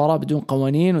أعلنوا المباراة بدون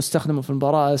قوانين واستخدموا في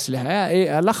المباراة أسلحة.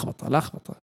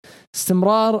 لخبطة.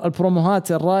 استمرار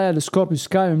البروموهات الرائعة لسكوربيو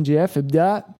سكاي وام جي اف،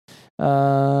 إبداع.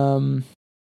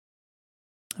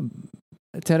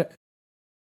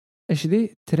 إيش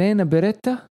دي ترينا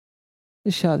بيريتا؟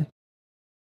 إيش هذه؟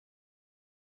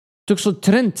 تقصد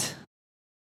ترنت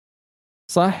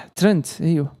صح؟ ترنت،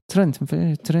 أيوه ترنت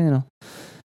ترينا.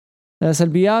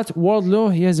 سلبيات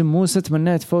ووردلو يهزم موسى،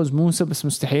 تمنيت فوز موسى بس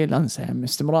مستحيل أنسى. يعني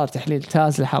استمرار تحليل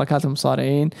تاز لحركات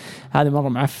المصارعين هذه مرة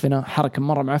معفنة، حركة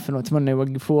مرة معفنة، وأتمنى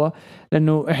يوقفوها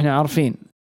لأنه إحنا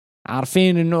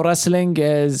عارفين إنه رسلينج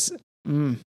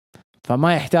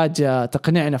فما يحتاج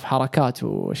تقنعنا في حركات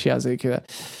وأشياء زي كذا.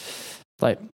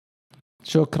 طيب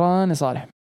شكرا يا صالح.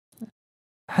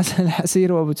 حسن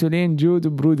الحسير وأبو تولين جود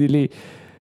وبرودي لي.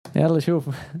 يلا شوف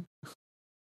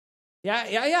يا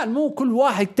عيال، مو كل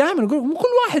واحد دائما نقول مو كل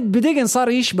واحد بدقن صار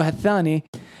يشبه الثاني.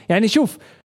 يعني شوف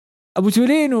ابو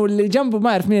تولين واللي جنبه ما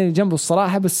اعرف مين اللي جنبه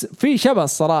الصراحه، بس في شبه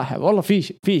الصراحه والله،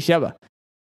 في شبه.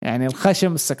 يعني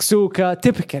الخشم السكسوكه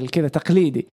تيبيكال كذا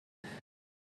تقليدي،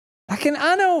 لكن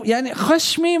انا يعني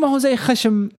خشمي ما هو زي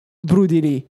خشم برودي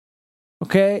لي.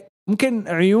 اوكي ممكن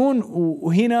عيون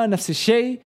وهنا نفس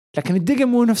الشيء، لكن الدقن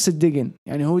مو نفس الدقن.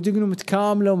 يعني هو دقنه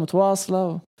متكامله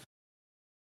ومتواصله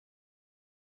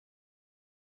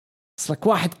أصلك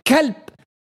واحد كلب.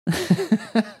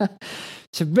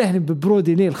 شبهني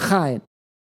ببرودي لي الخاين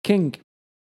كينج.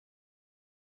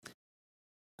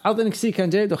 عرض NXT كان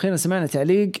جيد، وأخيرا سمعنا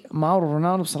تعليق ماورو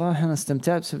رونالدو. بصراحة أنا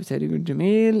استمتعت بسبب تعليقه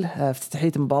الجميل.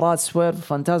 افتتاحية مباراة سويرف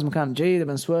فانتازما كان جيد،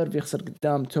 بن سويرف يخسر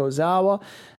قدام توزاوا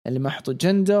اللي ما حطوا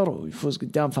جندر، ويفوز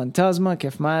قدام فانتازما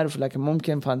كيف ما أعرف، لكن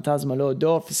ممكن فانتازما له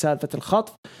دور في سالفة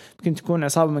الخطف. ممكن تكون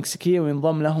عصابة مكسيكية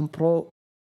وينضم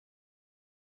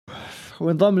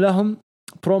لهم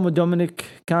برومو دومينيك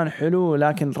كان حلو،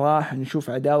 لكن راح نشوف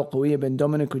عداوة قوية بين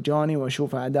دومينيك وجوني،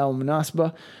 وأشوفها عداوة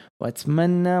مناسبة،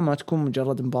 وأتمنى ما تكون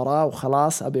مجرد مباراة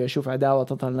وخلاص. أبي أشوف عداوة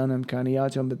تظهر لنا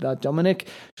إمكانياتهم، بالذات دومينيك.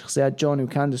 شخصيات جوني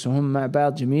وكاندس وهم مع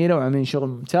بعض جميلة وعاملين شغل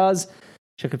ممتاز،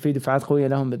 شكل فيه دفعات قوية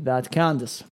لهم بالذات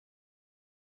كاندس.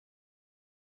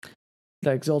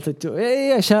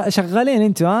 شغالين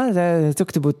انتوا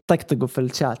تكتبوا تطقطقوا في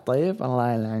الشات. طيب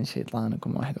الله يلعن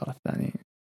شيطانكم واحد ورا الثاني.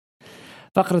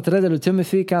 فقرة ريدل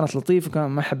وتيموثي كانت لطيفة، وكان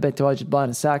ما حبيت تواجد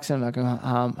بارن ساكسون، لكن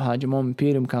هاجمون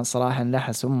إمبيريوم كان صراحة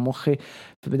لحس مخي.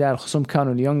 في البداية الخصوم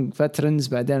كانوا اليونج فيترنز،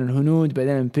 بعدين الهنود،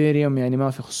 بعدين إمبيريوم. يعني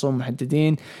ما في خصوم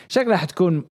محددين. شكلها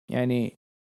حتكون يعني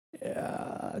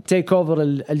تيك أوفر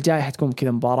الجاي حتكون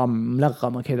كذا مباراة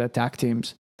ملغمة كذا تاك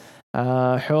تيمز.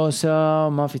 حوسة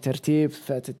ما في ترتيب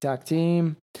في التاك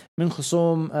تيم من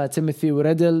خصوم تيموثي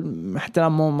وريدل، حتى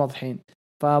مو واضحين،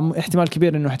 فاحتمال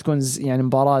كبير انه حتكون يعني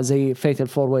مباراة زي فيتال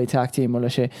فور واي تاك تيم ولا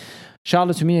شيء.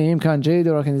 شارلوت ومية كان جيد،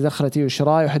 ولكن دخلت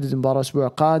وشراي وحدد مباراة الاسبوع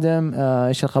القادم.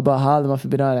 ايش الغباء هذا؟ ما في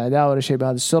بناء العداوة ولا شيء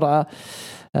بهذه السرعة.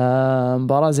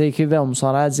 مباراة زي كذا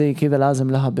ومصارعات زي كذا لازم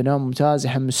لها بناء ممتاز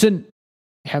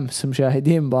يحمس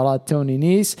المشاهدين. مباراة توني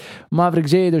نيس مافريك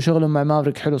جيد، وشغله مع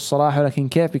مافريك حلو الصراحة، لكن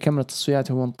كيف يكمل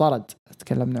التصفيات هو انطرد،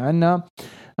 تكلمنا عنها.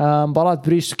 مباراة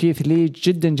بريس وكيث لي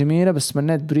جدا جميلة، بس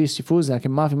تمنيت بريس يفوز،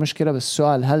 لكن ما في مشكلة. بس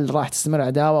السؤال هل راح تستمر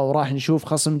عداوة وراح نشوف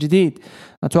خصم جديد؟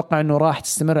 أتوقع أنه راح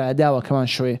تستمر عداوة كمان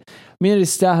شوية. مين اللي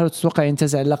يستاهل وتتوقع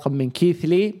ينتزع اللقب من كيث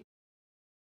لي؟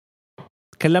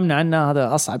 تكلمنا عنه،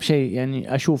 هذا أصعب شيء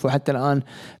يعني أشوفه حتى الآن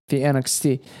في NXT.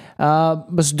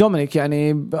 بس دومينيك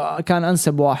يعني كان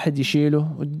أنسب واحد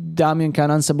يشيله، ودامين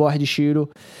كان أنسب واحد يشيله،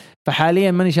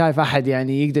 فحاليا ماني شايف أحد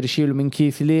يعني يقدر يشيله من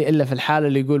كيث لي إلا في الحالة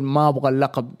اللي يقول ما أبغى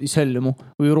اللقب يسلمه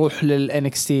ويروح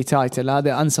للNXT تايتل.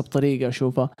 هذا أنسب طريقة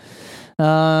أشوفها.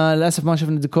 للأسف ما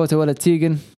شفنا ديكوتا ولا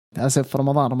تيغن، اسف في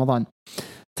رمضان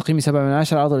تقييمي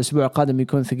 7/10. عرض الاسبوع القادم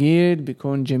بيكون ثقيل،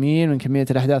 بيكون جميل من كمية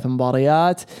الاحداث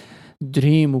والمباريات.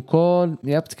 دريم وكول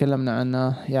تكلمنا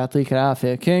عنه، يعطيك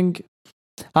العافية كينج.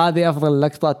 هذه افضل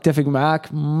لقطة، اتفق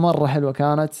معاك، مرة حلوة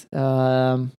كانت.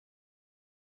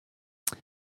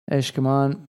 ايش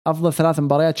كمان افضل 3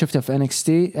 مباريات شفتها في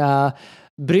NXT؟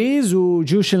 بريز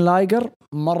وجوشن لايجر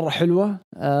مرة حلوة.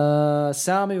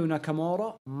 سامي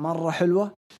وناكامورا مرة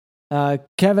حلوة.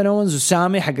 كيفن اونز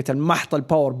وسامي حقت المحط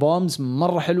الباور بومز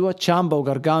مرة حلوة. تشامبا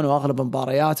وغرغانو اغلب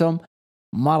مبارياتهم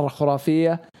مرة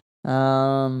خرافية.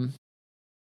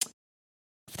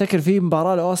 افتكر في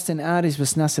مباراة لأوستن آريس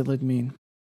بس ناسي ضد مين.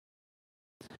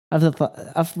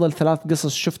 افضل 3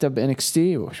 قصص شفتها بNXT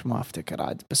وش ما افتكر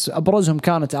عاد، بس ابرزهم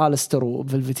كانت آلستر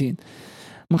وفلفتين.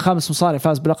 من 5 مصارع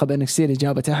فاز بلقب NXT اللي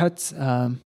جابه تحت.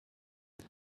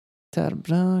 تار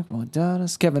براك،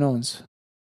 مودارس، كيفن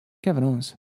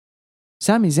اونز،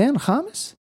 سامي زين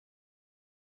 5.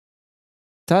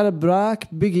 تار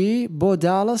براك، بيجي، بو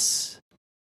دالاس،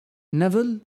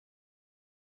 نيفل.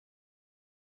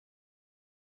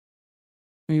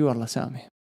 اي والله سامي.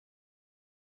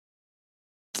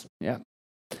 يا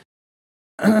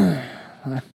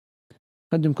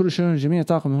قدم كل شيء جميع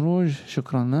طاقم هروج.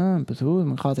 شكرا. بثوث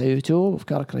من قاطع يوتيوب،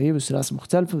 افكارك رهيبه وسلاسل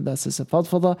مختلفه وذات سلسله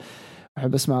فضفضه.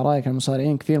 احب اسمع رايك عن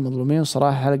المصارعين كثير مظلومين،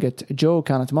 وصراحه حلقه جو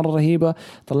كانت مره رهيبه،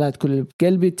 طلعت كل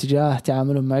بقلبي تجاه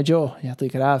تعاملهم مع جو.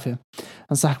 يعطيك العافيه.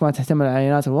 انصحك ما تهتم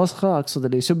العينات الوسخه، اقصد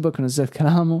اللي يسبك ونزلت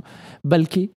كلامه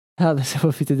بلكي هذا سبب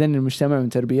في تدني المجتمع من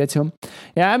تربيتهم.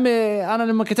 يا عمي انا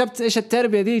لما كتبت ايش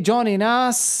التربيه دي جوني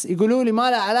ناس يقولوا لي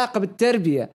ما لها علاقه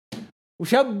بالتربيه،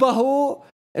 وشبهوا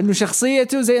انه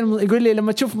شخصيته زي يقول لي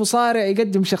لما تشوف مصارع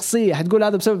يقدم شخصيه حتقول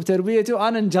هذا بسبب تربيته.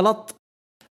 انا انجلطت،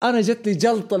 انا جت لي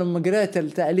جلطه لما قريت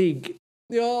التعليق.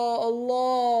 يا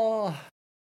الله،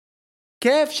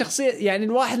 كيف شخصيه يعني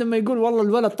الواحد لما يقول والله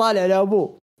الولد طالع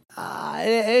لابوه،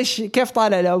 ايش كيف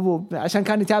طالع لابوه؟ عشان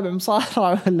كان يتابع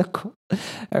مصارع ولا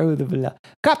اعوذ بالله.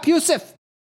 كاب يوسف،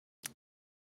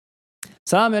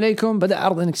 السلام عليكم. بدأ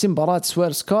عرض انكسي مباراة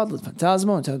سوير سكوت ضد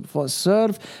فانتازما وانتهت بفوز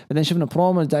سيرف. بعدين شفنا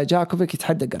برومو داي جاكوفيك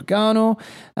يتحدى قرقانو.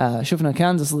 شفنا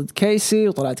كاندس ضد كيسي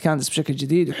وطلعت كاندس بشكل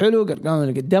جديد وحلو. قرقانو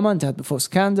اللي قدمها انتهت بفوز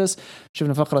كاندس.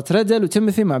 شفنا فقرة ريدل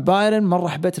وتيموثي مع بايرن، مرة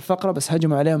حبيت الفقرة بس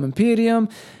هجموا عليهم امبيريوم،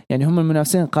 يعني هم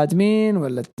المنافسين القادمين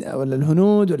ولا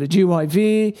الهنود ولا جي واي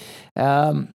في.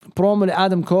 برومو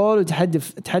لآدم كول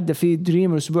وتحدى فيه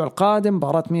دريم الأسبوع القادم.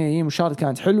 مباراة مية هي مشاركة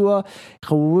كانت حلوة.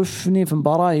 يخوفني في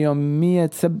مباراة يوم مية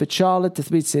تثبت شارلت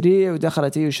تثبيت سريع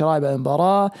ودخلت هي وشراي بعد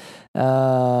المباراة.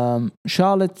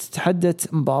 شارلت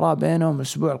تحدت مباراة بينهم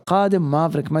الأسبوع القادم.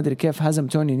 مافريك ما أدري كيف هزم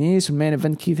توني نيس. والمين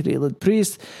إيفنت كيث اللي ضد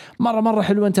بريست مرة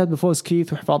حلوة، انتهت بفوز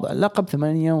كيث وحفاظ على اللقب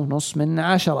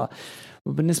 8.5/10.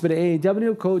 وبالنسبة لأي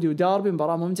دبليو كودي وداربي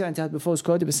مباراة ممتعة انتهت بفوز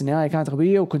كودي، بس النهاية كانت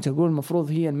غبية وكنت أقول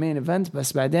المفروض هي المين إيفنت،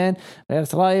 بس بعدين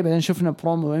غيرت رأيي. بعدين شفنا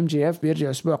برومو MJF بيرجع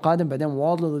الأسبوع القادم. بعدين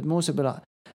وادلو ضد موسى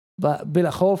بلا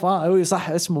خوف. ايوه صح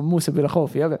اسمه موسى بلا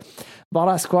خوف. يابا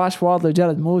مباراة سكواش واضل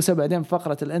جلد موسى. بعدين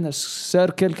فقرة الانر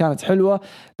سيركل كانت حلوة.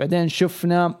 بعدين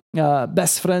شفنا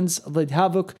بس فريندز ضد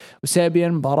هافوك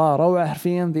وسابيان، مباراة روعة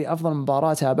حرفيا، ذي افضل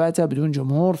مباراة تابعتها بدون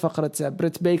جمهور. فقرة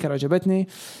بريت بيكر عجبتني،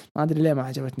 ما ادري ليه ما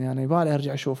عجبتني، انا يبالي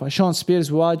ارجع اشوفها. شون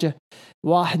سبيرز واجه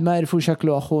واحد ما يعرفوا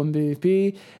شكله اخوه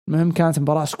MVP. المهم كانت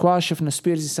مباراة سكواش. شفنا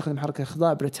سبيرز يستخدم حركة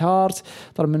اخضاع بريت هارت،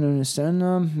 طلب منه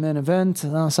يستنى مين ايفنت.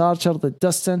 ناس ارشر ضد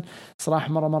داستن،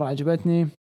 صراحة مرة عجبتني.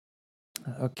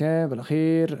 اوكي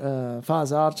بالاخير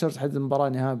فاز ارشر، تحدد المباراة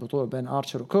نهائي بطولة بين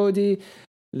ارشر وكودي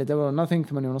اللي دبل نوثينج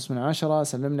 8.5/10.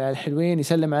 سلم لي على الحلوين.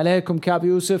 يسلم عليكم كاب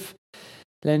يوسف،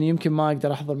 لأن يمكن ما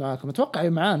أقدر أحضر معاكم. أتوقع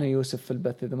معانا يوسف في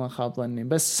البث إذا ما خاب ظني،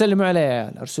 بس سلموا عليه يا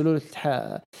عيال، أرسلوا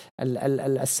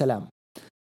له السلام.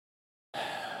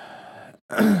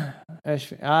 إيش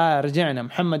في؟ رجعنا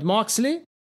محمد موكسلي.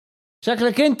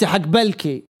 شكلك أنت حق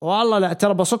بلكي، والله لا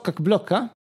ترى بصكك بلوك.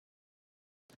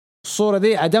 الصورة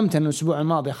دي عدمتها من الأسبوع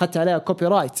الماضي، أخذت عليها كوبي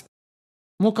رايت،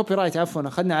 مو كوبي رايت عفوا،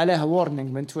 أخذنا عليها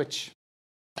وورنينج من تويتش.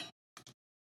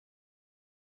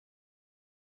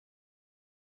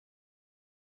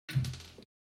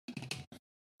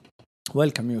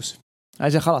 ويلكم يوسف.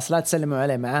 أجل خلاص لا تسلموا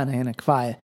عليه، معانا هنا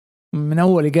كفاية، من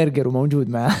أول يقرقر وموجود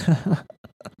معاه.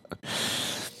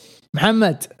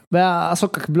 محمد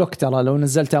بأصكك بلوك ترى لو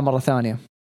نزلتها مرة ثانية.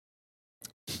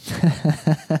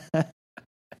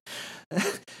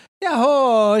 يا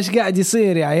هو ايش قاعد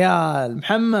يصير يا عيال؟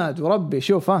 محمد وربي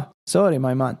شوف سوري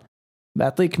ماي مان،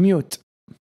 بعطيك ميوت.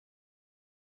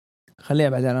 خليها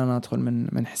بعدين انا ادخل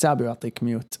من حسابي واعطيك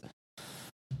ميوت.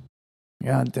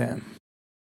 يا دام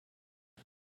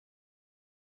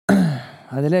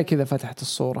هذا ليه كذا فتحت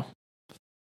الصورة؟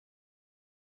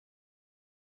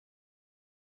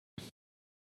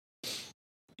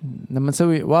 لما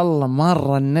نسوي والله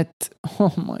مرة النت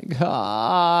اوه ماي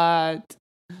جاد.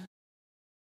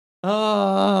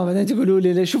 بعدين تقولوا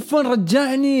لي شوف وين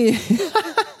رجعني.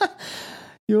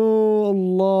 يو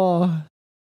الله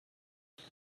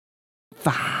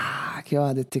فاك يا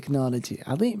هذا التكنولوجي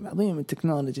عظيم عظيم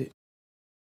التكنولوجي.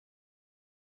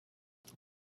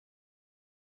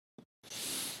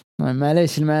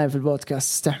 معليش اللي معي في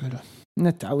البودكاست استحملوا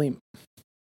نت عظيم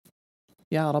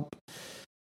يا رب.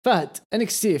 فهد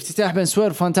NXT افتتاح بين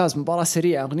سوير فانتازم مباراة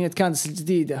سريعة أغنية كاندس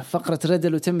الجديدة فقرة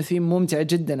ريدل وتيموثي ممتعة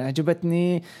جدا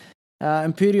عجبتني.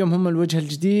 امبيريوم هم الوجه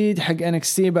الجديد حق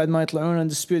NXT بعد ما يطلعون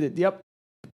Undisputed. يب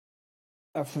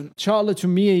عفوا شارلوت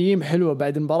وميا ييم حلوة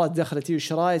بعد المباراة دخلت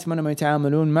والشراي أتمنى ما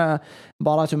يتعاملون مع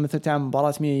مباراتهم مثل تعامل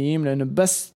مباراة ميا ييم لأنه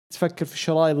بس تفكر في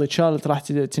الشراي اللي شارلوت راح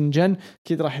تنجن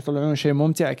أكيد راح يطلعون شيء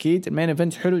ممتع. أكيد المين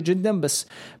إيفنت حلو جدا بس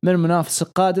من المنافس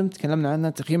القادم تكلمنا عنه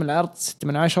تقييم العرض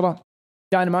 6/10.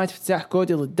 داينامايت افتتاح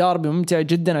كودي ضد داربي ممتع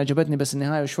جدا عجبتني بس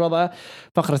النهاية وش وضعه.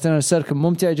 فقرة أنا السيركل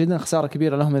ممتع جدا خسارة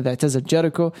كبيرة لهم إذا اعتزل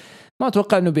جيريكو ما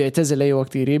أتوقع إنه بيعتزل أي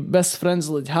وقت قريب. بس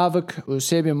فريندز ضد هافك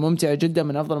وسيبين ممتع جدا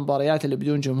من أفضل المباريات اللي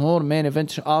بدون جمهور. مين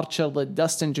إيفنت آرشر ضد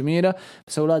داستن جميلة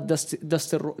بس أولاد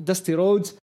داستي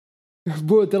رودز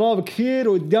يحبوا ضراب كثير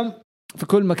والدم في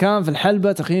كل مكان في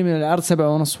الحلبة. تقييم العرض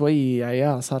 7.5 وي يا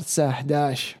عيال صارت الساعة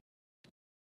 11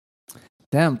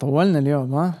 دام طولنا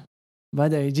اليوم ها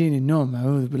بدأ يجيني النوم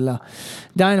أعوذ بالله.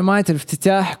 داينامايت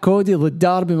الافتتاح كودي ضد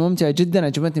داربي ممتع جدا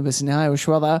عجبتني بس النهاية وش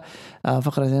وضعه.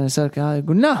 فقرة أنا سلك هاي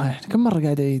قلناها إحنا كم مرة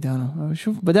قاعد أعيد أنا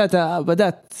شوف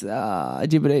بدأت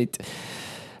أجيب العيد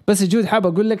بس الجود حاب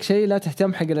أقول لك شيء لا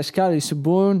تهتم حق الأشكال اللي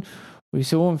يسبون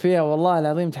ويسوون فيها والله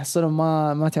العظيم تحصلهم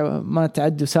ما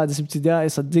تعدوا سادس ابتدائي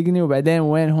صدقني. وبعدين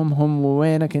وينهم هم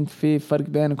ووينك انت في فرق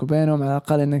بينك وبينهم على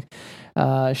الأقل انك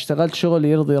اشتغلت شغل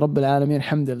يرضي رب العالمين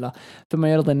الحمد لله ثم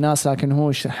يرضي الناس لكن هو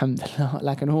الحمد لله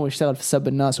لكن هو اشتغل في سب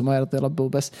الناس وما يرضي ربه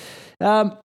بس.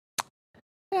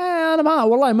 انا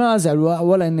والله ما ازعل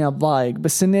ولا اني اتضايق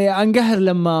بس اني انقهر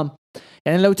لما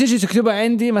يعني لو تيجي تكتبها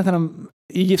عندي مثلا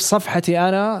يجي في صفحتي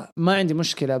أنا ما عندي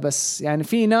مشكلة بس يعني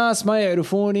في ناس ما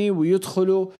يعرفوني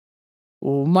ويدخلوا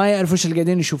وما يعرفوا ايش اللي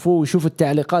قاعدين يشوفوه ويشوفوا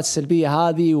التعليقات السلبية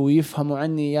هذه ويفهموا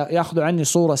عني ياخذوا عني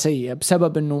صورة سيئة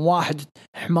بسبب انه واحد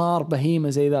حمار بهيمة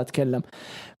زي ذا تكلم.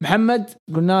 محمد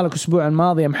قلنا لك الأسبوع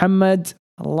الماضي يا محمد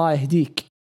الله يهديك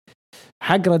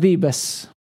حقرة ذي بس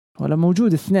ولا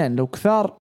موجود 2 لو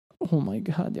كثار. اوه ماي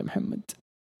جاد يا محمد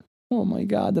اوه ماي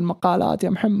جاد المقالات يا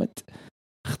محمد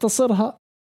اختصرها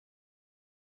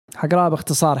حقراها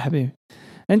باختصار حبيبي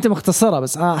انت مختصرها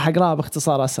بس حقراها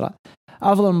باختصار اسرع.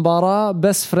 افضل مباراة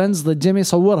بس فريندز ضد جيمي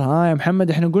صورها يا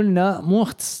محمد احنا قلنا مو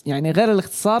يعني غير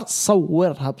الاختصار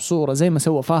صورها بصورة زي ما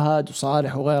سوى فهد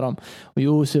وصالح وغيرهم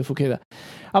ويوسف وكذا.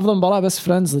 افضل مباراة بس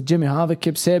فريندز ضد جيمي هافك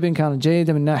كيب سيبين كانت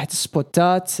جيدة من ناحية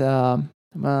السبوتات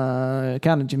ما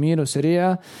كانت جميلة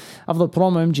وسريعة. افضل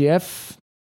برومو MGF.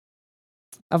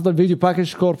 افضل فيديو باكج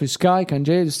سكوربي سكاي كان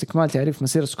جيد استكمال تعريف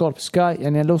مسيرة سكوربي سكاي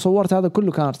يعني لو صورت هذا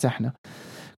كله كان ارتحنا.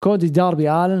 كودي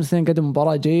داربي آلن 2 قدم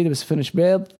مباراة جيدة بس فينش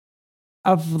بيض.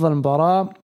 افضل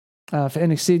مباراة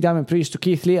في NXT دامين بريست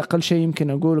وكيث لي اقل شيء يمكن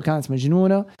اقوله كانت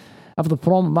مجنونة. افضل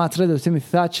بروم مات ريدل وتيمي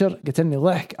ثاتشر قتلني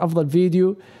ضحك. افضل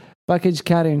فيديو باكج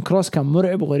كارين كروس كان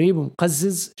مرعب وغريب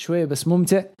ومقزز شوية بس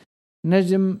ممتع.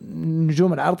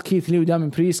 نجوم العرض كيث لي ودامين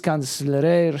بريست كاندس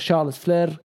ليري شارلوت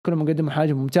فلير كلهم قدموا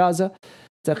حاجة ممتازة.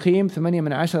 تقييم 8/10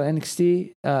 NXT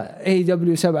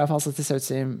AEW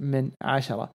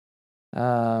 7.99/10.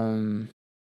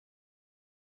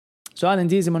 سؤال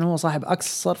الانديز من هو صاحب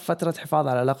أكثر فترة حفاظ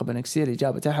على لقب NXT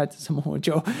الإجابة تحت سموه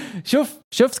جو.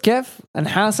 شفت كيف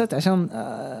انحاست عشان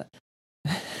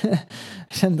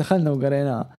عشان دخلنا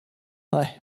وقريناه. طيب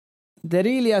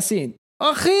دريل ياسين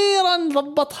أخيرا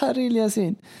ضبطها ريل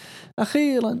ياسين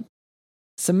أخيرا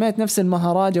سميت نفس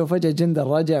المهراجة وفجأة جندر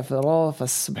رجع في رو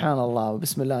فسبحان الله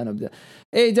وبسم الله نبدأ.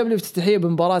 AEW افتتاحية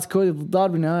بمباراة كودي ضد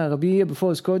داربي نهاية غبية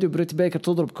بفوز كودي وبريت بيكر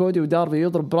تضرب كودي وداربي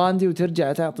يضرب براندي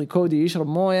وترجع تعطي كودي يشرب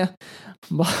موية.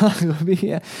 مباراة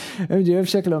غبية MJF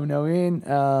شكلهم ناويين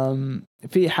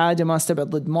في حاجة ما استبعد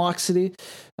ضد موكسلي.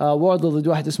 وورد ضد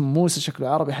واحد اسمه موسى شكله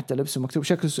عربي حتى لبسه مكتوب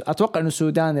شكله أتوقع إنه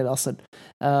سوداني الأصل.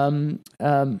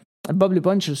 البابلي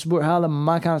بانش الأسبوع هذا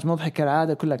ما كانت مضحكة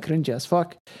كالعادة كلها كرنجي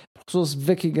أسفاك بخصوص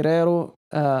فيكي غريرو.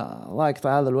 الله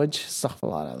يقطع هذا الوجه استغفر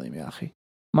الله العظيم يا أخي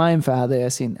ما ينفع هذا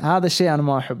ياسين هذا الشيء أنا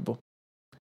ما أحبه.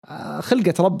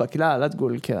 خلقة ربك لا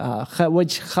تقول كذا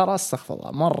وجه خرس استغفر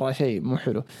الله مرة شيء مو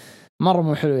حلو مرة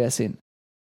مو حلو ياسين.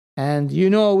 and you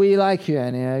know we like you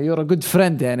يعني you're a good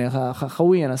friend يعني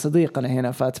خوينا صديقنا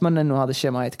هنا فأتمنى إنه هذا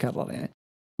الشيء ما يتكرر يعني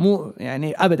مو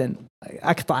يعني أبدا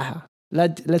أقطعها لا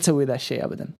تسوي ذا الشيء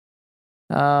أبدا.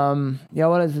 يا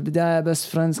ولد في البداية بس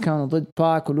فريندز كانوا ضد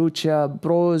باك ولوتشا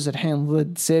بروز، الحين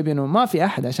ضد سيبين وما في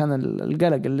أحد عشان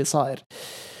القلق اللي صاير.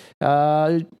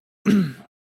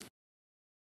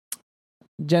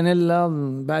 جانيلا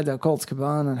بعدها كولت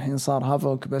كبان، الحين صار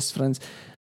هافوك بس فريندز.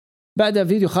 بعدها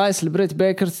فيديو خايس لبريت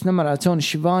بيكر تنمر على توني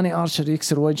شيفاني، آرشر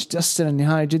يكسر وجه جاستن،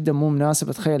 النهاية جدا مو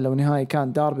مناسبة. تخيل لو نهاية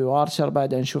كان داربي وآرشر.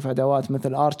 بعدها نشوف عداوات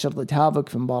مثل آرشر ضد هافوك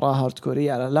في مباراة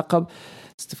هاردكورية على اللقب،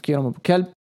 تفكيرهم بكلب.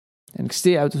 NXT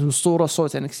عودة الأسطورة،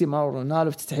 صوت NXT مارو رونالدو،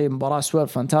 افتتاحية مباراة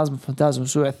سويرف فانتازم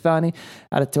الأسبوع الثاني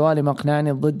على التوالي، ما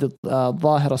قنعني ضد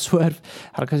الظاهرة سويرف،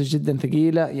 حركته جدا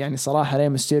ثقيلة. يعني صراحة ري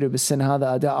ميستيريو بالسنة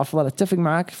هذا أداء أفضل، اتفق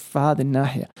معك في هذه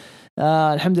الناحية.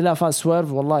 الحمد لله فاز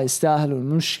سويرف، والله يستاهل.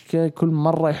 والمشكلة كل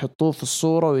مرة يحطوه في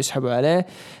الصورة ويسحبوا عليه.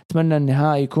 أتمنى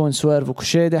النهائي يكون سويرف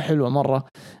وكوشيدا، حلوة مرة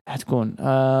حتكون.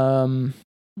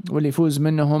 واللي يفوز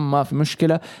منهم ما في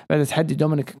مشكلة. بعد تحدي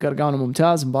دومينيك غارغانو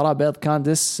ممتاز. مباراة بيض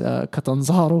كانديس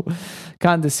كتنظارو.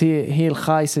 كانديس هي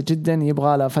الخايسة جدا،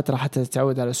 يبغى لها فترة حتى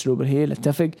تتعود على أسلوب الهيل.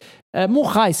 اتفق، مو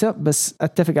خايسة بس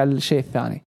اتفق على الشيء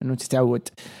الثاني انه تتعود.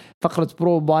 فقرة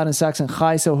برو بايرن ساكسون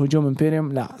خايسة، وهجوم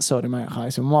امبيريوم لا سوري ما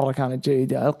خايسة مرة، كانت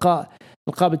جيدة.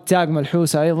 القاب التاج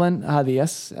ملحوسة ايضا، هذه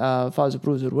يس. فاز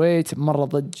بروزر ويت مرة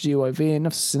ضد جي واي في،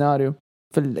 نفس السيناريو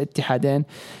في الاتحادين.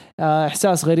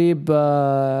 احساس غريب.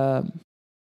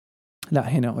 لا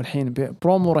هنا والحين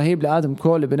برومو رهيب لآدم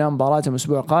كول لبناء مباراتهم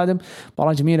الأسبوع القادم.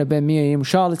 مباراة جميلة بين ميا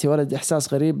وشارلت. يا ولد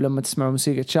إحساس غريب لما تسمعوا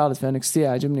موسيقى شارلت في NXT،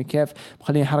 عجبني كيف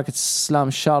مخلين حركة سلام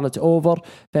شارلت أوفر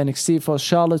في NXT فوز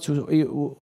شارلت.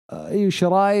 أيو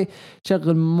شراي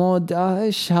شغل مود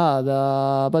إيش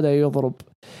هذا، بدأ يضرب.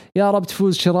 يا رب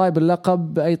تفوز شراي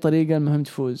باللقب بأي طريقة، المهم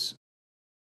تفوز.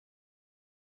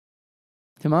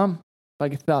 تمام.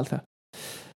 باقي الثالثة،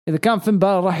 إذا كان فين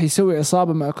بالر راح يسوي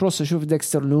عصابة مع كروس، أشوف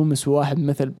ديكستر لومس وواحد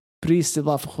مثل بريست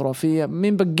إضافة خرافية.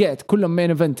 مين بقيت كلهم مين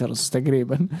إيفنترز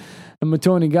تقريبا. لما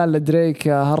توني قال لدريك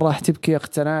هل راح تبكي،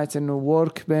 اقتنعت إنه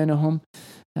وورك بينهم.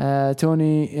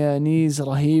 توني نيز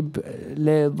رهيب،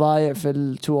 ليه ضايع في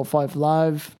ال 205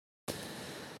 لايف.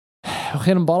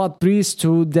 أخيرا مباراة بريست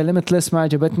وذا ليميتلس ما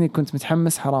عجبتني، كنت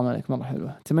متحمس. حرام عليك مرة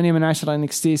حلوة. 8/10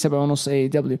 NXT 7.5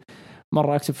 AEW.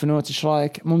 مرة أكتب في نوت إيش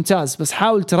رأيك. ممتاز، بس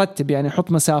حاول ترتب يعني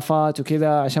حط مسافات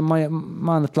وكذا عشان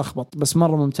ما نتلخبط. بس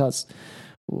مرة ممتاز.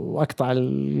 وأقطع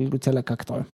اللي قلت لك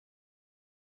أقطعه.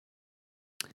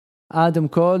 آدم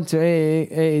كول تو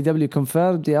AEW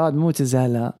confirmed. يا آدم مو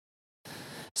تزهلها.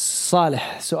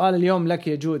 صالح، سؤال اليوم لك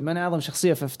يا جود، من أعظم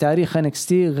شخصية في تاريخ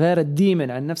NXT غير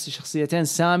الديمن عن نفس شخصيتين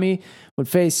سامي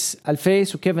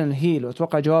الفيس وكيفن الهيل؟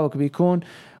 وأتوقع جوابك بيكون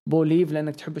بوليف،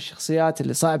 لأنك تحب الشخصيات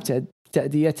اللي صعب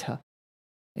تأديتها.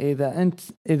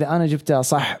 إذا أنا جبتها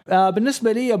صح.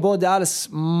 بالنسبة لي بو دالس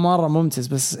مرة ممتاز،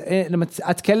 بس لما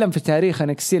أتكلم في تاريخ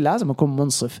NXT لازم أكون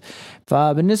منصف.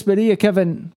 فبالنسبة لي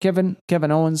كيفن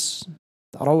أوينز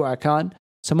روعة، كان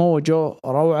سمو جو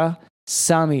روعة،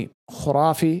 سامي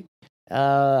خرافي.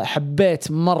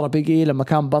 حبيت مرة بيجي لما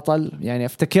كان بطل، يعني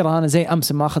أفتكرها أنا زي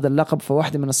أمس ما أخذ اللقب،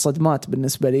 فواحدة من الصدمات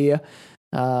بالنسبة لي.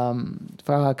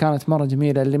 فكانت مرة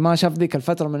جميلة. اللي ما شاف ذيك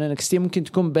الفترة من NXT ممكن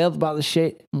تكون بيض بعض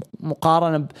الشيء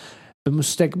مقارنة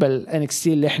بمستقبل NXT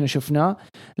اللي احنا شفناه،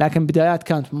 لكن بدايات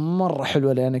كانت مرة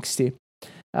حلوة ل NXT.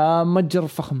 متجر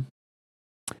فخم.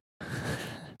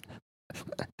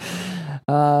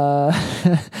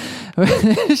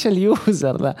 ايش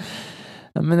اليوزر ذا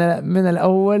من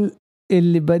الأول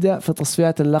اللي بدأ في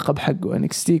تصفيات اللقب حقه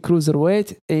NXT كروزر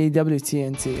ويت AEW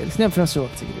TNT، الاثنين في نفس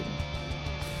الوقت تقريبا.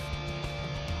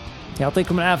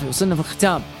 يعطيكم العافية، وصلنا في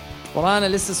الختام، ورانا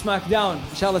لسه سماك داون.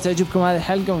 إن شاء الله تعجبكم هذه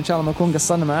الحلقة، وإن شاء الله ما نكون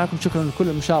قصرنا معاكم. شكرا لكل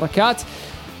المشاركات.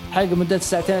 حلقة مدة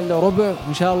 2:15،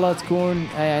 وإن شاء الله تكون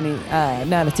يعني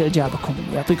نالت إعجابكم.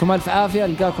 يعطيكم ألف عافية.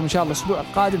 ألقاكم إن شاء الله الأسبوع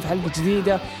القادم في حلقة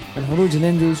جديدة من هروج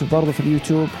الانديز، وبرضه في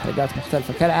اليوتيوب حلقات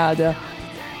مختلفة كالعادة.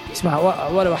 اسمع،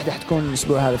 ولا واحدة حتكون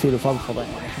الأسبوع هذا فيه فضفضة،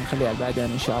 يعني نخليها بعدين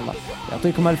إن شاء الله.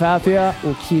 يعطيكم ألف عافية،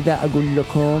 وكذا أقول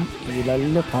لكم إلى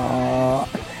اللقاء.